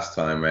last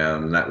time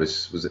round, and that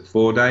was it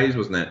 4 days,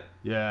 wasn't it?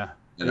 Yeah.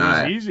 It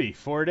was easy.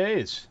 4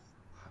 days.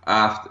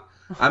 after.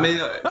 I mean,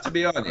 to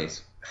be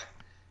honest,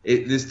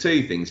 there's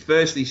two things.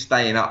 Firstly,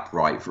 staying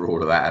upright for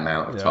all of that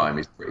amount of time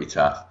is pretty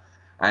tough,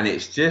 and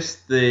it's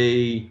just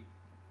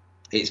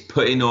it's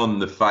putting on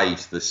the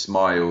face, the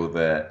smile,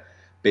 the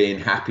being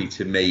happy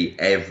to meet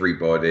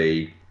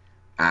everybody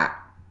at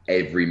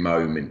every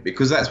moment,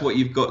 because that's what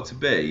you've got to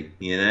be,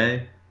 you know.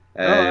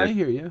 I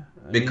hear you.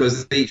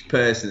 Because each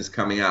person's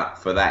coming up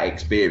for that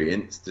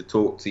experience to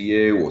talk to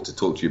you or to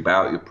talk to you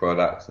about your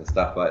products and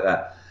stuff like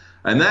that.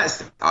 And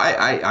that's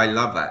I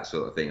love that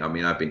sort of thing. I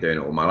mean, I've been doing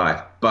it all my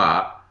life,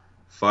 but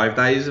 5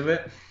 days of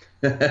it.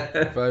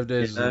 5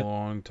 days is a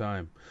long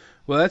time.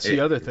 Well, that's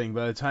the other thing.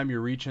 By the time you're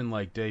reaching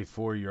like day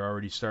 4, you're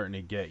already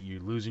starting to you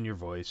losing your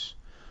voice.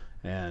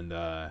 And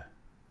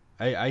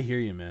I hear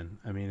you, man.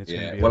 I mean, it's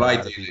gonna be well, I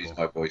do lose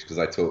my voice because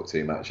I talk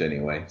too much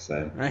anyway.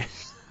 So. Right.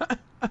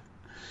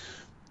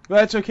 Well,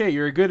 that's okay.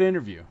 You're a good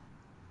interview.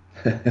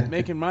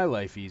 Making my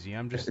life easy.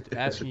 I'm just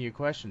asking you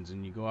questions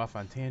and you go off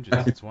on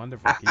tangents. It's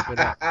wonderful. Keep it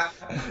up.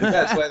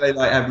 That's why they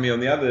like having me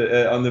on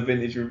the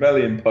Vintage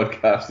Rebellion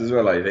podcast as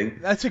well, I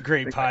think. That's a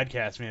great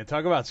podcast, man.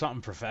 Talk about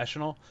something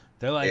professional.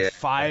 They're like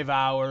 5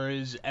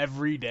 hours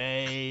every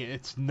day.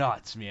 It's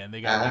nuts, man.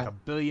 They got like 1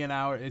 billion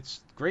hours.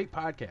 It's a great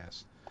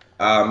podcast.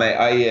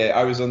 Mate,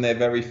 I was on their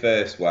very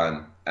first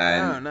one,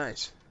 and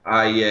nice.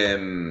 I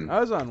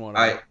was on one.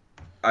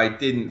 I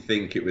didn't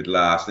think it would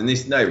last, and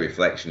there's no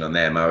reflection on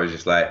them. I was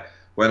just like,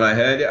 when I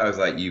heard it, I was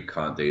like, you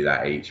can't do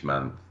that each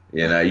month.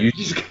 You know, you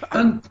just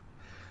can't.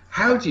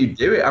 How do you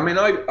do it? I mean,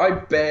 I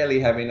barely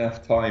have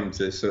enough time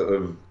to sort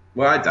of.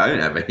 Well, I don't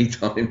have any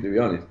time, to be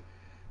honest.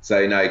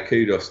 So, no,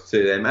 kudos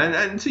to them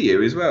and to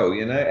you as well.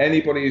 You know,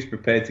 anybody who's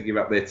prepared to give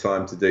up their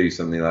time to do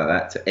something like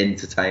that to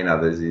entertain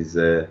others is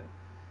a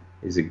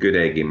good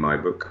egg in my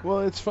book. Well,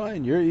 it's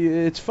fine.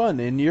 It's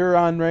fun, and you're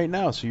on right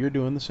now, so you're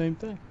doing the same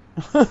thing.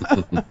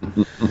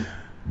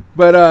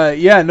 But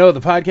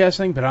the podcast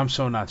thing. But I'm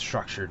so not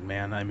structured,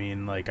 man. I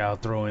mean, like I'll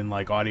throw in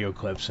like audio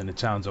clips and it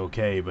sounds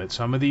okay, but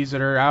some of these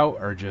that are out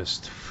are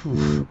just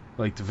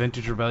like the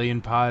Vintage Rebellion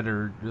pod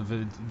or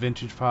the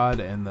Vintage Pod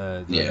and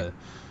the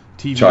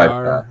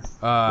TVR,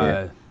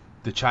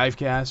 the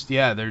Chivecast.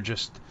 Yeah, they're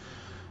just.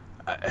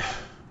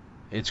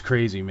 It's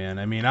crazy, man.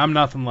 I mean, I'm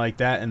nothing like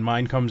that, and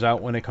mine comes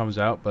out when it comes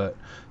out, but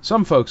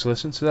some folks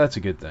listen, so that's a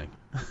good thing.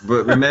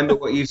 But remember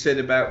what you said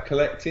about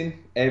collecting?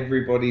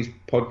 Everybody's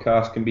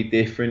podcast can be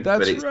different,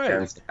 but it's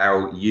down to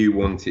how you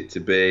want it to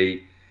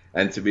be.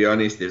 And to be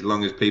honest, as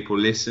long as people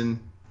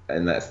listen,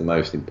 and that's the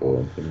most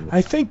important thing.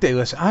 I think they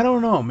listen. I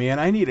don't know, man.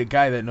 I need a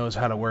guy that knows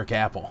how to work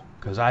Apple,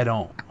 because I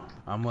don't.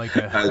 I'm like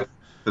a...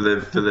 for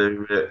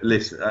the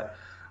listen,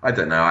 I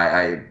don't know.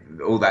 I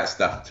all that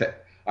stuff...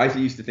 I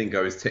used to think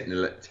I was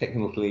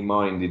technically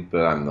minded,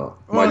 but I'm not.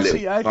 Well,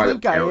 see, I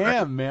think I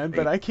am, man,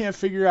 but I can't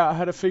figure out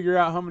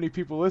how many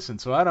people listen,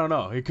 so I don't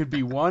know. It could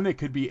be 1, it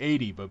could be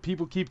 80, but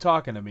people keep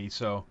talking to me,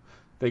 so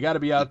they got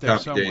to be out there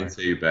somewhere. You can't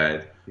be doing too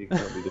bad. You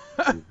can't be doing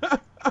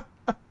too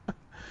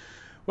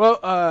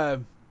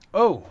bad.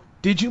 Well,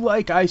 did you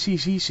like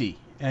ICCC?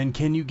 And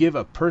can you give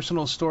a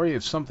personal story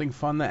of something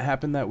fun that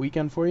happened that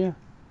weekend for you?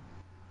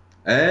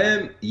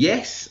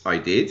 Yes, I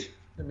did.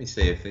 Let me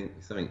see. I think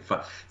something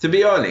fun. To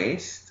be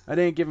honest, I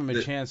didn't give him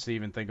a chance to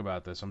even think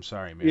about this. I'm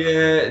sorry, man.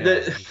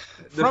 Yeah.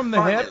 From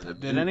the hip,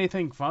 did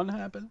anything fun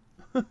happen?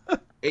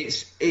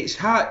 It's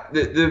hard.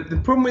 The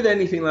problem with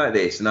anything like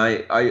this, and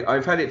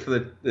I've had it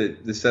for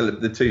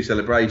the 2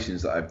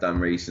 celebrations that I've done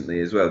recently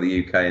as well,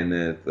 the UK and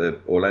the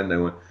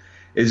Orlando one,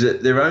 is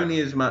that they're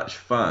only as much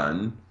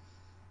fun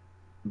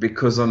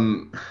because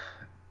I'm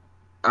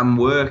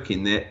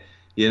working that.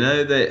 You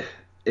know that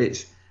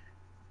it's.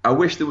 I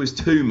wish there was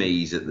 2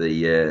 me's at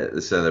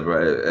the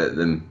celebrate at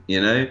them. You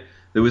know,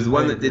 there was the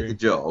one that did the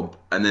job,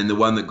 and then the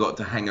one that got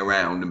to hang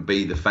around and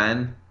be the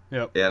fan.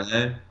 Yep.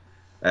 You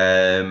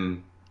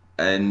know,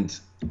 and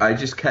I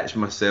just catch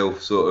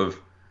myself sort of.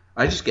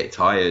 I just get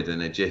tired,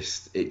 and it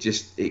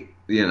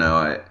you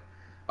know,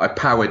 I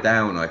power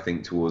down. I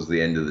think towards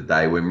the end of the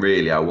day, when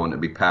really I want to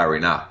be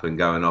powering up and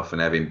going off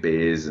and having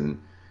beers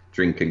and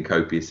drinking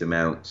copious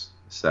amounts.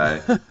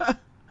 So.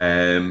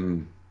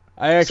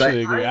 I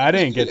actually agree. I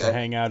didn't get to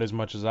hang out as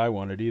much as I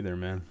wanted either,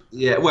 man.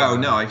 Yeah, well,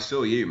 no, I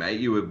saw you, mate.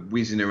 You were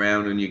whizzing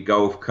around on your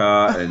golf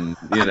cart and,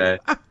 you know,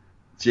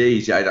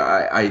 geez,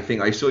 I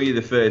think I saw you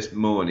the first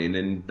morning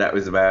and that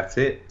was about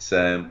it.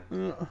 So,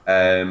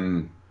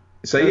 yeah.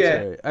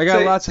 Right. I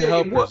got lots of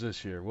helpers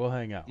this year. We'll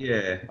hang out.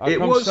 Yeah. I'll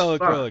come sell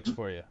acrylics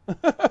for you.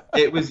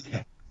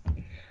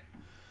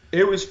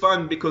 It was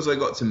fun because I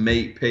got to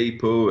meet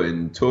people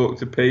and talk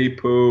to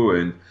people,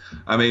 and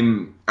I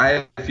mean, I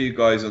had a few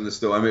guys on the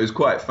store. I mean, it was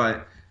quite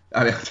fun.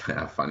 I mean, I don't know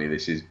how funny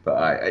this is,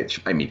 but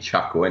it made me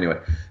chuckle anyway.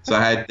 So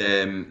I had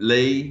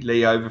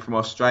Lee over from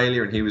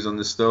Australia, and he was on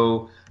the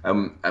stall,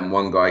 and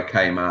one guy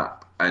came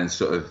up and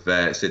sort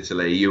of said to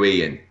Lee, "You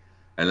Ian?"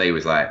 And Lee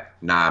was like,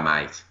 "Nah,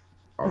 mate,"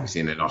 obviously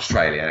in an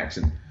Australian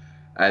accent,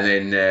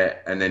 and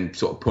then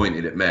sort of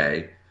pointed at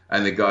me,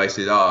 and the guy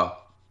said, "Oh."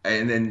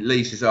 And then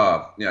Lee says,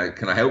 you know,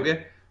 can I help you?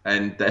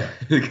 And the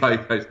guy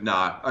goes,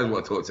 nah, I just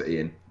want to talk to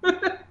Ian.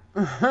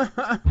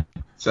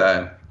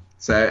 So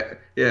So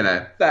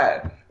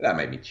that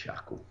made me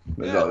chuckle.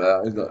 It's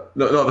not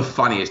the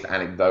funniest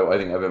anecdote I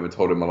think I've ever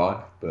told in my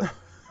life, but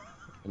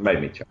it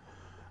made me chuckle.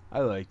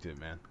 I liked it,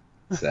 man.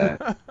 So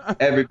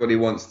everybody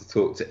wants to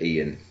talk to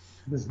Ian,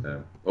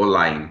 or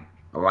Lane.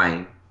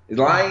 Lane is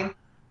Lane.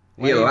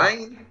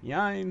 Lane.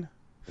 Yine.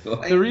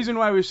 The reason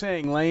why we're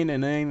saying Lane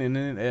and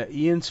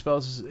Ian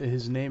spells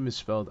his name is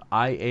spelled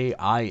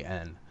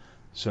Iain.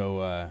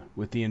 So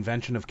with the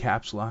invention of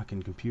caps lock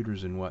and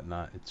computers and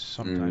whatnot, it's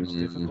sometimes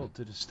difficult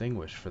to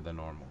distinguish for the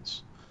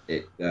normals.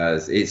 It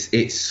does.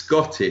 It's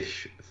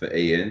Scottish for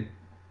Ian,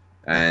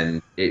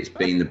 and it's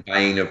been the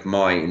bane of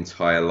my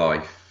entire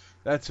life.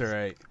 That's all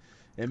right.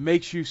 It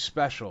makes you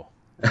special.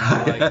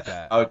 I like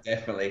that. Oh,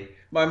 definitely.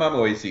 My mum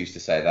always used to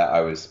say that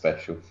I was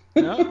special.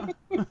 No?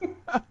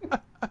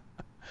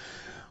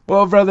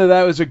 Well, brother,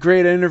 that was a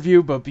great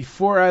interview, but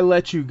before I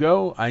let you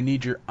go, I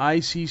need your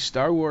IC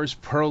Star Wars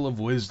Pearl of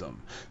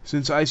Wisdom.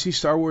 Since IC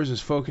Star Wars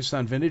is focused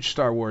on vintage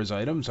Star Wars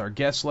items, our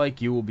guests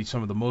like you will be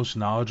some of the most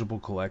knowledgeable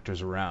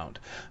collectors around.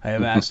 I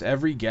have asked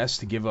every guest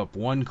to give up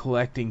one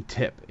collecting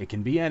tip. It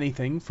can be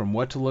anything from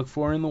what to look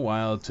for in the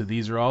wild to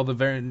these are all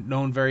the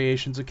known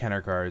variations of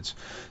Kenner cards.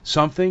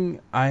 Something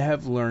I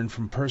have learned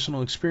from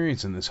personal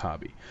experience in this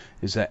hobby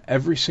is that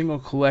every single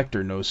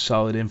collector knows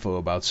solid info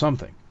about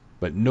something.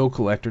 But no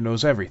collector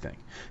knows everything.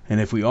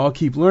 And if we all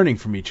keep learning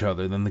from each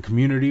other, then the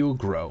community will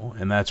grow,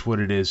 and that's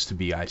what it is to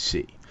be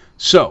IC.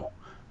 So,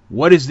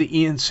 what is the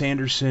Ian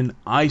Sanderson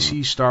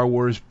IC Star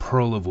Wars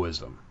Pearl of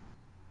Wisdom?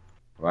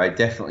 Well, I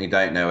definitely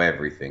don't know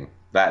everything.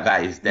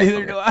 That is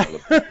definitely.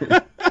 Neither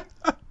do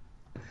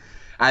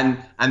I.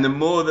 and the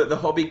more that the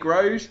hobby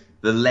grows,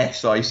 the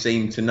less I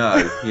seem to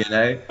know.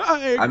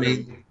 I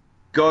mean,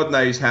 God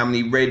knows how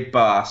many red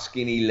bar,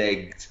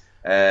 skinny-legged,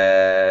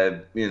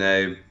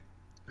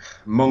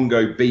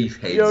 Mongo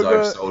beef heads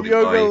I've sold in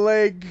Yoga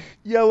leg,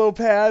 yellow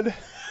pad.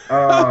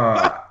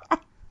 I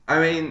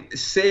mean,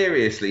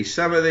 seriously,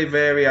 some of the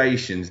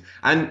variations.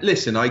 And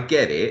listen, I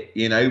get it.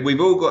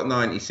 We've all got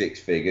 96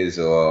 figures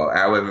or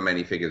however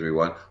many figures we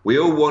want. We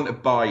all want to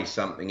buy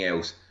something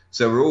else.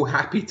 So we're all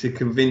happy to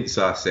convince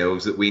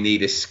ourselves that we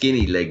need a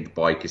skinny-legged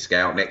biker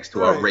scout next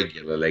to our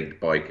regular-legged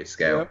biker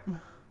scout.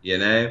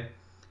 Yep.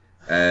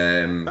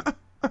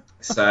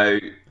 So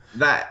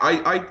that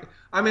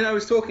I mean, I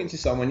was talking to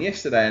someone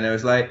yesterday, and I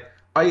was like,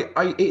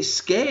 it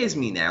scares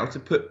me now to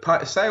put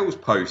sales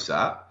posts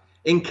up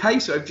in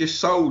case I've just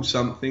sold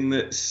something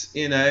that's,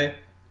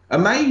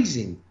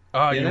 amazing.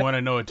 Oh, you want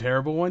to know a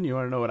terrible one? You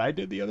want to know what I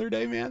did the other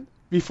day, man?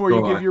 Before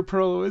you give your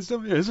Pearl of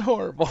Wisdom? It was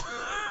horrible.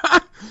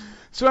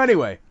 So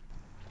anyway,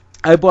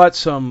 I bought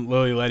some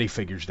Lily Letty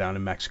figures down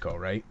in Mexico,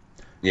 right?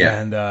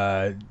 Yeah.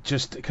 And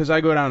just because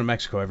I go down to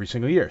Mexico every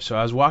single year. So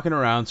I was walking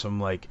around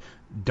some,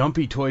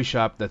 dumpy toy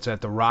shop that's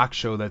at the Rock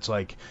Show that's,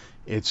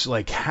 it's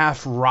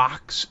half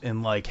rocks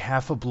and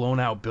half a blown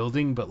out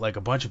building, but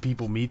a bunch of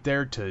people meet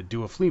there to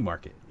do a flea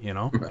market,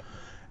 Right.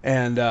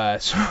 And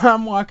so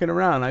I'm walking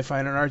around, I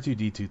find an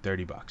R2-D2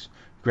 $30.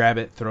 Grab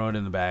it, throw it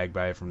in the bag,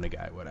 buy it from the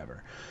guy,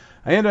 whatever.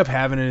 I end up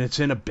having it, it's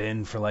in a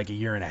bin for a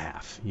year and a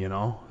half,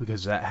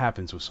 because that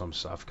happens with some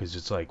stuff, because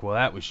it's well,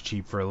 that was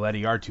cheap for a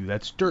Letty R2,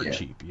 that's dirt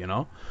cheap,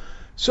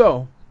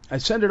 So I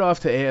send it off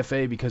to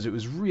AFA because it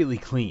was really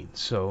clean.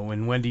 So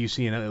when do you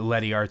see a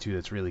Letty R2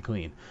 that's really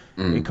clean?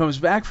 It comes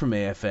back from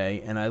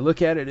AFA, and I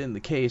look at it in the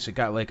case. It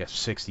got a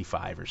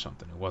 65 or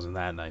something. It wasn't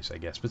that nice, I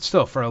guess. But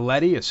still, for a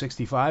Letty, a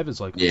 65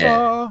 is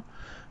oh.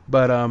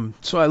 But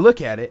so I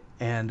look at it,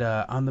 and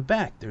on the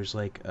back, there's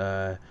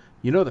the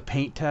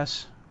paint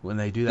tests when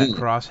they do that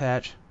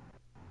crosshatch?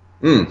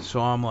 So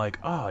I'm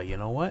oh, you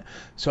know what?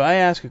 So I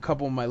ask a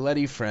couple of my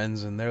Letty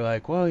friends, and they're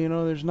well,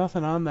 there's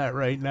nothing on that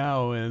right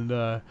now, and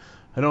I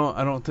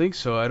don't think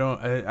so. I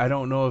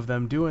don't know of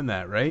them doing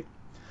that, right?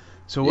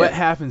 So what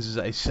happens is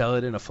I sell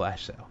it in a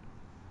flash sale.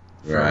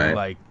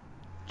 For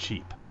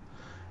cheap.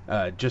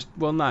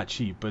 Not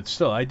cheap, but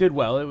still I did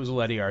well. It was a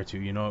Letty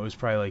R2, it was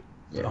probably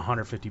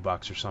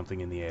 $150 or something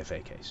in the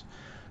AFA case.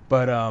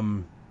 But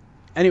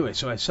anyway,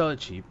 so I sell it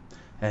cheap,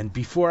 and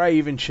before I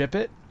even ship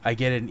it, I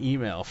get an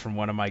email from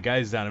one of my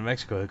guys down in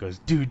Mexico that goes,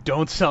 "Dude,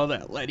 don't sell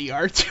that Letty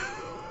R2."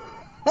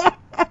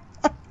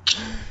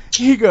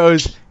 He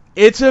goes,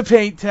 "It's a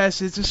paint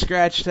test. It's a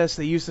scratch test.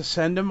 They used to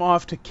send them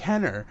off to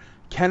Kenner.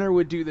 Kenner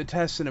would do the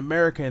tests in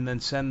America and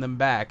then send them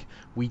back.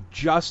 We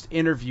just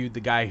interviewed the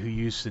guy who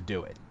used to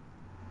do it.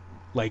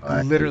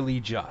 Literally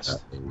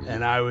just."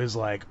 And I was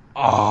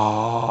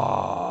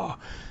oh.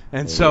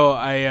 And so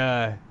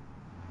I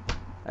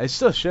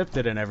still shipped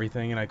it and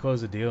everything, and I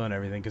closed the deal and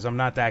everything, because I'm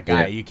not that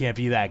guy. You can't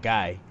be that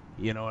guy.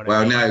 You know what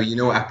I mean? Well, no, you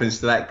know what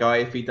happens to that guy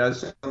if he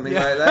does something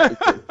like that? He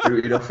gets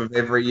booted off of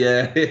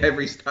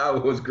every Star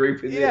Wars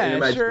group in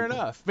the sure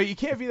enough. But you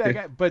can't be that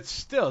guy. But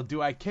still,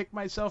 do I kick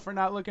myself for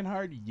not looking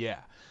hard? Yeah.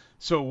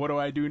 So what do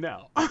I do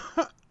now?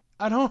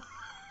 I don't...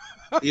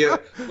 I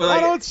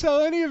don't sell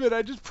any of it.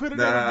 I just put it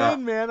in a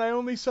bin, man. I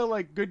only sell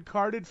good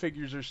carded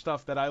figures or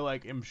stuff that I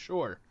am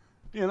sure.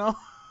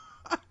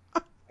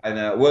 I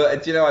know. Well,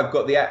 do you know, I've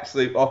got the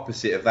absolute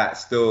opposite of that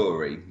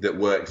story that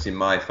works in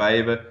my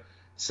favour.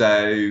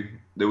 So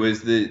there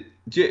was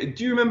do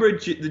you remember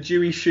the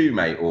Dewey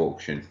Shoemate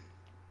auction?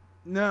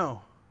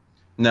 No.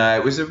 No,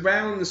 it was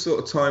around the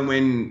sort of time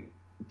when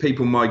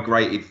people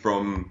migrated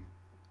from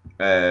RS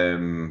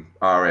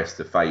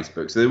to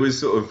Facebook. So there was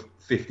sort of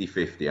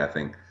 50-50, I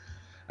think.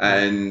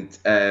 And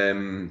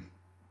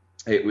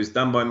it was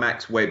done by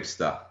Max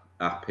Webster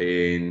up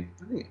in,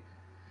 I think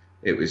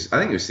it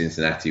was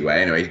Cincinnati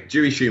way. Anyway,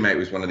 Dewey Shoemate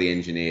was one of the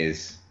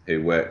engineers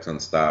who worked on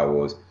Star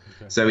Wars.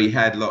 Okay. So he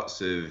had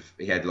lots of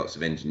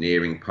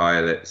engineering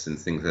pilots and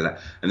things like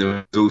that. And there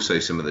was also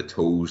some of the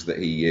tools that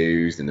he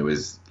used, and there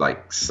was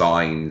like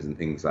signs and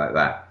things like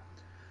that.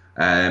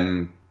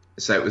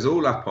 So it was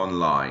all up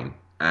online,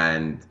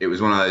 and it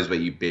was one of those where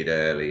you bid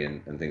early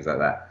and things like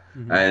that.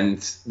 Mm-hmm.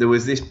 And there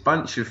was this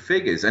bunch of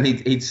figures, and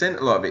he'd sent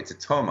a lot of it to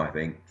Tom, I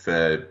think,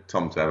 for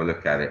Tom to have a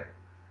look at it.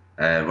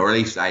 Or at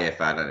least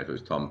AFA, I don't know if it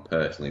was Tom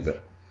personally,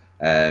 but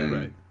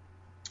right.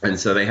 And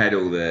so they had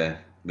all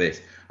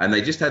this, and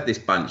they just had this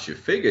bunch of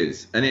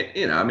figures, and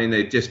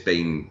they'd just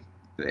been,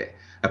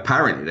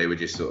 apparently they were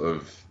just sort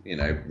of,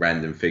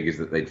 random figures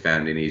that they'd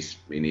found in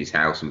his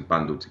house and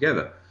bundled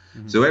together.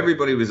 Mm-hmm. So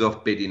everybody was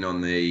off bidding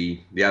on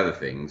the other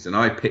things, and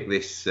I picked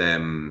this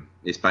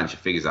bunch of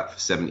figures up for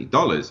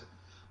 $70,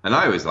 and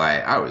I was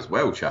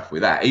well chuffed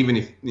with that, even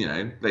if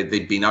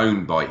they'd been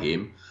owned by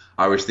him.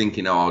 I was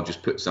thinking, I'll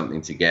just put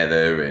something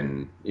together,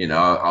 and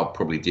I'll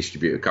probably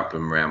distribute a couple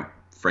of them around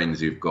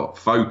friends who've got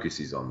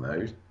focuses on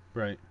those.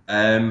 Right.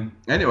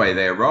 Anyway,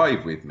 they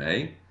arrived with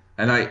me,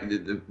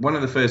 and one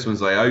of the first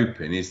ones I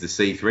open is the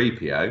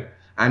C-3PO,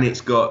 and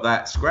it's got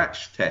that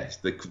scratch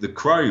test, the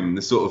chrome,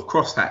 the sort of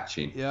cross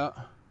hatching. Yeah.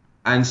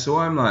 And so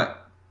I'm like,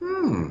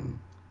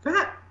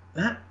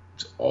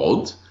 that's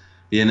odd.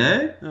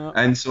 Yeah.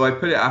 And so I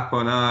put it up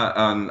on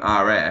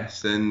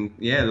RS, and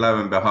lo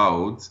and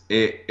behold,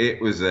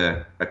 it was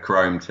a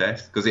chrome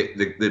test, because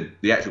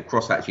the actual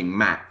cross hatching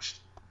matched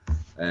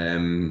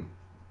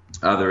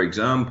other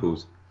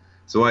examples.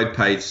 So I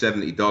paid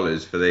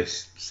 $70 for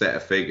this set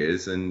of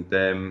figures, and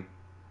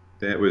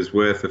it was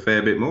worth a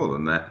fair bit more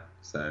than that.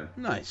 So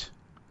nice.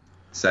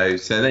 So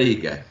there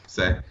you go.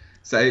 So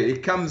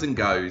it comes and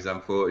goes,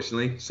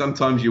 unfortunately.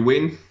 Sometimes you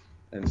win,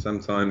 and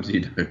sometimes you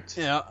don't.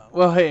 Yeah.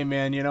 Well, hey,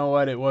 man, you know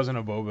what? It wasn't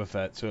a Boba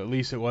Fett, so at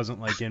least it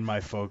wasn't like in my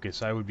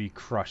focus. I would be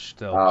crushed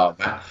still. Oh,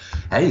 man.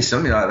 Hey,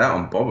 something like that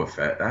on Boba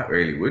Fett, that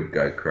really would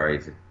go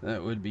crazy.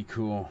 That would be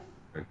cool.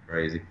 Go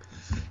crazy.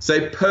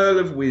 So, Pearl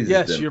of Wisdom.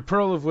 Yes, your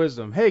Pearl of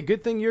Wisdom. Hey,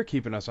 good thing you're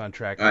keeping us on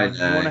track. I know.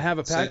 You want to have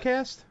a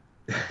podcast?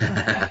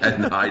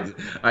 No,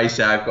 I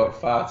say I've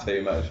got far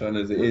too much on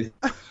as it is.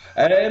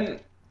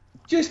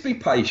 Just be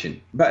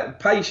patient. But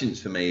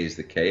patience for me is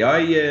the key.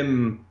 I've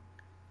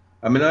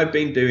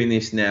been doing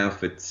this now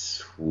for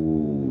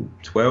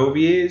 12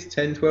 years,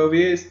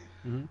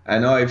 mm-hmm.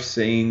 and I've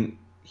seen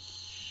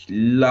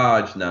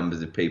large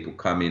numbers of people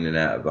come in and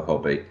out of the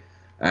hobby.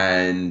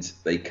 And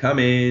they come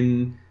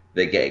in,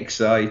 they get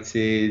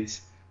excited,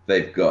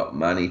 they've got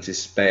money to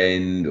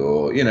spend,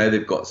 or,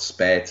 they've got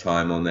spare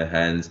time on their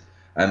hands,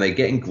 and they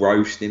get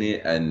engrossed in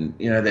it, and,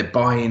 they're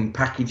buying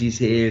packages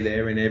here,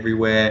 there, and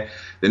everywhere.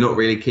 They're not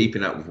really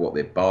keeping up with what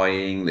they're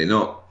buying.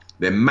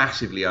 They're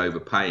massively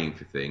overpaying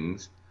for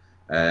things.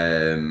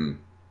 And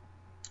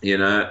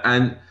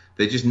they're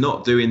just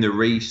not doing the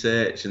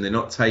research, and they're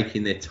not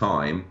taking their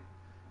time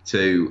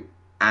to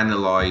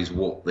analyze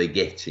what they're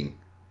getting,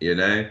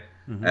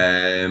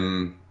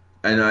 Mm-hmm.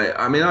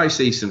 And I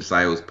see some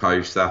sales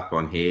posts up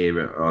on here,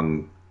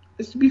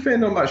 to be fair,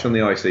 not much on the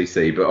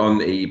ICC, but on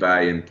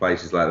eBay and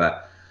places like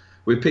that,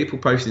 with people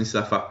posting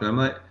stuff up, and I'm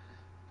like,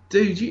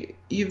 dude,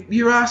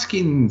 you're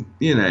asking,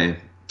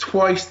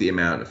 twice the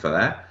amount for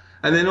that.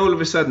 And then all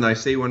of a sudden I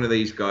see one of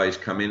these guys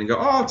come in and go,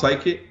 I'll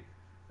take it.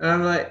 And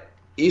I'm like,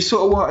 you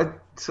sort of want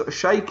to sort of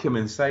shake him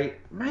and say,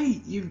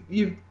 mate,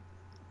 you've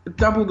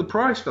doubled the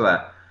price for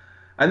that.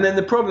 And then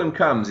the problem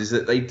comes is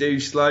that they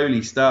do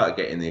slowly start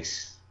getting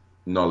this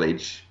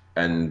knowledge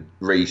and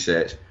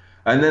research.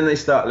 And then they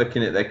start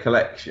looking at their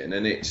collection,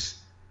 and it's,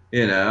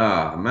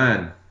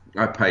 man,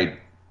 I paid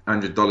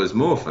 $100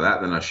 more for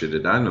that than I should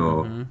have done.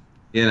 Or, mm-hmm.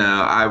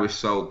 I was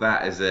sold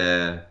that as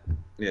a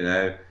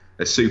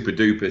super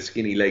duper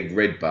skinny legged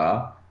red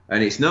bar,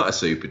 and it's not a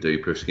super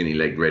duper skinny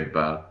legged red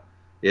bar,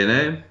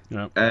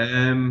 Yep.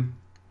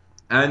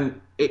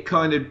 And it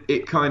kind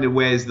of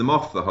wears them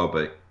off the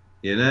hobby,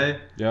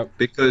 Yep.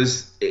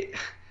 Because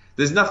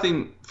there's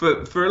nothing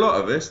for a lot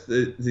of us.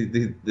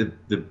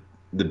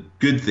 The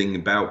good thing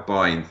about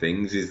buying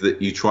things is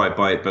that you try to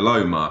buy it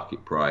below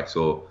market price,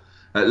 or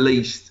at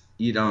least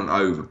you don't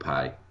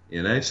overpay.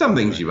 Some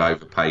things you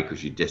overpay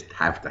because you just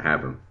have to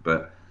have them,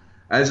 but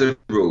as a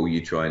rule,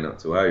 you try not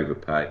to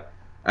overpay.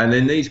 And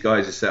then these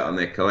guys are set on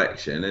their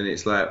collection, and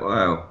it's like,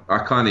 well, I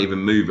can't even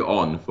move it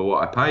on for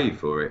what I paid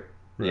for it,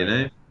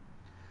 right.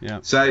 Yeah.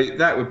 So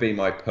that would be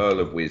my pearl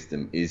of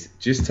wisdom, is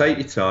just take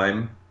your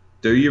time,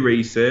 do your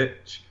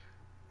research.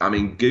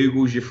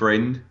 Google's your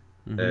friend.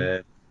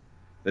 Mm-hmm.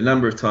 The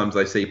number of times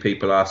I see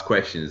people ask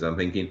questions, I'm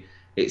thinking,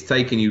 it's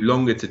taking you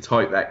longer to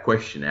type that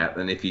question out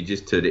than if you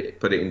just put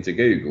it into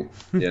Google,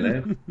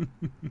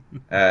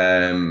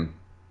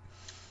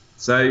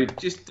 So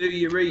just do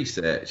your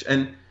research.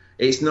 And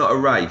it's not a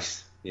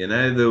race. You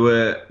know, there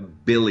were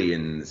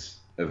billions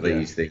of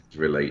these things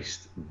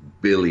released.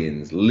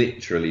 Billions,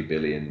 literally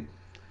billions.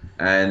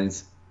 And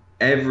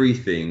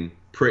everything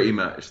pretty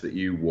much that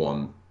you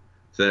want,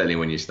 certainly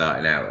when you're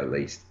starting out at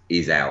least,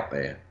 is out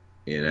there.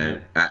 You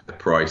know, at the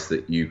price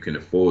that you can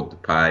afford to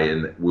pay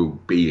and that will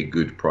be a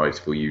good price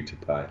for you to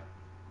pay.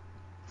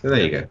 So there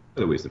you go,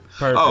 for the wisdom.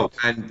 Perfect. Oh,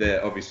 and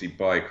obviously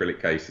buy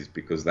acrylic cases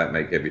because that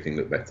make everything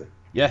look better.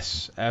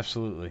 Yes,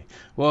 absolutely.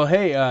 Well,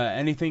 hey,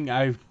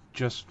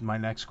 my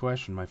next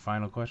question, my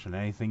final question,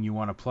 anything you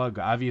want to plug?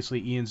 Obviously,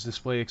 Ian's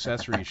Display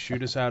Accessories.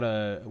 Shoot us out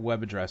a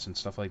web address and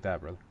stuff like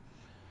that, brother.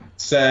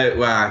 So,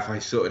 well, if I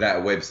sorted out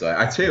a website,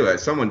 I tell you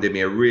what, someone did me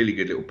a really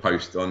good little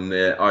post on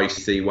the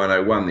IC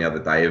 101 the other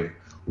day of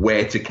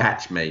where to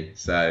catch me.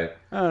 So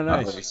oh,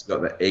 nice. I've obviously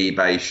got the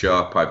eBay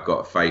shop, I've got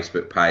a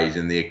Facebook page,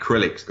 and the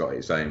acrylic's got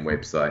its own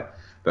website.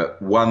 But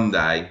one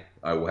day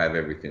I will have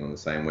everything on the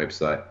same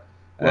website.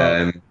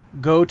 Well,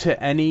 go to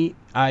any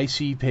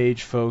IC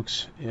page,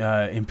 folks,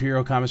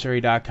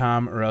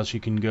 imperialcommissary.com, or else you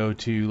can go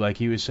to, like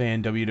he was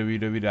saying,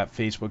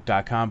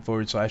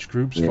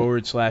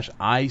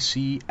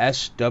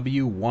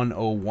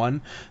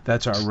 www.facebook.com/groups/ICSW101.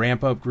 That's our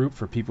ramp-up group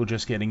for people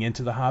just getting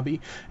into the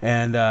hobby.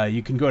 And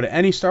you can go to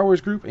any Star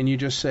Wars group and you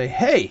just say,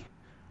 hey,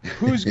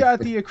 who's got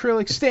the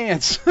acrylic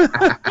stance?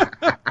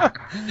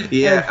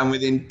 And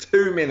within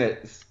 2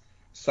 minutes,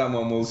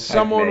 someone will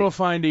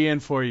find Ian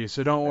for you,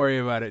 so don't worry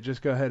about it.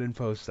 Just go ahead and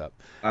post up.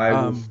 I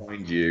will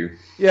find you.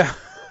 Yeah.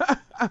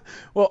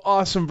 Well,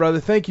 awesome, brother.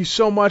 Thank you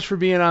so much for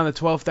being on the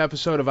 12th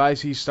episode of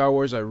IC Star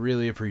Wars. I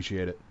really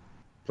appreciate it.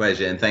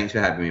 Pleasure, and thanks for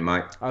having me,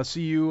 Mike. I'll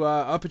see you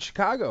up at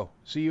Chicago.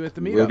 See you at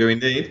the meetup. Will do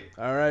indeed.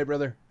 All right,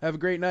 brother. Have a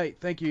great night.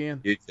 Thank you,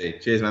 Ian. You too.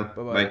 Cheers, man.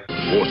 Bye-bye. Bye.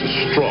 Force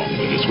is strong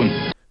with this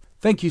one.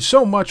 Thank you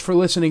so much for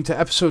listening to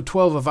episode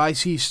 12 of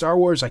IC Star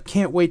Wars. I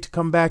can't wait to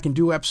come back and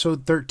do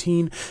episode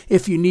 13.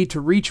 If you need to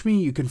reach me,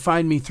 you can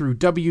find me through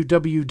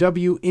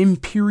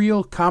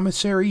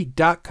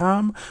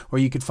www.imperialcommissary.com, or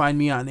you can find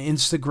me on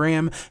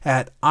Instagram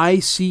at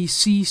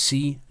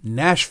ICCC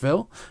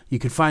Nashville. You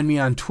can find me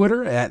on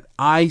Twitter at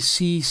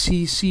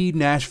ICCC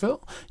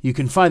Nashville. You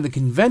can find the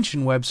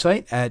convention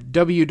website at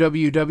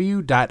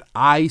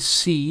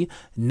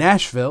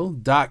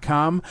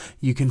www.icnashville.com.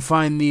 You can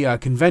find the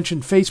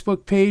convention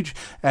Facebook page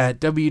at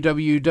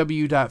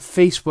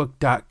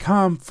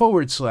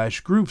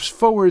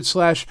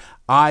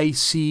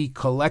www.facebook.com/groups/IC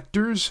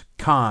Collectors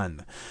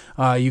Con.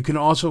 You can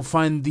also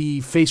find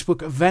the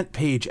Facebook event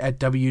page at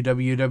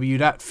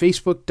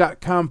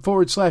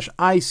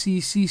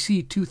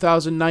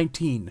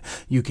www.facebook.com/ICCC2019.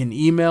 You can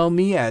email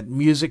me at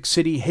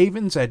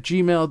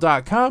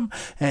musiccityhavens@gmail.com,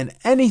 and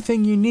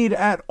anything you need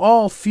at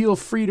all, feel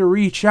free to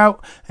reach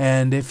out.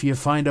 And if you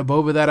find a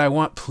boba that I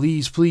want,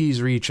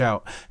 please reach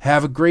out.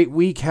 Have a great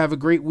week, have a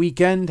great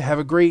weekend, have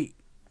a great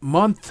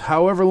month,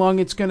 however long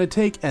it's going to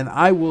take, and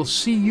I will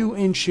see you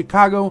in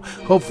Chicago.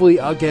 Hopefully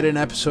I'll get an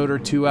episode or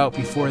two out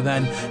before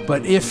then,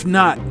 but if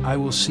not, I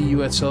will see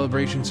you at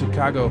Celebration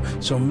Chicago.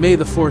 So may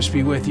the Force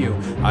be with you.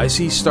 I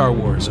See Star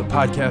Wars, a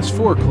podcast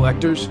for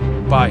collectors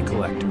by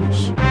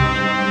collectors.